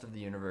rest of the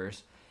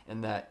universe,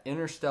 and that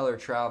interstellar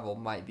travel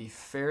might be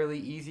fairly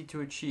easy to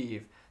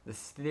achieve, the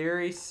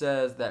theory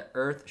says that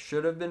Earth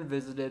should have been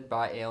visited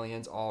by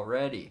aliens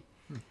already.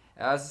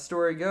 As the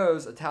story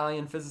goes,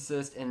 Italian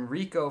physicist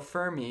Enrico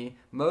Fermi,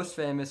 most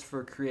famous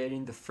for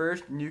creating the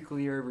first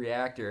nuclear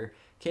reactor,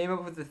 came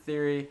up with the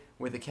theory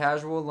with a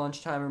casual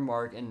lunchtime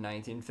remark in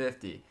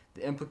 1950.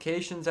 The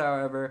implications,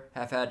 however,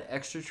 have had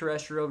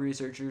extraterrestrial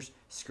researchers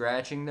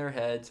scratching their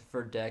heads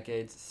for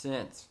decades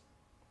since.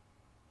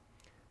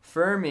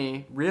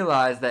 Fermi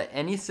realized that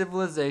any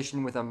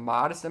civilization with a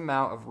modest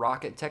amount of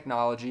rocket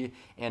technology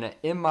and an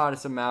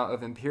immodest amount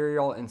of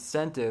imperial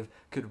incentive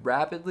could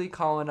rapidly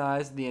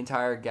colonize the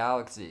entire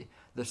galaxy.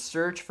 The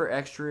search for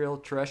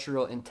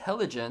extraterrestrial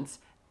intelligence,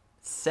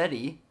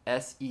 SETI,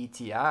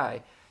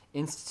 S-E-T-I,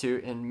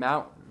 Institute in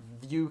Mount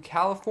View,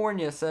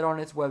 California, said on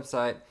its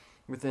website,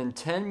 within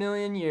 10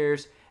 million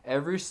years,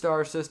 every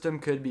star system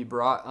could be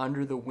brought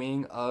under the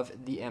wing of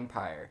the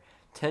Empire.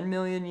 10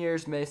 million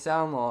years may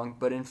sound long,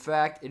 but in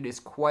fact it is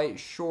quite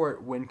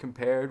short when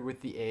compared with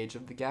the age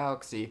of the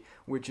galaxy,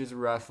 which is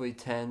roughly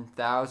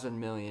 10,000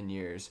 million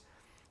years.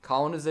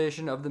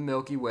 Colonization of the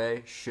Milky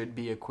Way should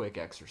be a quick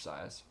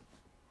exercise.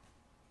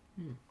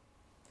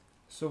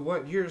 So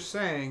what you're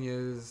saying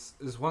is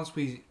once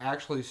we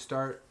actually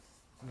start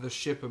the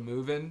ship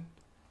a-moving,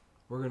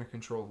 we're going to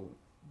control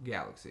the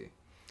galaxy.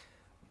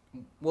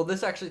 Well,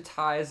 this actually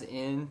ties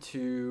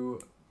into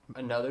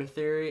another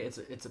theory.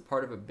 It's a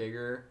part of a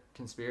bigger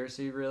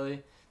conspiracy,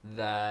 really,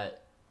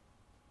 that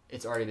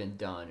it's already been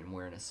done and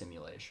we're in a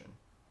simulation.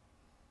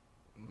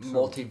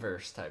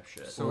 Multiverse type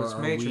shit. So it's Or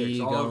are Matrix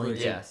we all over going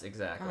again. Yes,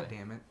 exactly. God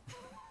damn it.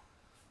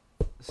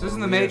 This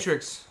isn't the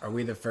Matrix. Are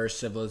we the first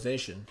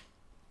civilization?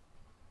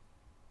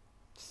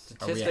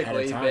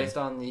 Statistically, time? based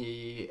on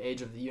the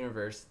age of the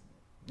universe,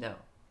 no.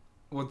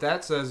 What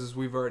that says is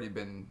we've already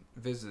been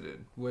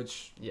visited,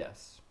 which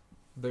Yes.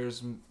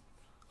 there's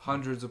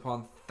hundreds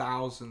upon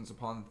thousands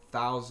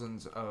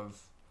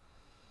of,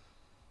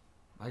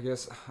 I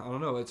guess, I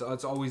don't know,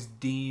 it's always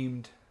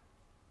deemed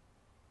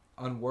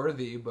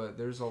unworthy, but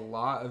there's a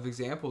lot of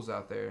examples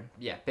out there.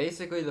 Yeah,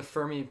 basically the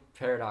Fermi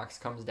paradox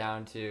comes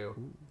down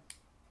to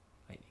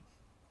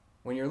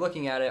when you're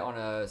looking at it on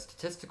a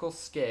statistical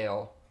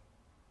scale,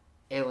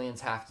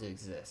 aliens have to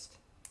exist.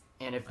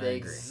 And if they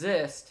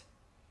exist,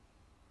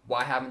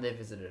 why haven't they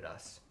visited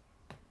us?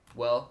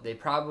 Well, they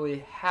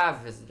probably have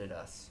visited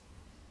us.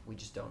 We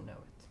just don't know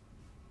it.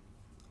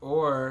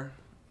 Or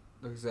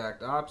the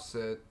exact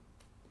opposite.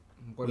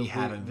 We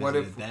haven't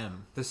visited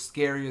them. The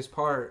scariest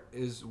part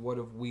is what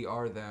if we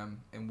are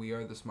them and we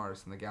are the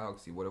smartest in the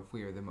galaxy? What if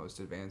we are the most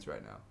advanced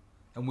right now?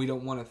 And we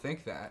don't want to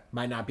think that.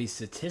 Might not be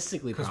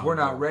statistically because probable. we're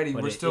not ready.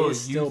 But We're it still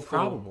is still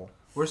probable.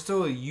 We're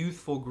still a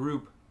youthful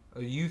group,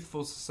 a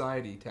youthful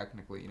society.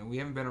 Technically, we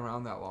haven't been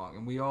around that long,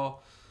 and we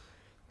all.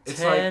 It's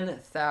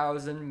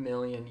 10,000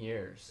 million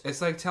years.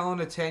 It's like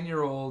telling a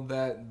 10-year-old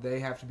that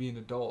they have to be an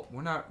adult.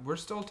 We're not. We're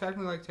still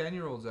technically like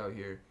 10-year-olds out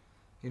here,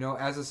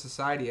 as a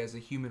society, as a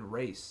human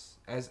race,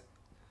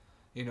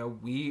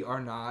 we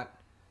are not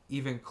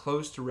even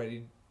close to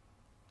ready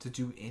to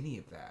do any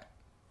of that.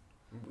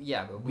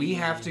 Yeah, but we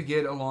have to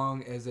get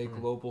along as a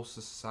global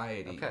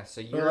society. Okay,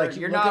 so you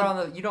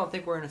don't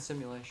think we're in a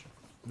simulation.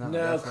 No,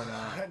 definitely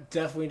not. I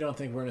definitely don't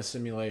think we're in a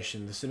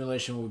simulation. The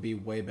simulation would be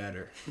way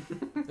better.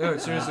 No,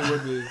 it seriously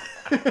would be.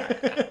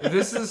 If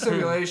this is a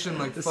simulation,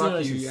 like, The fuck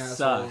you, simulation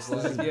assholes.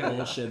 sucks. This is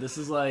bullshit. This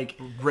is like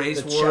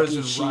race the wars Chuck E.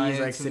 and Cheese riots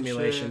like and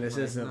simulation. shit. This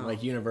Like, isn't no.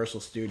 like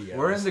Universal Studios.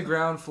 We're in the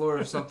ground floor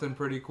of something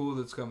pretty cool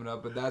that's coming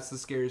up, but that's the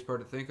scariest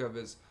part to think of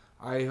is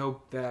I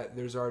hope that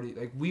there's already,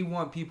 we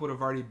want people to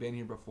have already been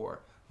here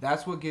before.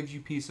 That's what gives you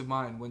peace of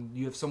mind when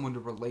you have someone to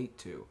relate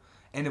to.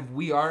 And if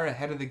we are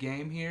ahead of the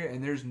game here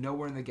and there's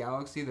nowhere in the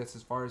galaxy that's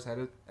as far as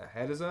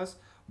ahead as us,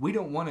 we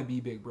don't want to be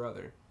Big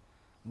Brother.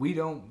 We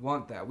don't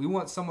want that. We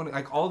want someone,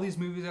 like all these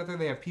movies out there,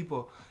 they have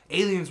people,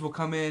 aliens will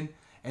come in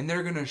and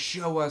they're going to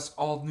show us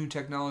all new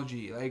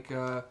technology.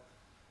 I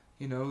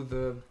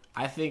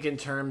think in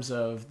terms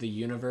of the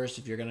universe,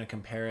 if you're going to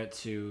compare it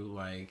to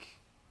like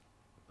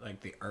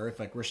the Earth,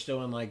 like we're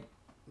still in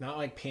not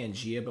like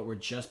Pangea, but we're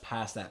just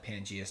past that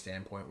Pangea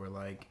standpoint where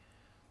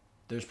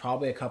there's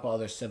probably a couple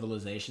other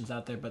civilizations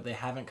out there, but they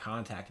haven't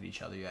contacted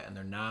each other yet, and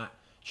they're not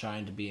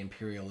trying to be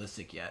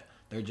imperialistic yet.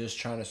 They're just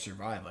trying to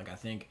survive. I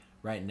think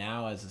right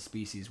now as a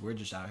species, we're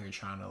just out here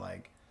trying to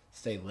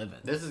stay living.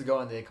 This is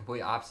going the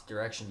complete opposite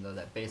direction, though,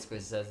 that basically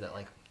says that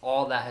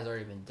all that has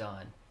already been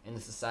done, and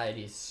the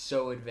society is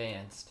so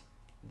advanced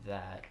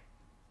that.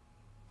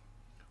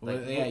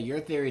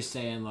 Your theory is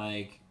saying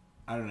I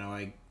don't know,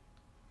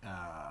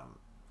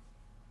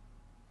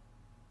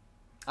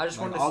 I just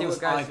wanted to see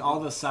what guys.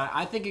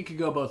 I think it could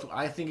go both.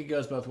 I think it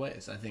goes both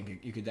ways. I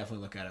think you could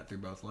definitely look at it through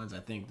both lenses.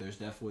 I think there's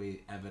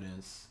definitely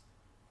evidence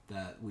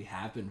that we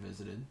have been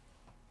visited,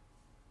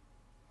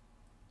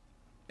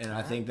 and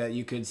I think that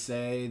you could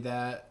say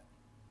that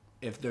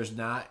if there's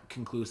not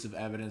conclusive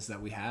evidence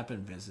that we have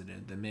been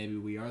visited, then maybe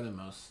we are the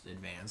most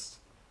advanced.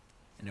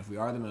 And if we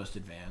are the most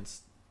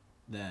advanced,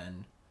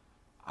 then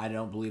I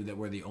don't believe that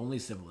we're the only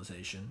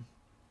civilization,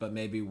 but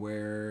maybe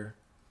we're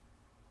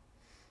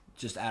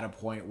just at a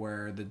point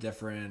where the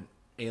different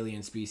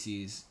alien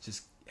species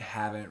just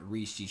haven't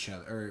reached each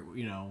other, or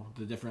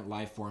the different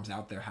life forms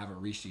out there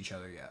haven't reached each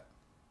other yet.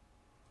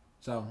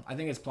 So I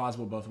think it's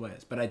plausible both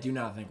ways, but I do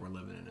not think we're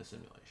living in a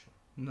simulation.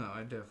 No,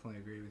 I definitely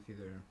agree with you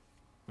there.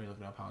 What are you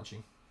looking up,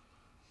 Haunchy?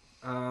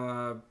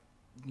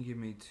 Give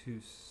me 2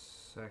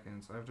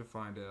 seconds. I have to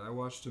find it. I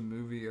watched a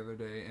movie the other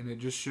day, and it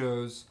just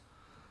shows.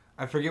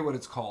 I forget what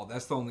it's called.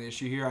 That's the only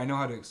issue here. I know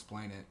how to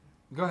explain it.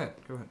 Go ahead.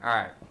 All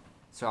right.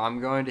 So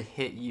I'm going to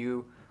hit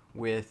you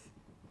with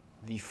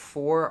the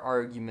 4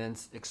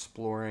 arguments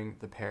exploring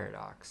the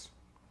paradox.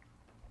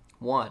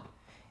 1.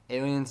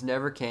 Aliens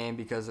never came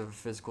because of a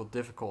physical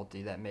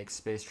difficulty that makes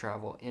space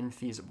travel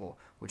infeasible,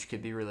 which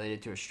could be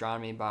related to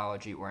astronomy,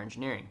 biology, or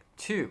engineering.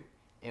 2.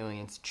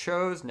 Aliens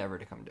chose never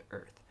to come to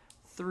Earth.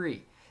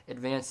 3.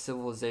 Advanced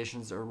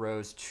civilizations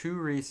arose too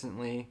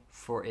recently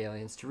for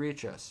aliens to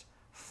reach us.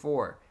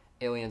 4.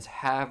 Aliens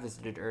have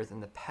visited Earth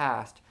in the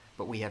past,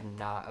 but we have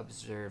not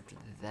observed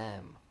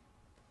them.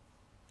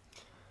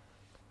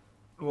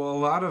 Well, a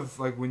lot of,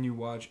 like, when you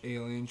watch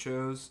alien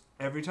shows,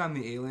 every time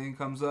the alien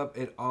comes up,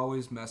 it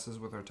always messes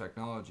with our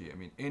technology. I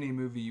mean, any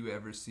movie you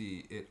ever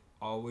see, it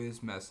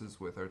always messes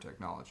with our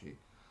technology.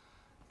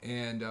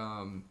 And,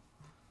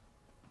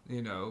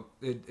 you know,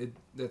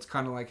 that's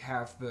kind of like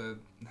half the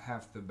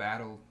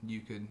battle, you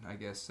could, I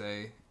guess,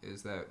 say,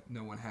 is that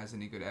no one has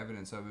any good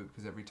evidence of it,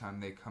 because every time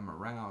they come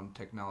around,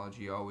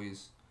 technology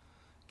always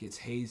gets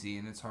hazy,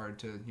 and it's hard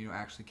to, you know,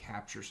 actually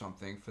capture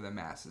something for the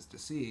masses to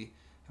see.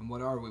 And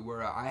what are we?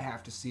 We're a I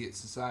have to see it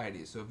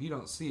society. So if you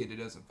don't see it, it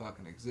doesn't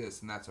fucking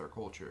exist, and that's our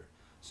culture.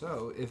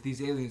 So if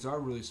these aliens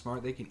are really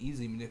smart, they can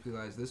easily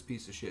manipulate this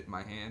piece of shit in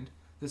my hand.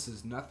 This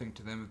is nothing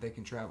to them if they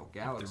can travel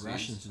galaxies. The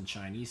Russians and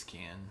Chinese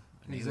can.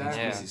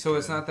 Exactly. Yeah. So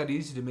it's not that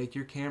easy to make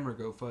your camera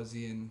go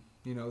fuzzy, and,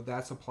 you know,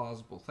 that's a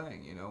plausible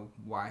thing. You know,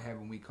 why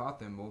haven't we caught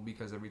them? Well,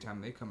 because every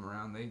time they come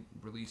around, they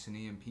release an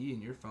EMP,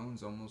 and your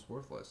phone's almost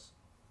worthless.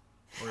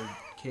 Or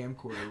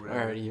camcorder or whatever.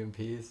 Alright,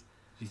 EMPs.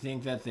 Do you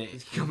think that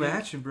Come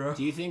at you, bro.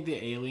 Do you think the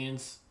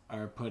aliens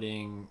are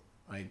putting,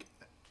 like,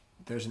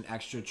 there's an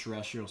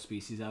extraterrestrial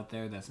species out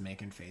there that's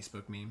making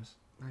Facebook memes?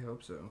 I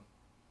hope so.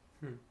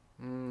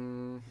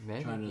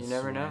 Maybe. Trying to You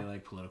never sway, know.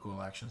 like, political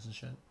elections and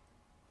shit?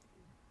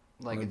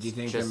 Like, Or it's do you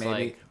think just they're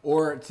maybe, like,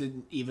 or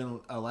to even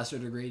a lesser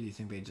degree, do you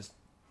think they just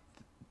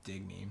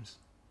dig memes?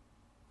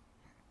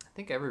 I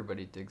think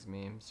everybody digs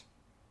memes.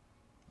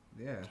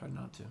 Yeah. It's hard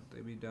not to.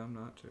 They'd be dumb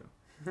not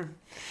to.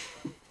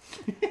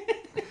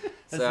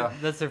 So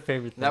That's their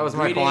favorite thing. that was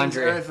my Greetings,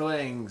 quandary.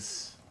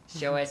 Earthlings.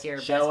 Show us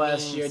your Show best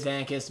us memes. your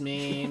dankest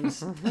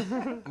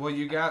memes. Well,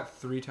 you got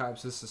 3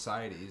 types of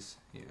societies,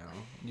 you know.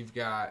 You've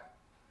got,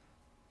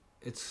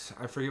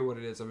 I forget what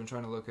it is. I've been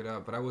trying to look it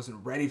up, but I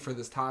wasn't ready for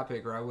this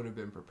topic, or I would have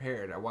been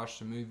prepared. I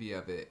watched a movie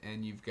of it,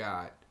 and you've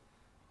got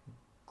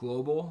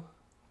global,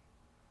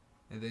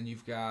 and then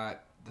you've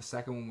got the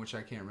second one, which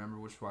I can't remember,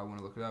 which is why I want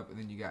to look it up, and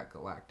then you got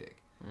galactic.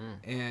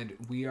 And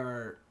we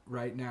are,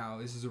 right now,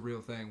 this is a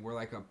real thing, we're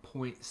like a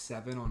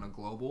 0.7 on a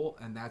global,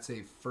 and that's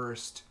a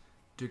first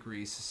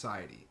degree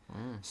society.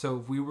 So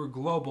if we were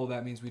global,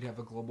 that means we'd have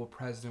a global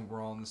president,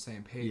 we're all on the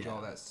same page,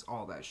 Yeah.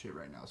 all that shit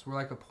right now. So we're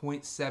like a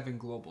 0.7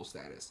 global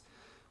status.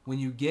 When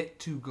you get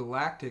to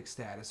galactic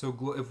status,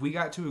 so if we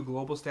got to a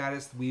global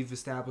status, we've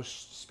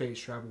established space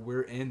travel,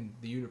 we're in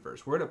the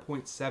universe. We're at a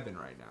 0.7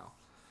 right now.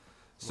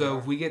 So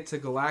if we get to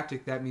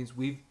galactic, that means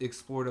we've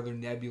explored other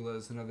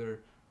nebulas and other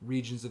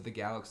regions of the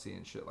galaxy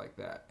and shit like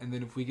that. And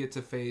then if we get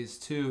to phase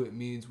 2, it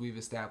means we've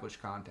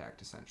established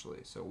contact, essentially.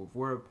 So if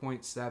we're at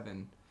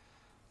 0.7,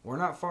 we're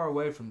not far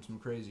away from some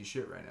crazy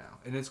shit right now.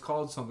 And it's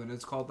called something.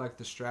 It's called like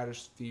the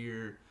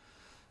stratosphere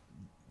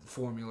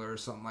formula or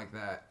something like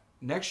that.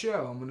 Next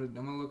show, I'm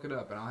gonna look it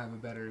up, and I'll have a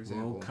better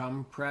example. We'll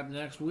come prep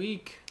next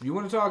week. You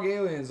want to talk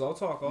aliens? I'll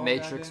talk all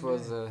Matrix goddamn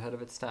was day. ahead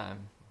of its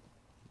time.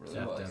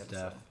 Really was.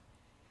 Def.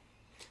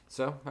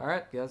 So,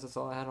 alright, guys, that's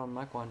all I had on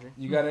my quandary.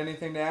 You got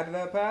anything to add to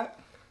that, Pat?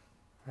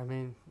 I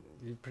mean,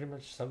 you pretty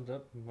much summed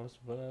up most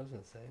of what I was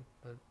gonna say,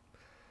 but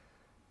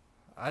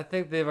I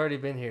think they've already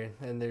been here,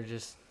 and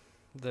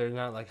they're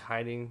not like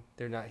hiding.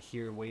 They're not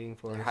here waiting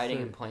for They're us.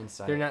 hiding in plain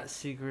sight. They're not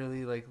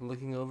secretly like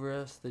looking over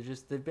us.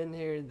 They've been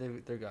here.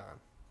 They're gone.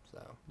 So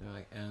They're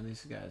like, oh,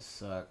 these guys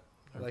suck.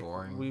 They're like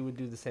boring. we would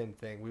do the same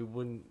thing. We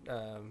wouldn't.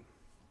 I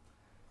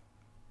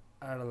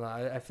don't know.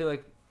 I feel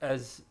like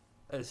as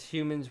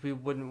humans, we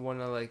wouldn't want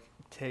to like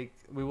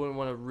we wouldn't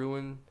want to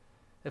ruin.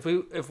 If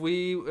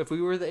we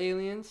were the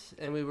aliens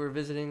and we were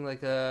visiting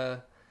like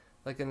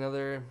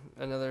another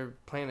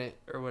planet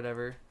or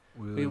whatever,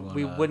 we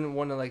wouldn't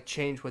want to like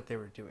change what they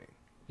were doing.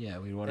 Yeah,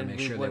 we want to and make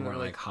we sure they wouldn't, weren't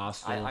like, like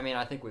hostile. I mean,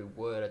 I think we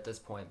would at this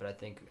point, but I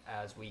think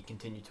as we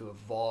continue to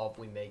evolve,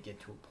 we may get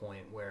to a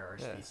point where our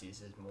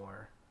species is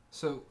more...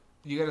 So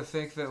you got to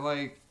think that,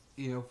 like,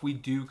 you know, if we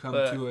do come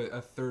But to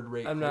a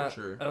third-rate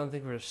culture, I don't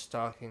think we're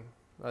stalking.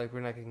 Like, we're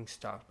not getting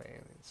stalked by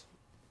aliens.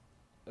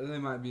 they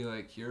might be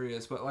like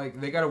curious, but like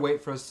they got to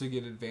wait for us to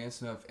get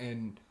advanced enough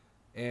and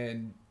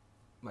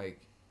like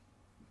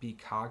be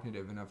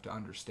cognitive enough to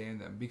understand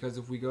them. Because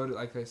if we go to,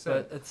 like I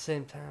said, But at the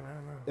same time, I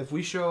don't know. if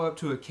we show up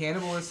to a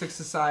cannibalistic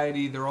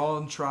society, they're all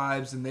in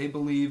tribes and they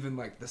believe in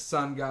like the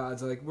sun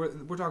gods. Like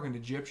we're talking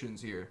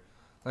Egyptians here,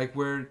 like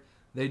where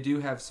they do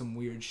have some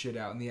weird shit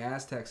out, and the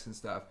Aztecs and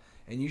stuff.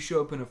 And you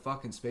show up in a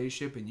fucking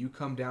spaceship and you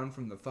come down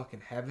from the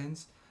fucking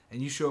heavens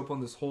and you show up on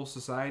this whole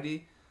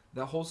society.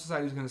 That whole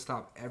society is going to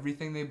stop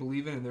everything they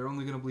believe in, and they're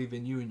only going to believe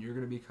in you, and you're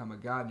going to become a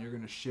god, and you're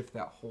going to shift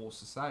that whole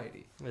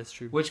society. That's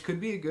true. Which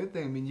could be a good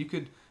thing. I mean,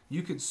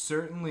 you could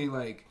certainly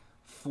like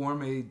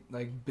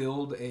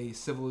build a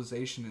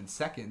civilization in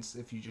seconds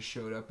if you just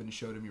showed up and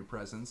showed them your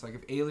presence. Like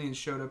if aliens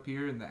showed up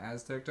here in the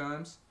Aztec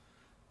times,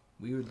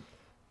 we would.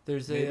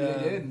 Maybe they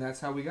did, and that's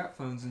how we got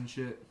phones and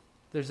shit.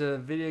 There's a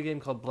video game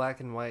called Black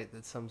and White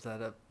that sums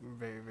that up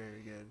very,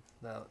 very good.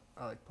 That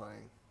I like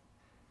playing.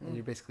 And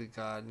you're basically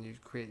God, and you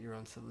create your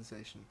own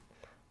civilization.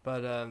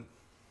 But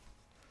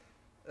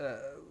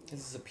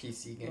This is a PC what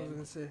was I game.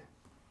 gonna say?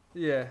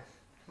 Yeah,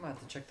 I'm gonna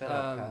have to check that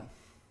out, Pat.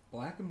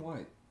 Black and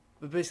White.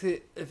 but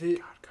basically, I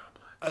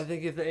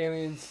think if the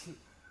aliens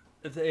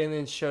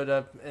showed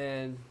up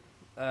and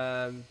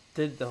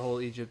did the whole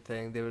Egypt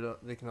thing, they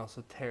can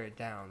also tear it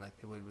down like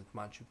they would with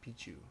Machu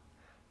Picchu,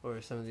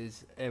 or some of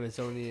these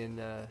Amazonian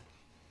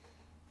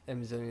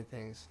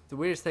things. The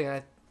weirdest thing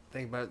I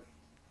think about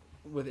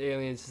with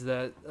aliens is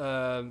that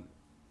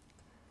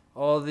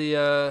all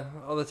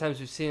the times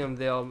we've seen them,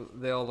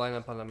 they all line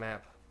up on a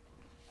map,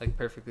 like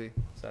perfectly.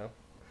 So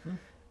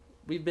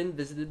we've been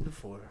visited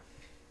before.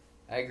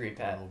 I agree,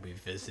 Pat. We'll be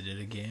visited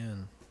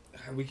again.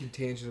 We can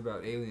tangent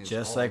about aliens.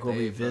 Just all like we'll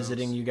day, be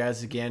visiting folks. you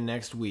guys again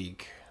next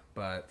week.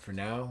 But for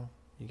now,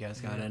 you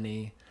guys got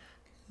any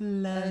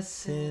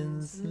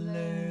lessons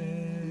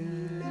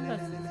learned?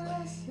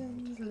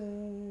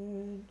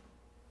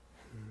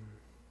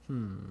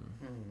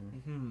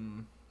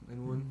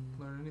 Anyone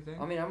learn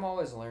anything? I mean, I'm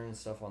always learning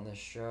stuff on this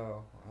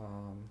show.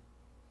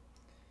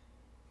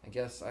 I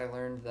guess I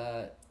learned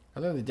that.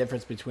 I learned the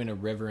difference between a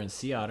river and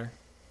sea otter.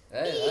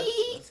 Hey,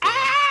 that's good.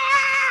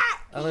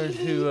 I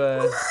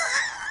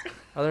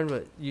learned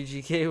what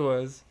UGK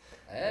was.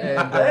 Hey.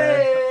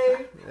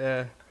 And,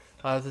 yeah,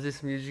 I'll have to do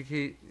some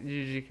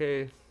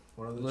UGK.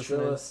 One of the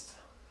Listening. chillest.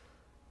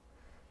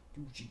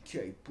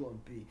 UGK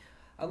Bumpy.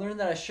 I learned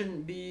that I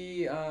shouldn't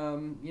be,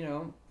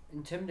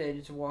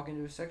 intimidated to walk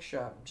into a sex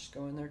shop. Just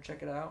go in there,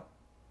 check it out.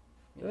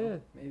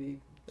 Maybe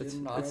do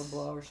an auto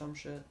blow or some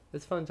shit.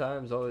 It's fun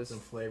times always. Some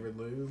flavored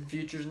lube.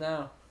 Future's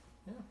now.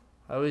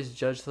 I always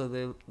judge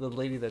the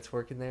lady that's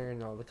working there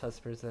and all the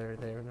customers that are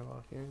there when I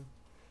walk in.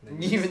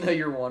 Even though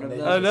you're one of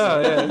them. I know,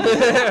 yeah.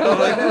 I'm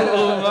like,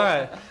 who am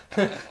I?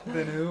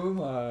 Then who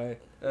am I?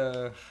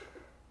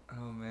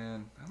 Oh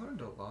man, I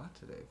learned a lot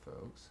today,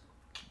 folks.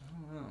 I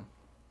don't know.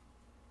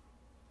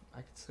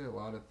 I could say a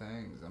lot of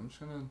things.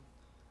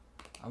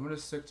 I'm gonna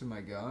stick to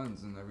my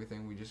guns and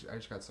everything I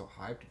just got so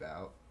hyped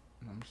about.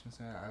 And I'm just gonna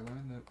say I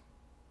learned that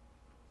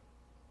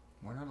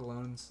we're not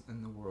alone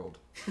in the world.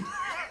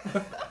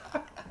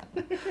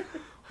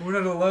 We're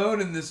not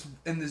alone in this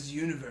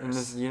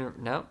universe.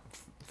 Nope.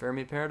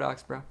 Fermi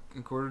paradox, bro.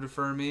 According to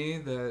Fermi,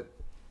 that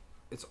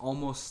it's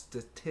almost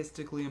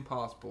statistically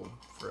impossible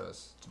for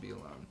us to be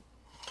alone.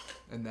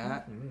 And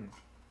that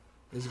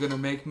is going to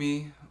make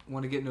me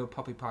want to get into a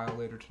puppy pile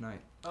later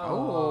tonight.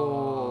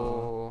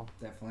 Oh.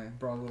 Definitely.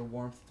 Brought a little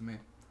warmth to me.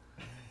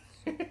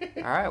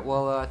 All right.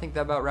 Well, I think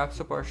that about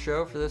wraps up our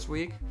show for this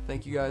week.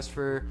 Thank you guys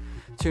for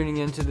tuning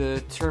into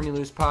the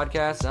Termilose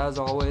podcast. As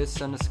always,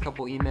 send us a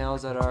couple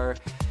emails at our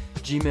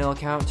Gmail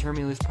account,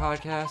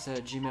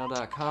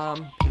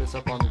 termilusepodcast@gmail.com. Hit us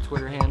up on the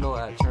Twitter handle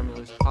at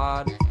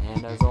termilusepod.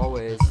 And as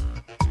always,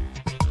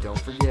 don't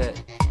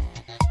forget.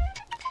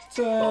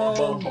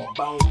 Turn.